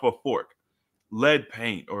eating off a fork, lead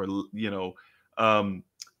paint, or you know,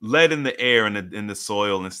 lead in the air and in the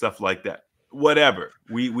soil and stuff like that. Whatever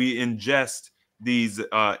we ingest these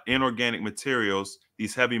inorganic materials,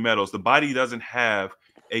 these heavy metals. The body doesn't have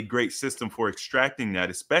a great system for extracting that,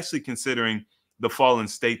 especially considering the fallen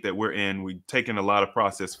state that we're in. We've taken a lot of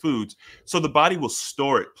processed foods, so the body will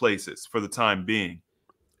store it places for the time being.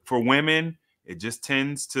 For women, it just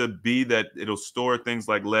tends to be that it'll store things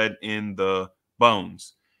like lead in the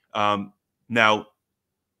bones. Now,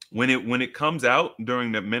 when it comes out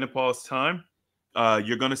during the menopause time,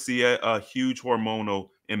 you're going to see a huge hormonal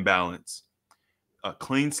imbalance. A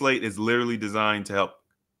Clean Slate is literally designed to help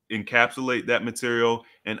encapsulate that material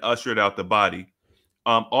and usher it out the body.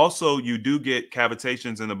 Also, you do get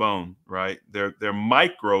cavitations in the bone, right? They're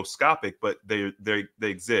microscopic, but they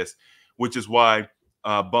exist, which is why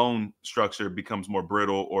bone structure becomes more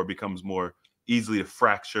brittle or becomes more easily to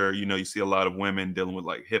fracture. You know, you see a lot of women dealing with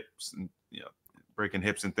like hips and, you know, breaking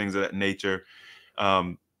hips and things of that nature.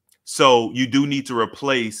 So you do need to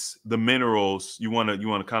replace the minerals. You want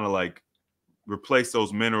to kind of like replace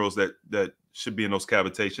those minerals that should be in those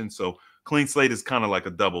cavitations. So Clean Slate is kind of like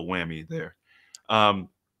a double whammy there.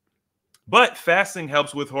 But fasting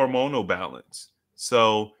helps with hormonal balance.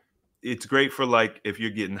 So it's great for like if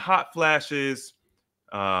you're getting hot flashes.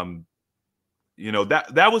 You know,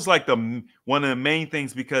 that was like one of the main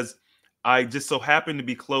things, because I just so happened to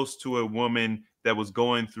be close to a woman that was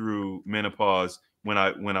going through menopause when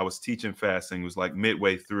I was teaching fasting. It was like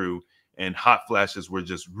midway through, and hot flashes were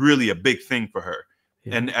just really a big thing for her.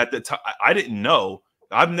 Yeah. And at the time, I didn't know.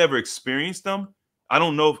 I've never experienced them. I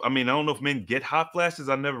don't know if men get hot flashes.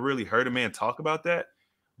 I never really heard a man talk about that,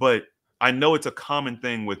 but I know it's a common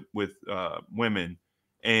thing with women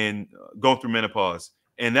and going through menopause.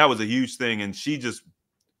 And that was a huge thing. And she just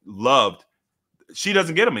loved. She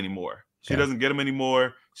doesn't get them anymore. She doesn't get them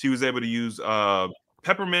anymore. She was able to use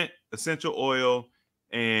peppermint essential oil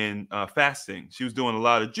and fasting. She was doing a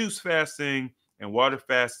lot of juice fasting and water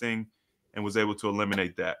fasting and was able to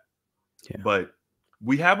eliminate that. Yeah. But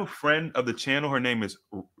we have a friend of the channel. Her name is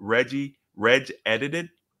Reg Edited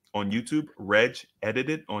on YouTube. Reg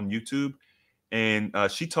Edited on YouTube. And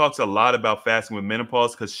she talks a lot about fasting with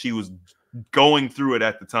menopause because she was going through it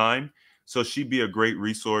at the time. So she'd be a great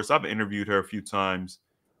resource. I've interviewed her a few times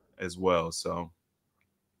as well. So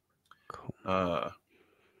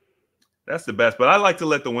that's the best. But I like to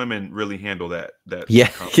let the women really handle that. Yeah.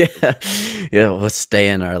 Let's stay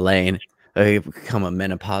in our lane. I become a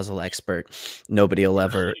menopausal expert. Nobody will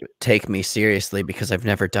ever take me seriously because I've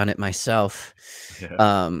never done it myself.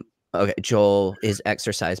 Yeah. Okay, Joel, is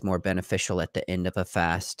exercise more beneficial at the end of a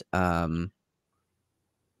fast?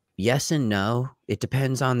 Yes and no. It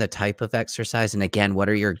depends on the type of exercise. And again, what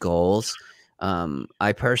are your goals?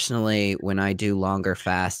 I personally, when I do longer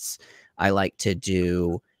fasts, I like to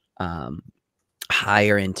do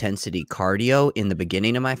higher intensity cardio in the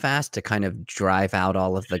beginning of my fast to kind of drive out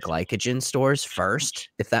all of the glycogen stores first,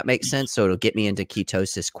 if that makes sense. So it'll get me into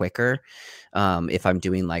ketosis quicker. If I'm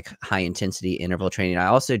doing like high intensity interval training, I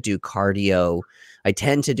also do cardio. I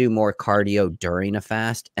tend to do more cardio during a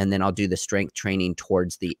fast, and then I'll do the strength training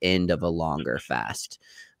towards the end of a longer fast.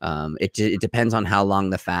 It depends on how long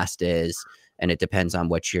the fast is, and it depends on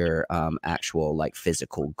what your actual like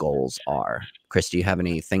physical goals are. Chris, do you have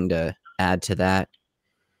anything to add to that?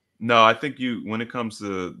 No, I think when it comes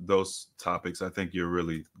to those topics, I think you're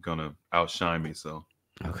really gonna outshine me. So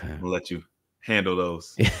okay, I'll let you handle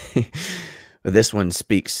those. This one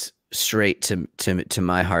speaks straight to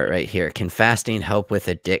my heart right here. Can fasting help with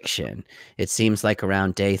addiction? It seems like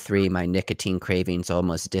around day 3, my nicotine cravings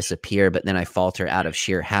almost disappear, but then I falter out of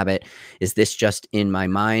sheer habit. Is this just in my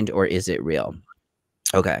mind, or is it real?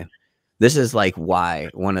 Okay. This is like why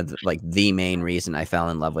one of the main reason I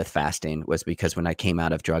fell in love with fasting was because when I came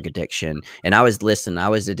out of drug addiction, and I was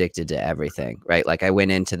addicted to everything, right? Like I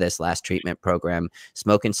went into this last treatment program,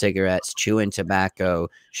 smoking cigarettes, chewing tobacco,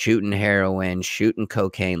 shooting heroin, shooting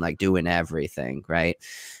cocaine, like doing everything, right?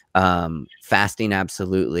 Fasting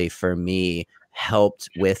absolutely for me helped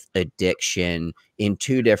with addiction in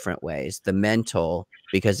 2 different ways. The mental,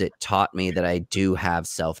 because it taught me that I do have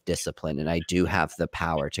self-discipline and I do have the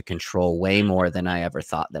power to control way more than I ever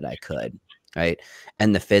thought that I could, right?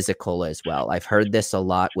 And the physical as well. I've heard this a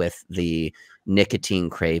lot with the nicotine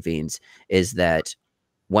cravings, is that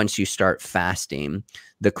once you start fasting,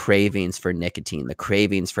 the cravings for nicotine, the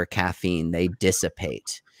cravings for caffeine, they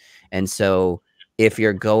dissipate. And so if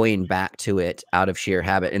you're going back to it out of sheer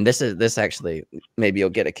habit, and this actually, maybe you'll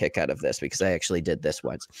get a kick out of this because I actually did this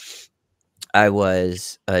once. I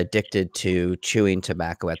was addicted to chewing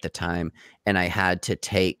tobacco at the time, and I had to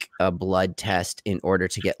take a blood test in order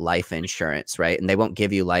to get life insurance, right? And they won't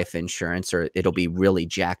give you life insurance, or it'll be really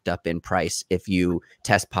jacked up in price if you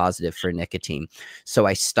test positive for nicotine. So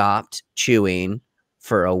I stopped chewing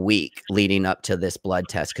for a week leading up to this blood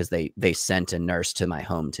test because they sent a nurse to my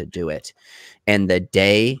home to do it. And the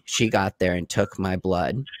day she got there and took my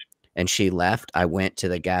blood and she left, I went to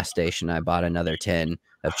the gas station. I bought another tin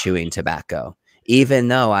of chewing tobacco, even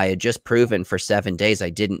though I had just proven for 7 days I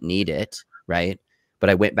didn't need it, right? But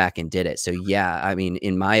I went back and did it. So yeah, I mean,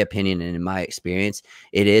 in my opinion and in my experience,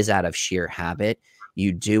 it is out of sheer habit.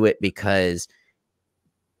 You do it because,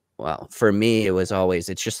 well, for me, it was always,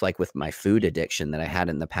 it's just like with my food addiction that I had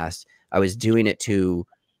in the past. I was doing it to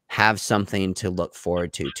have something to look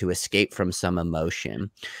forward to escape from some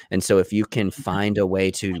emotion. And so if you can find a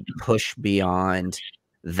way to push beyond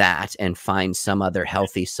that and find some other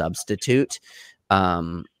healthy substitute,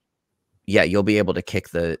 yeah, you'll be able to kick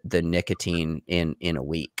the nicotine in a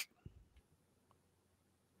week.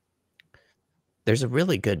 There's a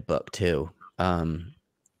really good book too. I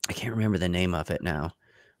can't remember the name of it now,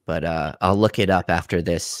 but I'll look it up after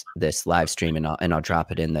this live stream, and I'll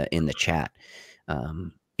drop it in the chat,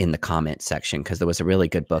 in the comment section, because there was a really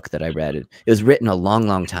good book that I read. It was written a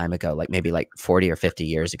long time ago, like maybe like 40 or 50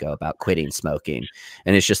 years ago, about quitting smoking.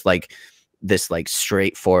 And it's just like this, like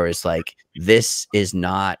straightforward, is like, this is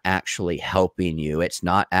not actually helping you. It's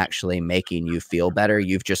not actually making you feel better.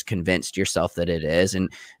 You've just convinced yourself that it is. And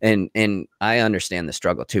I understand the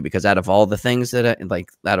struggle too, because out of all the things that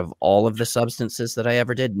out of all of the substances that I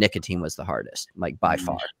ever did, nicotine was the hardest, like by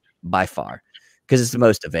far, because it's the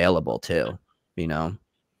most available too, you know?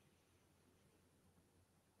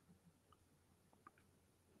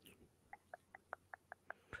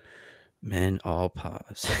 Men all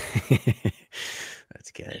pause.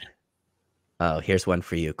 That's good. Oh, here's one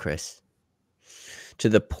for you, Chris. To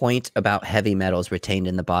the point about heavy metals retained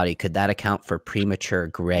in the body, could that account for premature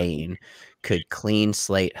graying? Could clean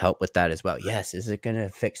slate help with that as well? Yes. Is it going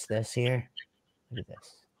to fix this here? Look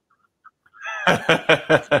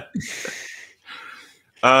at this.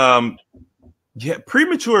 Yeah,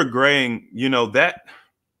 premature graying, you know, that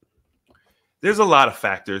there's a lot of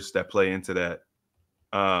factors that play into that.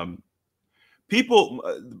 People,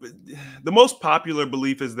 the most popular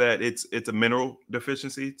belief is that it's a mineral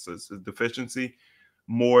deficiency. So it's a deficiency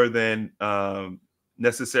more than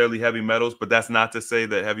necessarily heavy metals, but that's not to say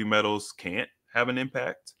that heavy metals can't have an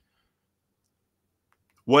impact.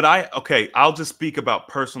 I'll just speak about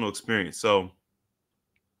personal experience. So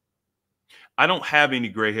I don't have any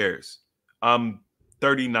gray hairs. I'm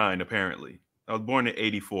 39, apparently. I was born in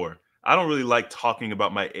 84. I don't really like talking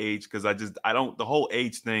about my age because the whole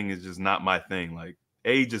age thing is just not my thing. Like,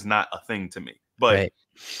 age is not a thing to me. But right.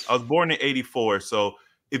 I was born in 84. So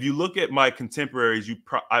if you look at my contemporaries,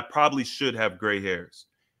 I probably should have gray hairs.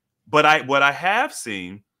 But what I have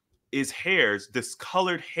seen is hairs,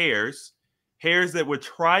 discolored hairs that were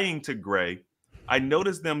trying to gray. I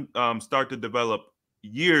noticed them start to develop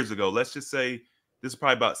years ago. Let's just say this is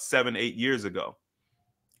probably about 7-8 years ago.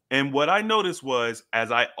 And what I noticed was,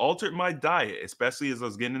 as I altered my diet, especially as I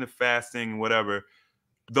was getting into fasting and whatever,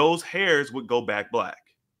 those hairs would go back black.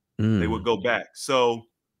 They would go back. So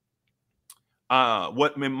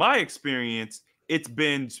what in my experience, it's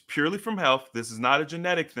been purely from health. This is not a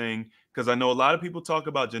genetic thing, because I know a lot of people talk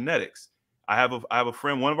about genetics. I have a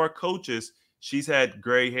friend, one of our coaches, she's had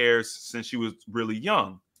gray hairs since she was really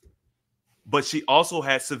young. But she also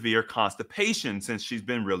had severe constipation since she's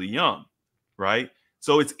been really young, right?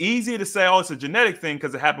 So it's easy to say, oh, it's a genetic thing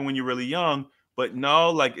because it happened when you're really young. But no,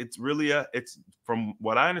 like, it's really it's, from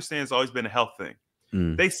what I understand, it's always been a health thing.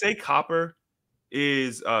 They say copper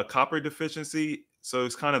is copper deficiency. So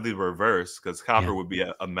it's kind of the reverse, because copper would be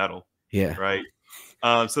a metal. Yeah. Right.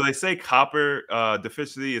 So they say copper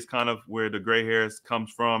deficiency is kind of where the gray hairs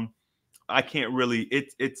comes from. I can't really,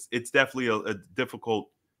 it's definitely a difficult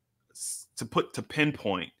to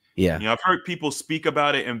pinpoint. Yeah. You know, I've heard people speak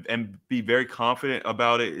about it and be very confident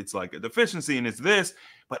about it. It's like a deficiency and it's this,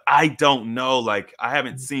 but I don't know. Like, I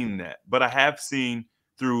haven't seen that, but I have seen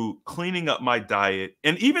through cleaning up my diet.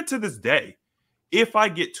 And even to this day, if I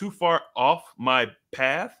get too far off my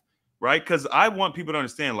path, right? Because I want people to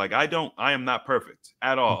understand, like, I am not perfect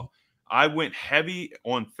at all. I went heavy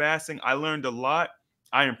on fasting. I learned a lot.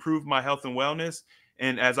 I improved my health and wellness.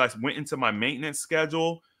 And as I went into my maintenance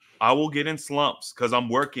schedule, I will get in slumps because I'm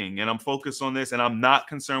working and I'm focused on this and I'm not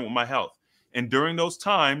concerned with my health. And during those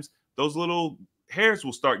times, those little hairs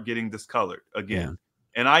will start getting discolored again. Yeah.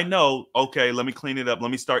 And I know, okay, let me clean it up.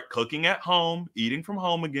 Let me start cooking at home, eating from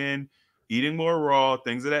home again, eating more raw,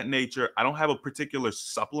 things of that nature. I don't have a particular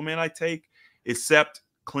supplement I take except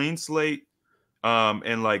Clean Slate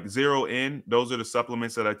and like Zero In. Those are the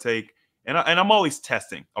supplements that I take. And I'm always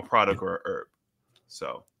testing a product or a herb.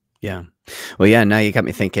 So, yeah. Well, yeah, now you got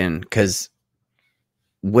me thinking, because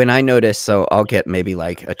when I notice, so I'll get maybe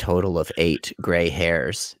like a total of 8 gray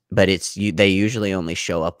hairs, but they usually only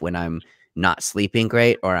show up when I'm not sleeping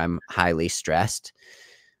great or I'm highly stressed.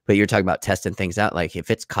 But you're talking about testing things out. Like if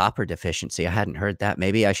it's copper deficiency, I hadn't heard that.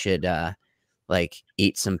 Maybe I should like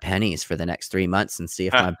eat some pennies for the next 3 months and see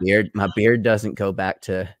if my beard doesn't go back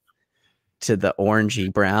to the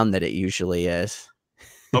orangey brown that it usually is.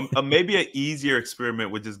 Maybe an easier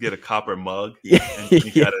experiment would just get a copper mug Yeah. and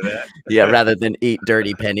drink out of that. Yeah, rather than eat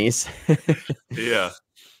dirty pennies. Yeah.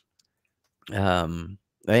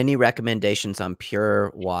 Any recommendations on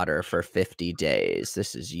pure water for 50 days?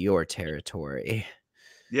 This is your territory.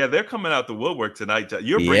 Yeah, they're coming out the woodwork tonight.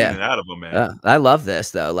 You're bringing it out of them, man. I love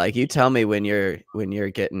this though. Like, you tell me when you're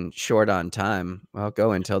getting short on time. I'll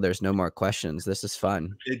go until there's no more questions. This is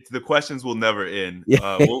fun. The questions will never end.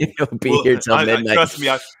 Yeah, you'll be here till midnight. Trust me,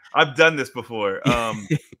 I've done this before.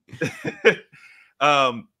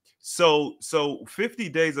 So 50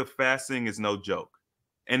 days of fasting is no joke.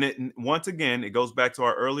 And once again, it goes back to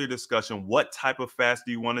our earlier discussion. What type of fast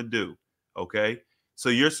do you want to do? Okay. So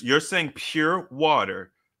you're saying pure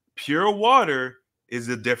water. Pure water is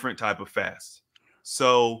a different type of fast.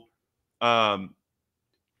 So the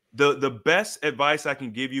best advice I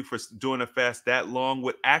can give you for doing a fast that long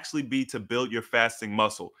would actually be to build your fasting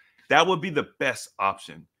muscle. That would be the best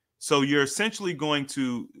option. So you're essentially going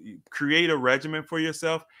to create a regimen for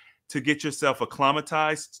yourself to get yourself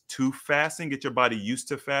acclimatized to fasting, get your body used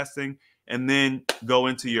to fasting, and then go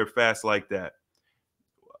into your fast like that.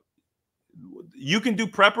 You can do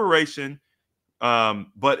preparation,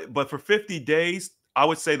 but for 50 days, I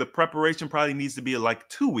would say the preparation probably needs to be like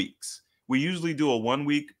 2 weeks. We usually do a 1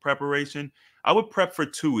 week preparation. I would prep for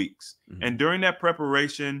 2 weeks. And during that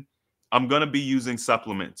preparation, I'm going to be using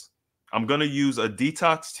supplements. I'm going to use a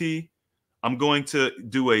detox tea. I'm going to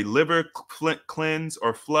do a liver cleanse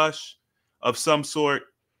or flush of some sort.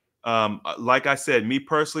 Like I said, me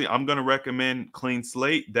personally, I'm going to recommend Clean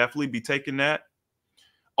Slate. Definitely be taking that.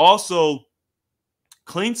 Also,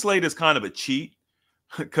 Clean Slate is kind of a cheat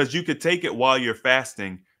because you could take it while you're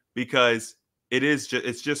fasting because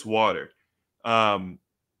it's just water.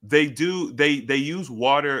 They use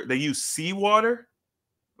water. They use seawater.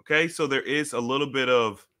 Okay, so there is a little bit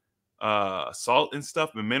of salt and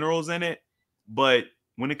stuff and minerals in it, but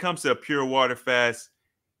when it comes to a pure water fast,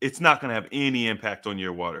 it's not going to have any impact on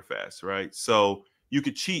your water fast, right? So you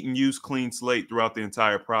could cheat and use Clean Slate throughout the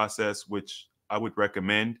entire process, which I would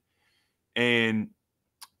recommend. And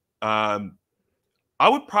I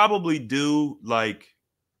would probably do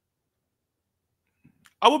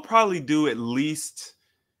at least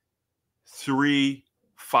 3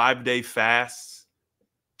 5-day fasts.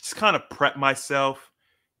 Just kind of prep myself.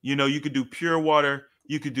 You know, you could do pure water,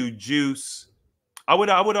 you could do juice. I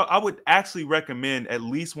would actually recommend at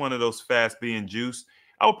least one of those fasts being juice.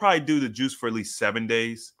 I would probably do the juice for at least 7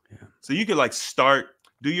 days. Yeah. So you could like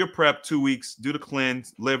do your prep 2 weeks, do the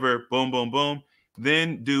cleanse, liver, boom, boom, boom.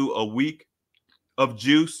 Then do a week of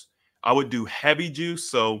juice. I would do heavy juice.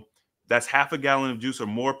 So that's half a gallon of juice or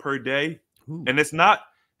more per day. Ooh. And that's not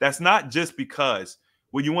just because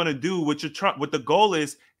what you want to do, what the goal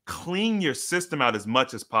is, clean your system out as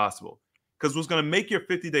much as possible. Because what's going to make your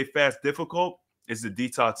 50-day fast difficult is the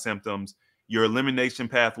detox symptoms, your elimination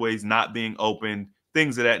pathways not being opened,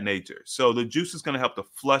 things of that nature. So the juice is going to help to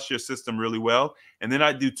flush your system really well. And then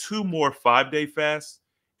I do 2 more 5-day fasts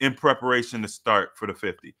in preparation to start for the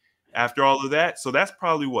 50. After all of that, so that's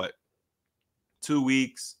probably what? 2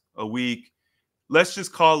 weeks, a week. Let's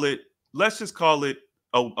just call it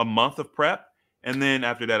a month of prep. And then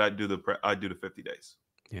after that, I do the 50 days.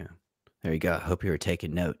 Yeah. There you go. I hope you were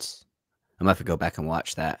taking notes. I'm gonna have to go back and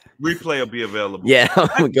watch that. Replay will be available. Yeah, I'm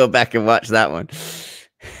gonna go back and watch that one.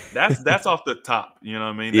 That's off the top. You know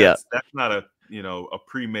what I mean? That's not a a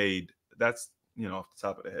pre-made. That's off the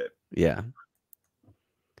top of the head. Yeah.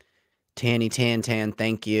 Tanny Tan,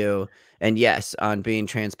 thank you. And yes, on being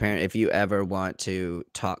transparent, if you ever want to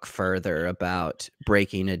talk further about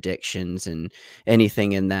breaking addictions and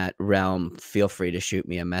anything in that realm, feel free to shoot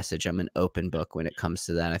me a message. I'm an open book when it comes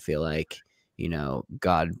to that. I feel like, you know,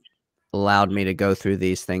 God allowed me to go through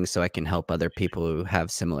these things so I can help other people who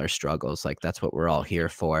have similar struggles. Like that's what we're all here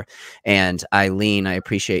for. And Eileen, I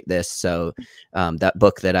appreciate this. So that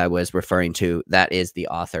book that I was referring to, that is the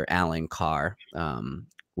author, Alan Carr,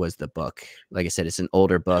 was the book. Like I said, it's an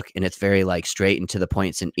older book and it's very like straight and to the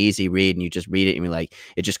point. It's an easy read and you just read it and you're like,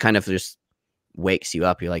 it just kind of just wakes you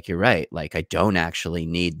up. You're like, you're right. Like I don't actually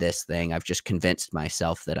need this thing. I've just convinced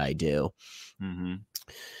myself that I do. Mm-hmm.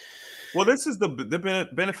 Well, this is the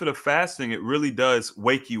benefit of fasting. It really does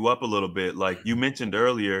wake you up a little bit. Like you mentioned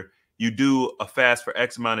earlier, you do a fast for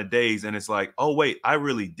X amount of days and it's like, oh, wait, I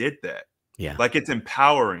really did that. Yeah. Like it's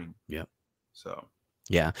empowering. Yeah. So.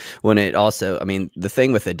 Yeah. When it also, I mean, the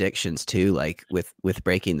thing with addictions too, like with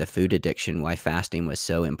breaking the food addiction, why fasting was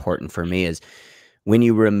so important for me is when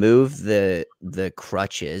you remove the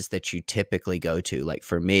crutches that you typically go to. Like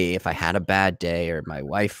for me, if I had a bad day or my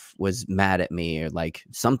wife was mad at me or like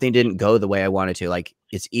something didn't go the way I wanted to, like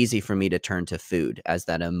it's easy for me to turn to food as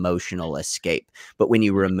that emotional escape. But when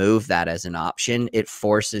you remove that as an option, it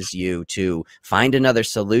forces you to find another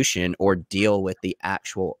solution or deal with the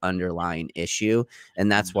actual underlying issue.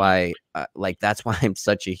 And that's why that's why I'm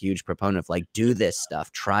such a huge proponent of like, do this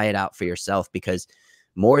stuff, try it out for yourself, because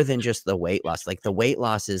more than just the weight loss, like the weight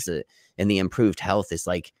loss is and the improved health is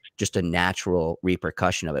like just a natural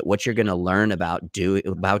repercussion of it. What you're going to learn about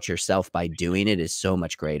yourself by doing it is so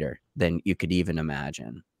much greater than you could even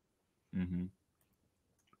imagine. Mm-hmm.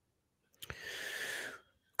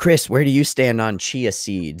 Chris, where do you stand on chia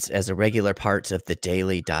seeds as a regular part of the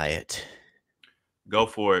daily diet? Go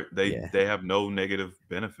for it. They have no negative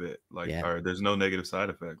benefit, or there's no negative side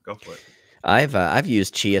effect. Go for it. I've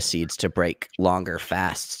used chia seeds to break longer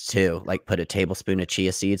fasts too. Like put a tablespoon of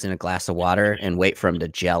chia seeds in a glass of water and wait for them to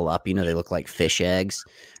gel up. You know, they look like fish eggs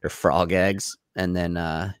or frog eggs, and then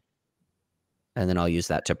I'll use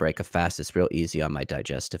that to break a fast. It's real easy on my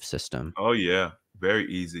digestive system. Oh yeah,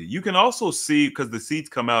 very easy. You can also see, because the seeds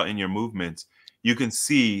come out in your movements, you can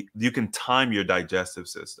time your digestive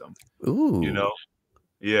system. Ooh. You know?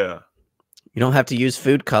 Yeah. You don't have to use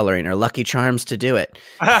food coloring or Lucky Charms to do it.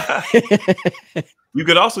 You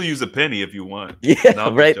could also use a penny if you want. Yeah,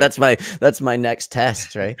 right. That's my next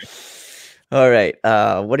test, right? All right.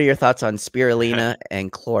 What are your thoughts on spirulina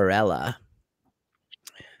and chlorella?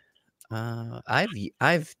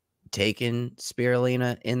 I've taken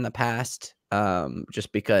spirulina in the past,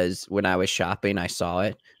 just because when I was shopping, I saw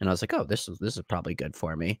it and I was like, oh, this is probably good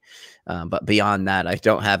for me. But beyond that, I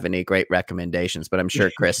don't have any great recommendations, but I'm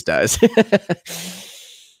sure Chris does.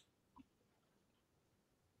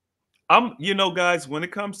 You know, guys, when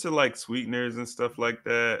it comes to like sweeteners and stuff like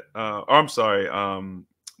that, or I'm sorry,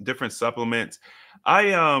 different supplements, I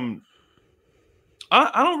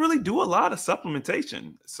don't really do a lot of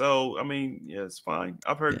supplementation. So, I mean, yeah, it's fine.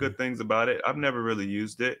 I've heard good things about it. I've never really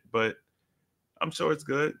used it, but I'm sure it's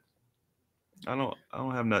good. I don't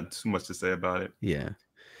have not too much to say about it. Yeah.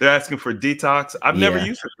 They're asking for detox. I've never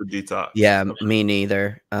used it for detox. Yeah, me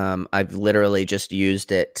neither. I've literally just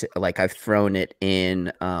used it like I've thrown it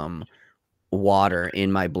in water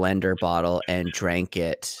in my blender bottle and drank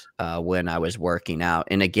it when I was working out.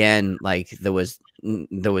 And again, like there was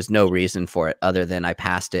no reason for it other than I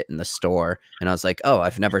passed it in the store and I was like, oh,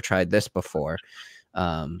 I've never tried this before.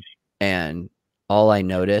 And all I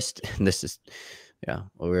noticed, and this is what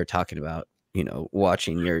we were talking about, you know,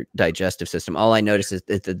 watching your digestive system. All I noticed is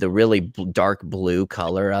that the really dark blue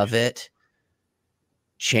color of it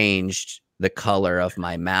changed the color of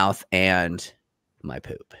my mouth and my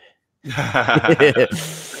poop. Back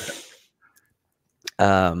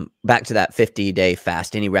to that 50-day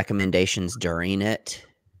fast. Any recommendations during it?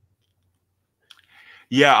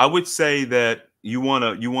 Yeah, I would say that you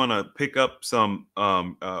wanna pick up some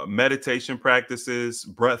meditation practices,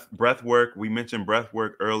 breath work. We mentioned breath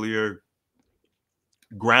work earlier.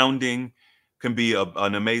 Grounding can be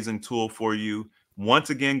an amazing tool for you. Once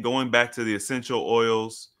again, going back to the essential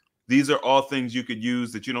oils, these are all things you could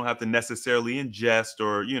use that you don't have to necessarily ingest,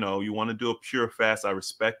 or you want to do a pure fast. I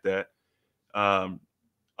respect that.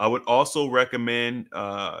 I would also recommend,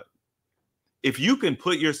 if you can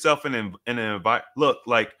put yourself in an environment. Look,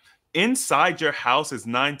 like inside your house is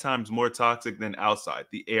 9 times more toxic than outside.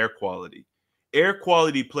 The air quality. Air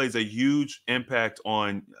quality plays a huge impact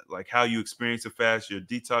on like how you experience a fast, your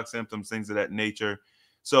detox symptoms, things of that nature.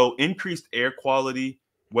 So increased air quality,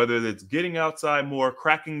 whether it's getting outside more,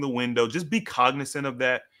 cracking the window, just be cognizant of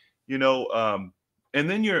that. And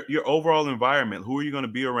then your overall environment. Who are you going to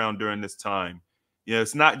be around during this time? You know,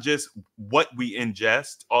 it's not just what we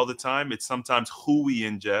ingest all the time. It's sometimes who we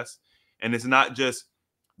ingest. And it's not just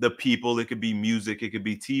the people. It could be music. It could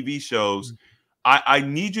be TV shows. I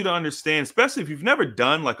need you to understand, especially if you've never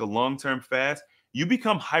done like a long-term fast, you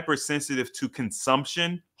become hypersensitive to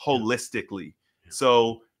consumption holistically.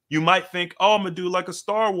 So you might think, oh, I'm going to do like a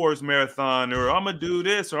Star Wars marathon, or I'm going to do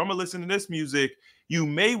this, or I'm going to listen to this music. You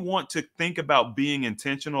may want to think about being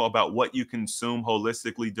intentional about what you consume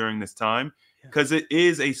holistically during this time, because it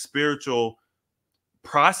is a spiritual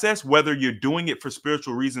process, whether you're doing it for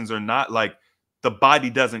spiritual reasons or not. Like, the body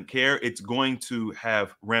doesn't care. It's going to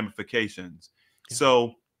have ramifications.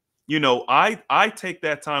 So, you know, I take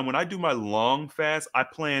that time when I do my long fast. I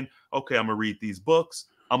plan, okay, I'm gonna read these books.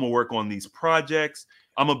 I'm gonna work on these projects.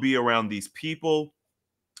 I'm gonna be around these people.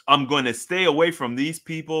 I'm going to stay away from these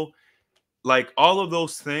people. Like, all of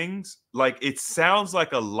those things, like, it sounds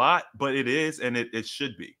like a lot, but it is, and it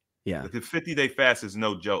should be. Yeah. Like, the 50-day fast is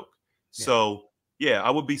no joke. So yeah,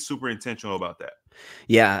 I would be super intentional about that.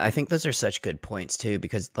 Yeah, I think those are such good points too,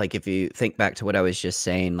 because like if you think back to what I was just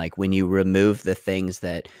saying, like when you remove the things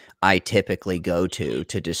that I typically go to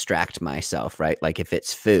distract myself, right? Like if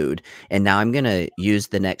it's food, and now I'm going to use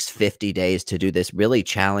the next 50 days to do this really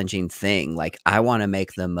challenging thing, like I want to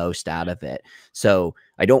make the most out of it. So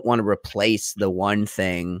I don't want to replace the one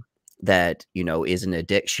thing that, you know, is an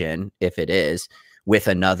addiction, if it is, with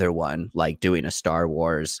another one, like doing a Star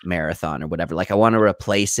Wars marathon or whatever. Like I want to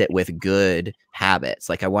replace it with good habits.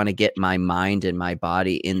 Like I want to get my mind and my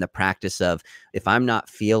body in the practice of, if I'm not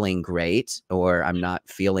feeling great or I'm not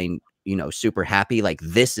feeling, you know, super happy, like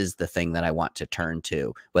this is the thing that I want to turn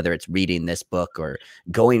to, whether it's reading this book or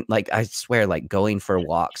going, like, I swear, like going for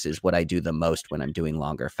walks is what I do the most when I'm doing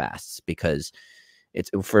longer fasts, because it's,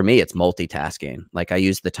 for me, it's multitasking. Like I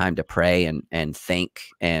use the time to pray and think,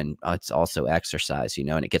 and it's also exercise, you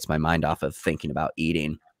know, and it gets my mind off of thinking about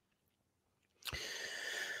eating.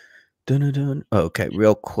 Dun-dun-dun. Okay,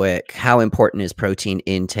 real quick. How important is protein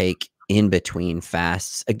intake in between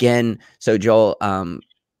fasts? Again, so Joel,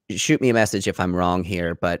 shoot me a message if I'm wrong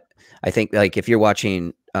here, but I think like if you're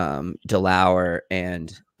watching Delauer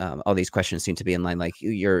and all these questions seem to be in line, like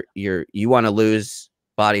you want to lose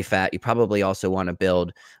body fat, you probably also want to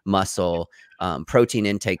build muscle. Protein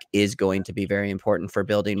intake is going to be very important for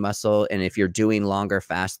building muscle. And if you're doing longer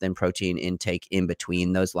fasts, then protein intake in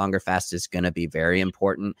between those longer fasts is going to be very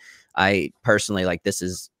important. I personally, like, this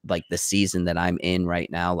is like the season that I'm in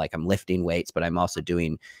right now. Like I'm lifting weights, but I'm also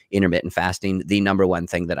doing intermittent fasting. The number one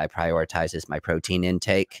thing that I prioritize is my protein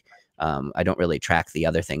intake. I don't really track the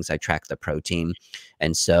other things. I track the protein.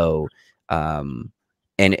 And so,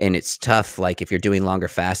 and it's tough, like if you're doing longer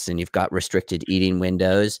fasts and you've got restricted eating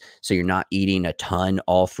windows, so you're not eating a ton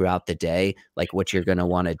all throughout the day, like what you're going to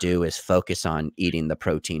want to do is focus on eating the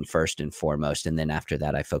protein first and foremost. And then after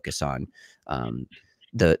that, I focus on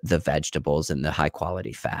the vegetables and the high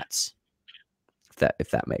quality fats,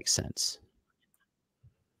 if that makes sense.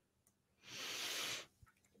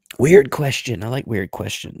 Weird question. I like weird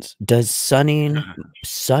questions. Does sunning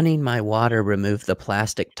my water remove the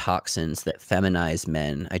plastic toxins that feminize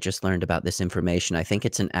men? I just learned about this information. I think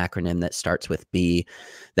it's an acronym that starts with B,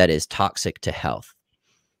 that is toxic to health.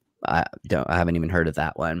 I haven't even heard of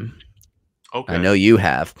that one. Okay. I know you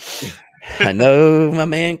have. I know my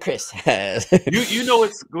man Chris has. you know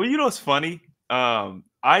what's funny?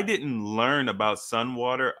 I didn't learn about sun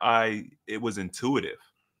water. It was intuitive,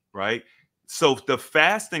 right? So the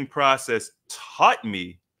fasting process taught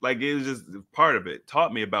me, like it was just part of it,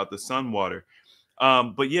 taught me about the sun water.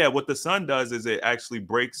 But yeah, what the sun does is it actually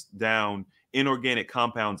breaks down inorganic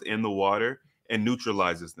compounds in the water and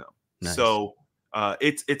neutralizes them. Nice. So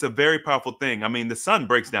it's a very powerful thing. I mean, the sun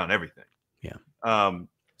breaks down everything. Yeah.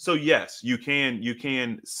 So yes, you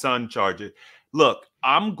can sun charge it. Look,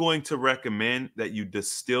 I'm going to recommend that you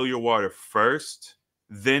distill your water first,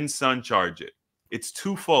 then sun charge it. It's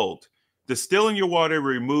twofold. Distilling your water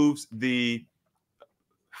removes the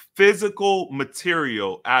physical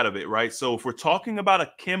material out of it, right? So if we're talking about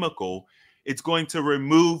a chemical, it's going to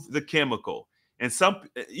remove the chemical. And some,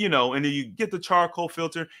 you know, and then you get the charcoal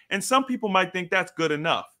filter, and some people might think that's good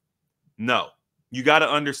enough. No, you got to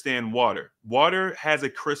understand water. Water has a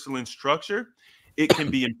crystalline structure. It can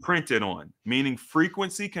be imprinted on, meaning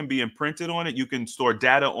frequency can be imprinted on it. You can store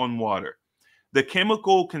data on water. The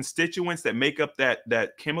chemical constituents that make up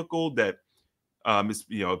that chemical that is,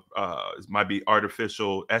 you know, it might be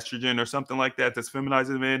artificial estrogen or something like that that's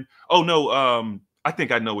feminizing men. Oh no, I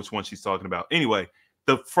think I know which one she's talking about. Anyway,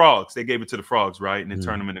 the frogs, they gave it to the frogs, right? And then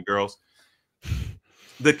turned them into girls.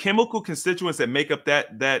 The chemical constituents that make up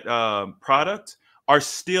that product are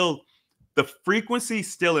still, the frequency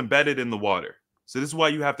still embedded in the water. So this is why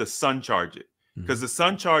you have to sun charge it, because the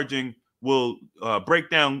sun charging will break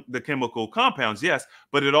down the chemical compounds, yes,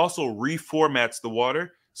 but it also reformats the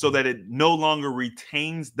water so that it no longer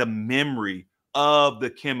retains the memory of the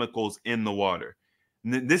chemicals in the water.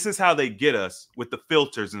 And this is how they get us with the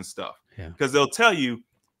filters and stuff, because they'll tell you,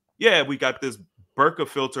 yeah, we got this Burka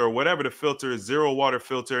filter or whatever the filter is, zero water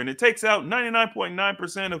filter, and it takes out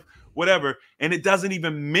 99.9% of whatever, and it doesn't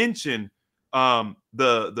even mention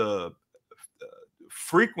the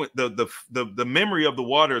frequent the memory of the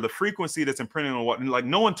water, the frequency that's imprinted on the water. And like,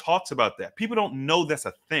 no one talks about that. People don't know that's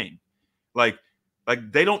a thing. Like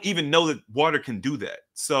they don't even know that water can do that.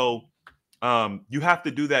 So you have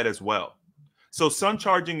to do that as well. So sun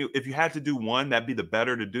charging, if you had to do one, that'd be the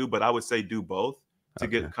better to do, but I would say do both to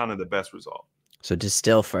get kind of the best result. So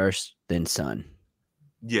distill first, then sun.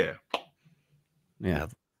 Yeah. Yeah.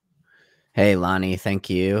 Hey, Lonnie, thank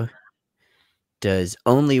you. Does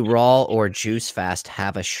only raw or juice fast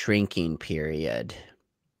have a shrinking period?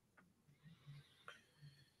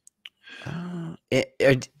 I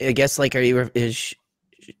guess, like, you're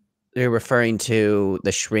referring to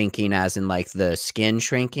the shrinking as in like the skin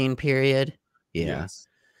shrinking period? Yeah.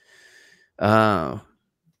 Yes.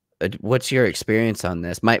 What's your experience on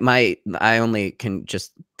this? I only can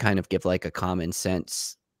just kind of give like a common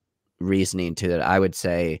sense reasoning to it. I would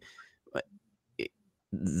say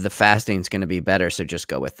the fasting is going to be better, so just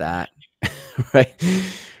go with that. Right?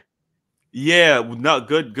 Yeah, no,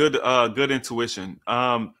 good intuition.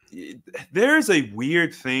 There's a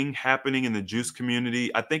weird thing happening in the juice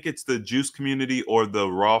community. I think it's the juice community or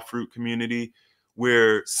the raw fruit community,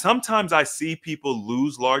 where sometimes I see people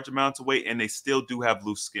lose large amounts of weight and they still do have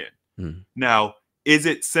loose skin. Now, is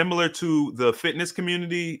it similar to the fitness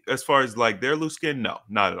community as far as like their loose skin? No,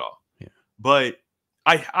 not at all. Yeah. But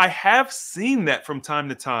I have seen that from time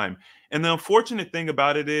to time. And the unfortunate thing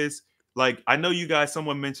about it is, like, I know you guys,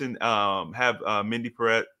 someone mentioned have Mindy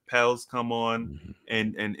Pels come on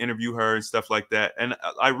and interview her and stuff like that. And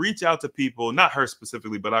I reach out to people, not her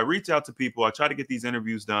specifically, but I reach out to people. I try to get these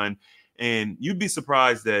interviews done. And you'd be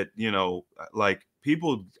surprised that, like,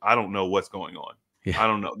 people, I don't know what's going on. Yeah. I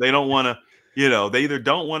don't know. They don't want to, they either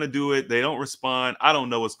don't want to do it. They don't respond. I don't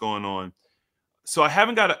know what's going on. So I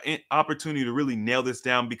haven't got an opportunity to really nail this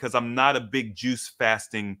down because I'm not a big juice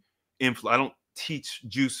fasting I don't teach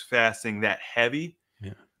juice fasting that heavy.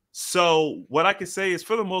 Yeah. So what I can say is,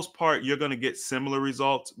 for the most part, you're going to get similar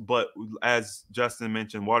results. But as Justin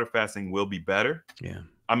mentioned, water fasting will be better. Yeah.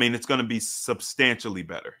 I mean, it's going to be substantially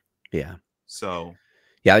better. Yeah. So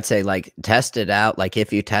yeah, I would say, like, test it out. Like,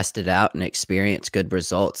 if you test it out and experience good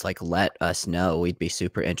results, like, let us know. We'd be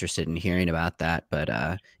super interested in hearing about that.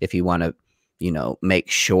 But if you want to, make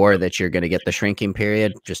sure that you're going to get the shrinking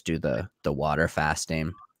period, just do the water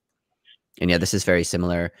fasting. And yeah, this is very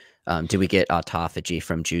similar. Do we get autophagy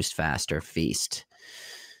from juice fast or feast?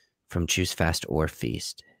 From juice fast or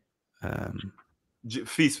feast?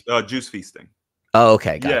 Juice feasting. Oh,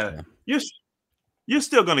 okay. Gotcha. Yeah. You're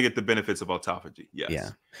still going to get the benefits of autophagy. Yes.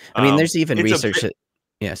 Yeah. I mean, there's even research.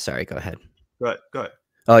 Yeah. Sorry. Go ahead. Go ahead.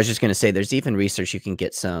 Oh, I was just going to say, there's even research you can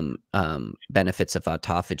get some benefits of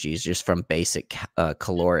autophagies just from basic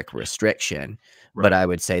caloric restriction. Right. But I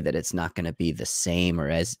would say that it's not going to be the same or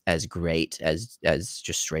as great as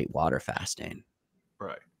just straight water fasting.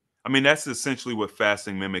 Right. I mean, that's essentially what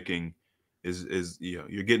fasting mimicking is.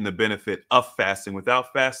 You're getting the benefit of fasting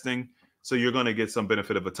without fasting. So you're going to get some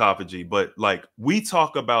benefit of autophagy. But like, we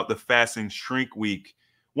talk about the fasting shrink week.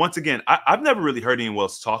 Once again, I've never really heard anyone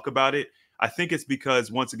else talk about it. I think it's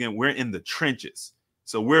because, once again, we're in the trenches.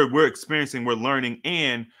 So we're experiencing, we're learning,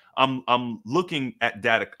 and I'm looking at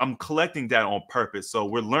data. I'm collecting data on purpose. So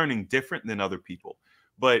we're learning different than other people.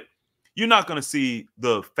 But you're not going to see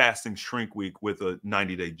the fasting shrink week with a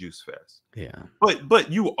 90-day juice fast. Yeah.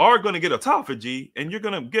 But you are going to get autophagy, and you're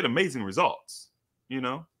going to get amazing results,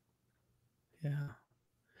 Yeah.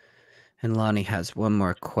 And Lonnie has one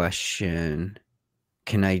more question.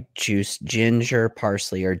 Can I juice ginger,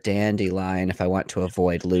 parsley, or dandelion if I want to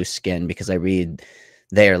avoid loose skin? Because I read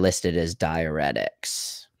they are listed as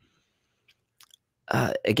diuretics.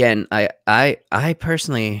 Again, I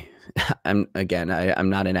personally, I'm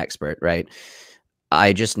not an expert, right?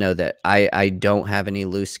 I just know that I don't have any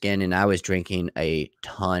loose skin, and I was drinking a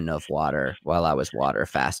ton of water while I was water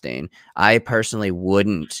fasting. I personally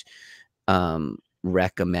wouldn't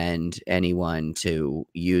recommend anyone to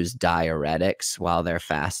use diuretics while they're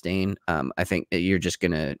fasting. I think that you're just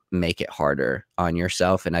going to make it harder on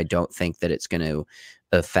yourself, and I don't think that it's going to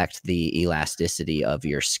affect the elasticity of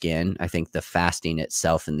your skin. I think the fasting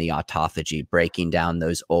itself and the autophagy, breaking down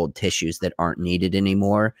those old tissues that aren't needed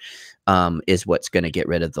anymore, is what's going to get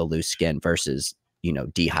rid of the loose skin versus, you know,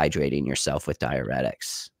 dehydrating yourself with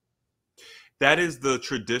diuretics. That is the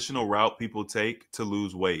traditional route people take to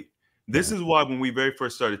lose weight. This Yeah. is why when we very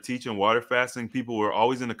first started teaching water fasting, people were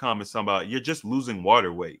always in the comments talking about you're just losing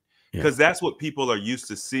water weight, Yeah. because that's what people are used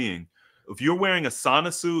to seeing. If you're wearing a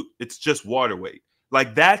sauna suit, it's just water weight.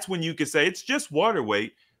 Like that's when you can say it's just water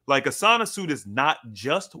weight. Like a sauna suit is not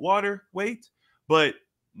just water weight, but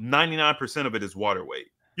 99% of it is water weight.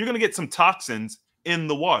 You're going to get some toxins in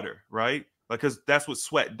the water, right? Like, because that's what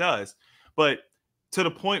sweat does. But to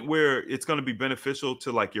the point where it's going to be beneficial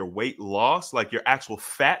to like your weight loss, like your actual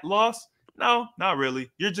fat loss, no, not really.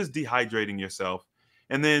 You're just dehydrating yourself.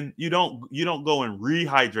 And then you don't go and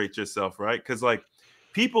rehydrate yourself, right? Because like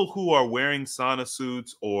people who are wearing sauna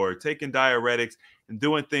suits or taking diuretics and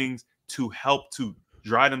doing things to help to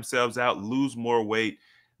dry themselves out, lose more weight,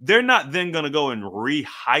 they're not then going to go and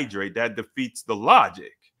rehydrate. That defeats the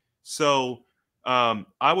logic. So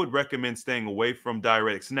I would recommend staying away from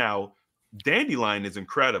diuretics. Now, dandelion is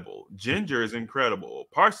incredible. Ginger is incredible.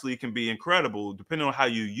 Parsley can be incredible. Depending on how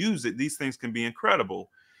you use it, these things can be incredible.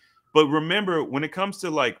 But remember, when it comes to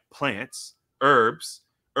like plants, herbs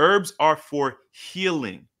are for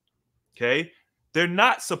healing. Okay. They're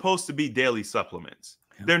not supposed to be daily supplements.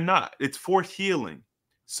 Yeah. They're not. It's for healing.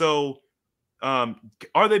 So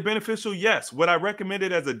are they beneficial? Yes. Would I recommend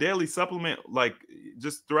it as a daily supplement, like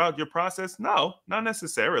just throughout your process? No, not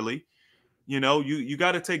necessarily. You know, you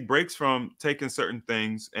got to take breaks from taking certain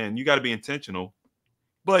things, and you got to be intentional.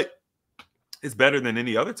 But it's better than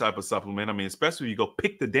any other type of supplement. I mean, especially if you go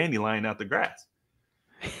pick the dandelion out the grass.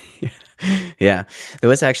 Yeah, there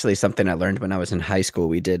was actually something I learned when I was in high school.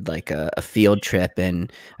 We did like a field trip,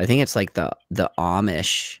 and I think it's like the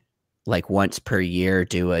Amish, like once per year,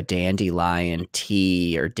 do a dandelion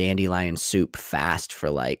tea or dandelion soup fast for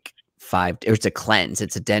like 5. It's a cleanse.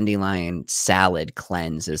 It's a dandelion salad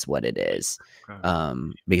cleanse, is what it is,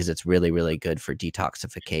 because it's really, really good for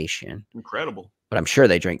detoxification. Incredible. But I'm sure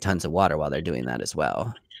they drink tons of water while they're doing that as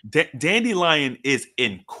well. Dandelion is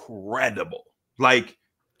incredible. Like,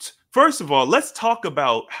 first of all, let's talk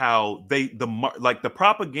about how the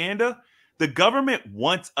propaganda, the government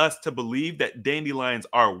wants us to believe that dandelions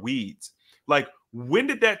are weeds. Like, when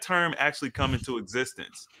did that term actually come into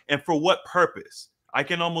existence? And for what purpose? I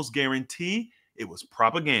can almost guarantee it was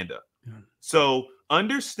propaganda. Yeah. So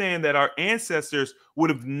understand that our ancestors would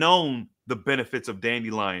have known the benefits of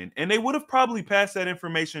dandelion, and they would have probably passed that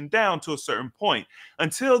information down to a certain point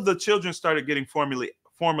until the children started getting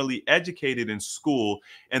formally educated in school,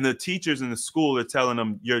 and the teachers in the school are telling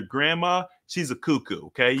them, your grandma, she's a cuckoo.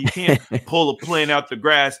 Okay, you can't pull a plant out the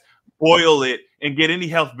grass, boil it, and get any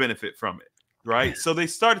health benefit from it, right? So they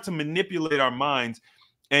started to manipulate our minds,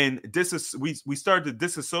 and we started to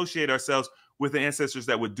disassociate ourselves with the ancestors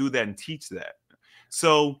that would do that and teach that.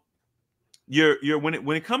 So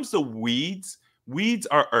when it comes to weeds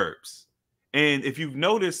are herbs, and if you've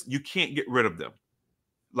noticed, you can't get rid of them.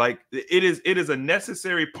 Like it is a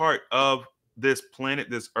necessary part of this planet,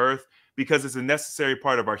 this earth, because it's a necessary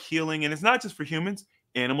part of our healing, and it's not just for humans.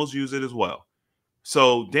 Animals use it as well.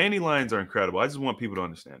 So dandelions are incredible. I just want people to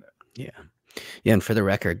understand that. Yeah, and for the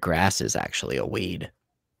record, grass is actually a weed.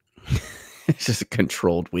 It's just a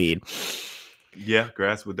controlled weed. Yeah,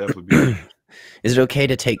 grass would definitely be. Is it okay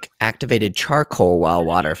to take activated charcoal while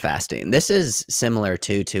water fasting? This is similar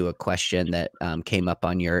to a question that came up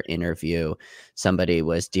on your interview. Somebody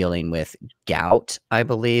was dealing with gout, I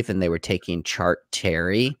believe, and they were taking tart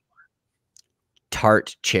cherry.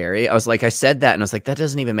 I was like, I said that, and I was like, that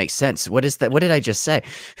doesn't even make sense. What is that? What did I just say?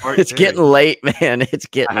 It's getting late, man. It's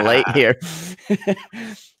getting late here.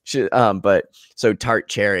 But so tart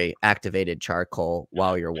cherry, activated charcoal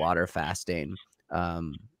while you're water fasting.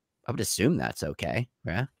 I would assume that's okay.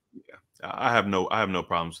 Yeah. Yeah. I have no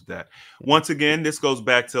problems with that. Once again, this goes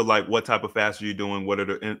back to like what type of fast are you doing? What are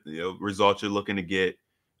the results you're looking to get?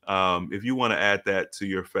 If you want to add that to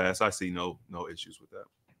your fast, I see no issues with that.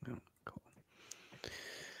 Oh, cool.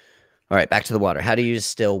 All right, back to the water. How do you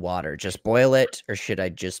distill water? Just boil it, or should I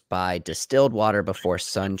just buy distilled water before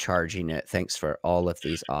sun charging it? Thanks for all of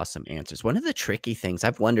these awesome answers. One of the tricky things,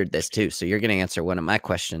 I've wondered this too, so you're going to answer one of my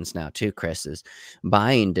questions now too, Chris, is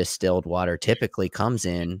buying distilled water typically comes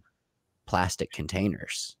in plastic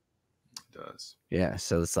containers. It does. Yeah,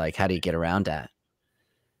 so it's like, how do you get around that?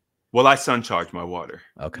 Well, I sun charge my water.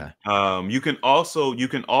 Okay. You can also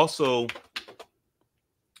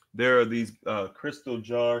there are these crystal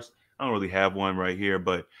jars. I don't really have one right here,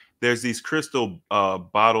 but there's these crystal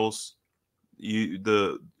bottles.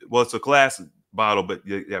 well, it's a glass bottle, but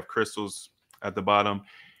you have crystals at the bottom.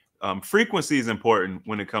 Frequency is important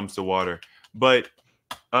when it comes to water, but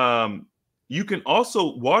you can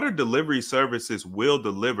also, water delivery services will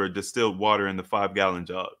deliver distilled water in the 5-gallon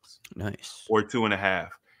jugs. Nice. Or 2.5.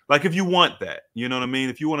 Like if you want that, you know what I mean?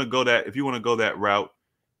 If you want to go that route,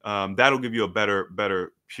 that'll give you a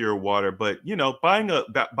better pure water. But you know, buying a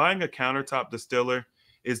countertop distiller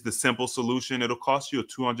is the simple solution. It'll cost you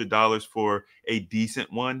 $200 for a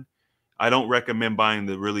decent one. I don't recommend buying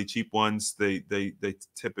the really cheap ones. They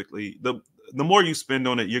typically, the more you spend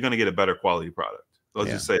on it, you're going to get a better quality product.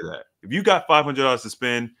 Let's just say that. If you got $500 to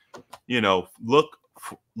spend, you know, look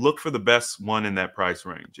for the best one in that price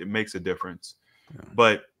range. It makes a difference. Yeah.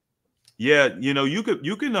 But yeah, you know, you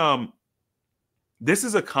can this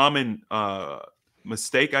is a common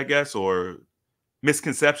mistake, I guess, or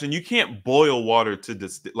misconception. You can't boil water to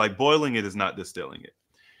distill. Like boiling it is not distilling it.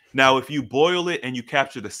 Now, if you boil it and you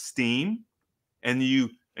capture the steam and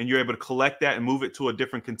you're able to collect that and move it to a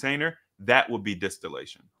different container, that would be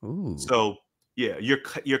distillation. Ooh. So yeah,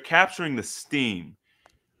 you're capturing the steam.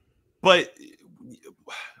 But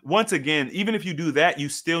once again, even if you do that, you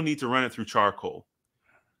still need to run it through charcoal.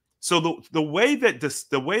 So the way that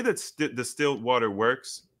distilled water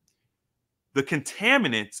works, the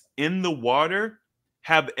contaminants in the water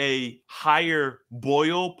have a higher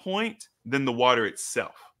boil point than the water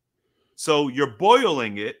itself. So you're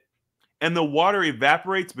boiling it, and the water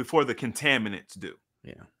evaporates before the contaminants do.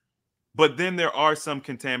 Yeah. But then there are some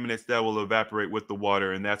contaminants that will evaporate with the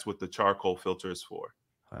water, and that's what the charcoal filter is for.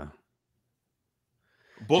 Wow.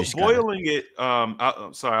 Boiling it,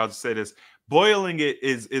 I'll just say this. Boiling it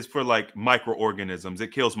is for like microorganisms. It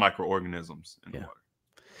kills microorganisms in the water.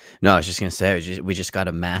 No, I was just going to say, we just got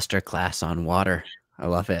a master class on water. I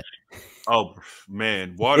love it. Oh,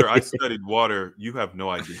 man. Water. I studied water. You have no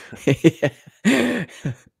idea.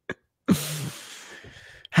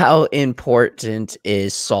 How important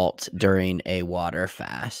is salt during a water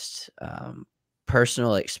fast?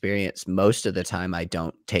 Personal experience, most of the time I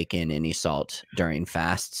don't take in any salt during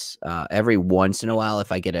fasts. Every once in a while,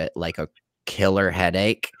 if I get a killer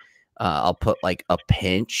headache, I'll put like a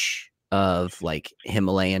pinch of like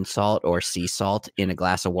Himalayan salt or sea salt in a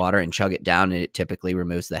glass of water and chug it down, and it typically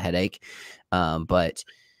removes the headache. But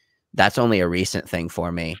that's only a recent thing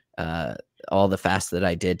for me. All the fasts that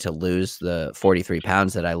I did to lose the 43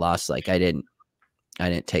 pounds that I lost, like I didn't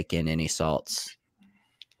take in any salts.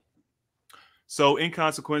 So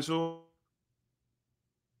inconsequential.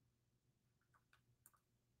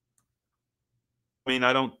 I mean,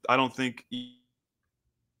 I don't think.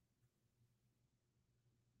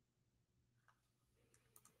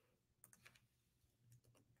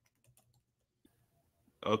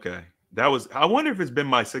 Okay. I wonder if it's been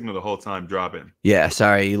my signal the whole time dropping. Yeah,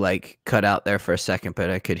 sorry, you like cut out there for a second, but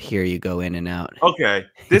I could hear you go in and out. Okay.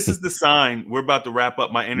 This is the sign. We're about to wrap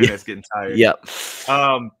up. My internet's getting tired. Yep.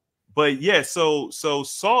 But yeah, so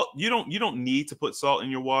salt, you don't need to put salt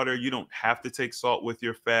in your water. You don't have to take salt with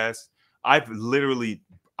your fast. I've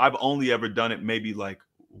only ever done it maybe like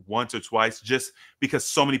once or twice, just because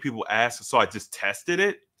so many people ask. So I just tested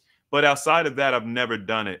it. But outside of that, I've never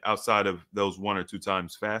done it outside of those 1 or 2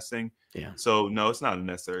 times fasting. Yeah. So no, it's not a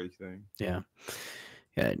necessary thing. Yeah.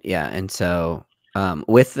 Good. Yeah. And so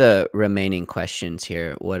with the remaining questions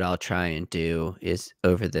here, what I'll try and do is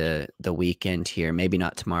over the weekend here, maybe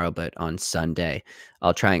not tomorrow, but on Sunday,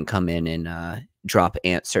 I'll try and come in and drop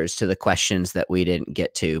answers to the questions that we didn't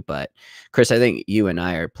get to. But Chris, I think you and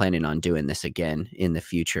I are planning on doing this again in the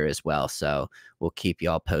future as well. So we'll keep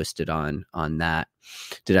y'all posted on that.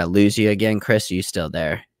 Did I lose you again, Chris? Are you still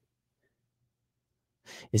there?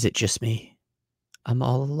 Is it just me? I'm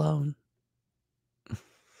all alone.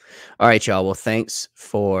 All right, y'all. Well, thanks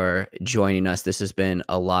for joining us. This has been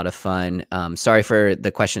a lot of fun. Sorry for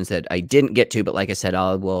the questions that I didn't get to, but like I said,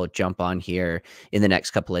 I will jump on here in the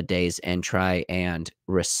next couple of days and try and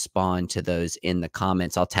respond to those in the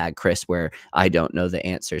comments. I'll tag Chris where I don't know the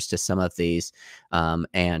answers to some of these.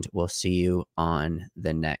 And we'll see you on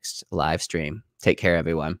the next live stream. Take care,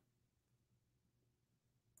 everyone.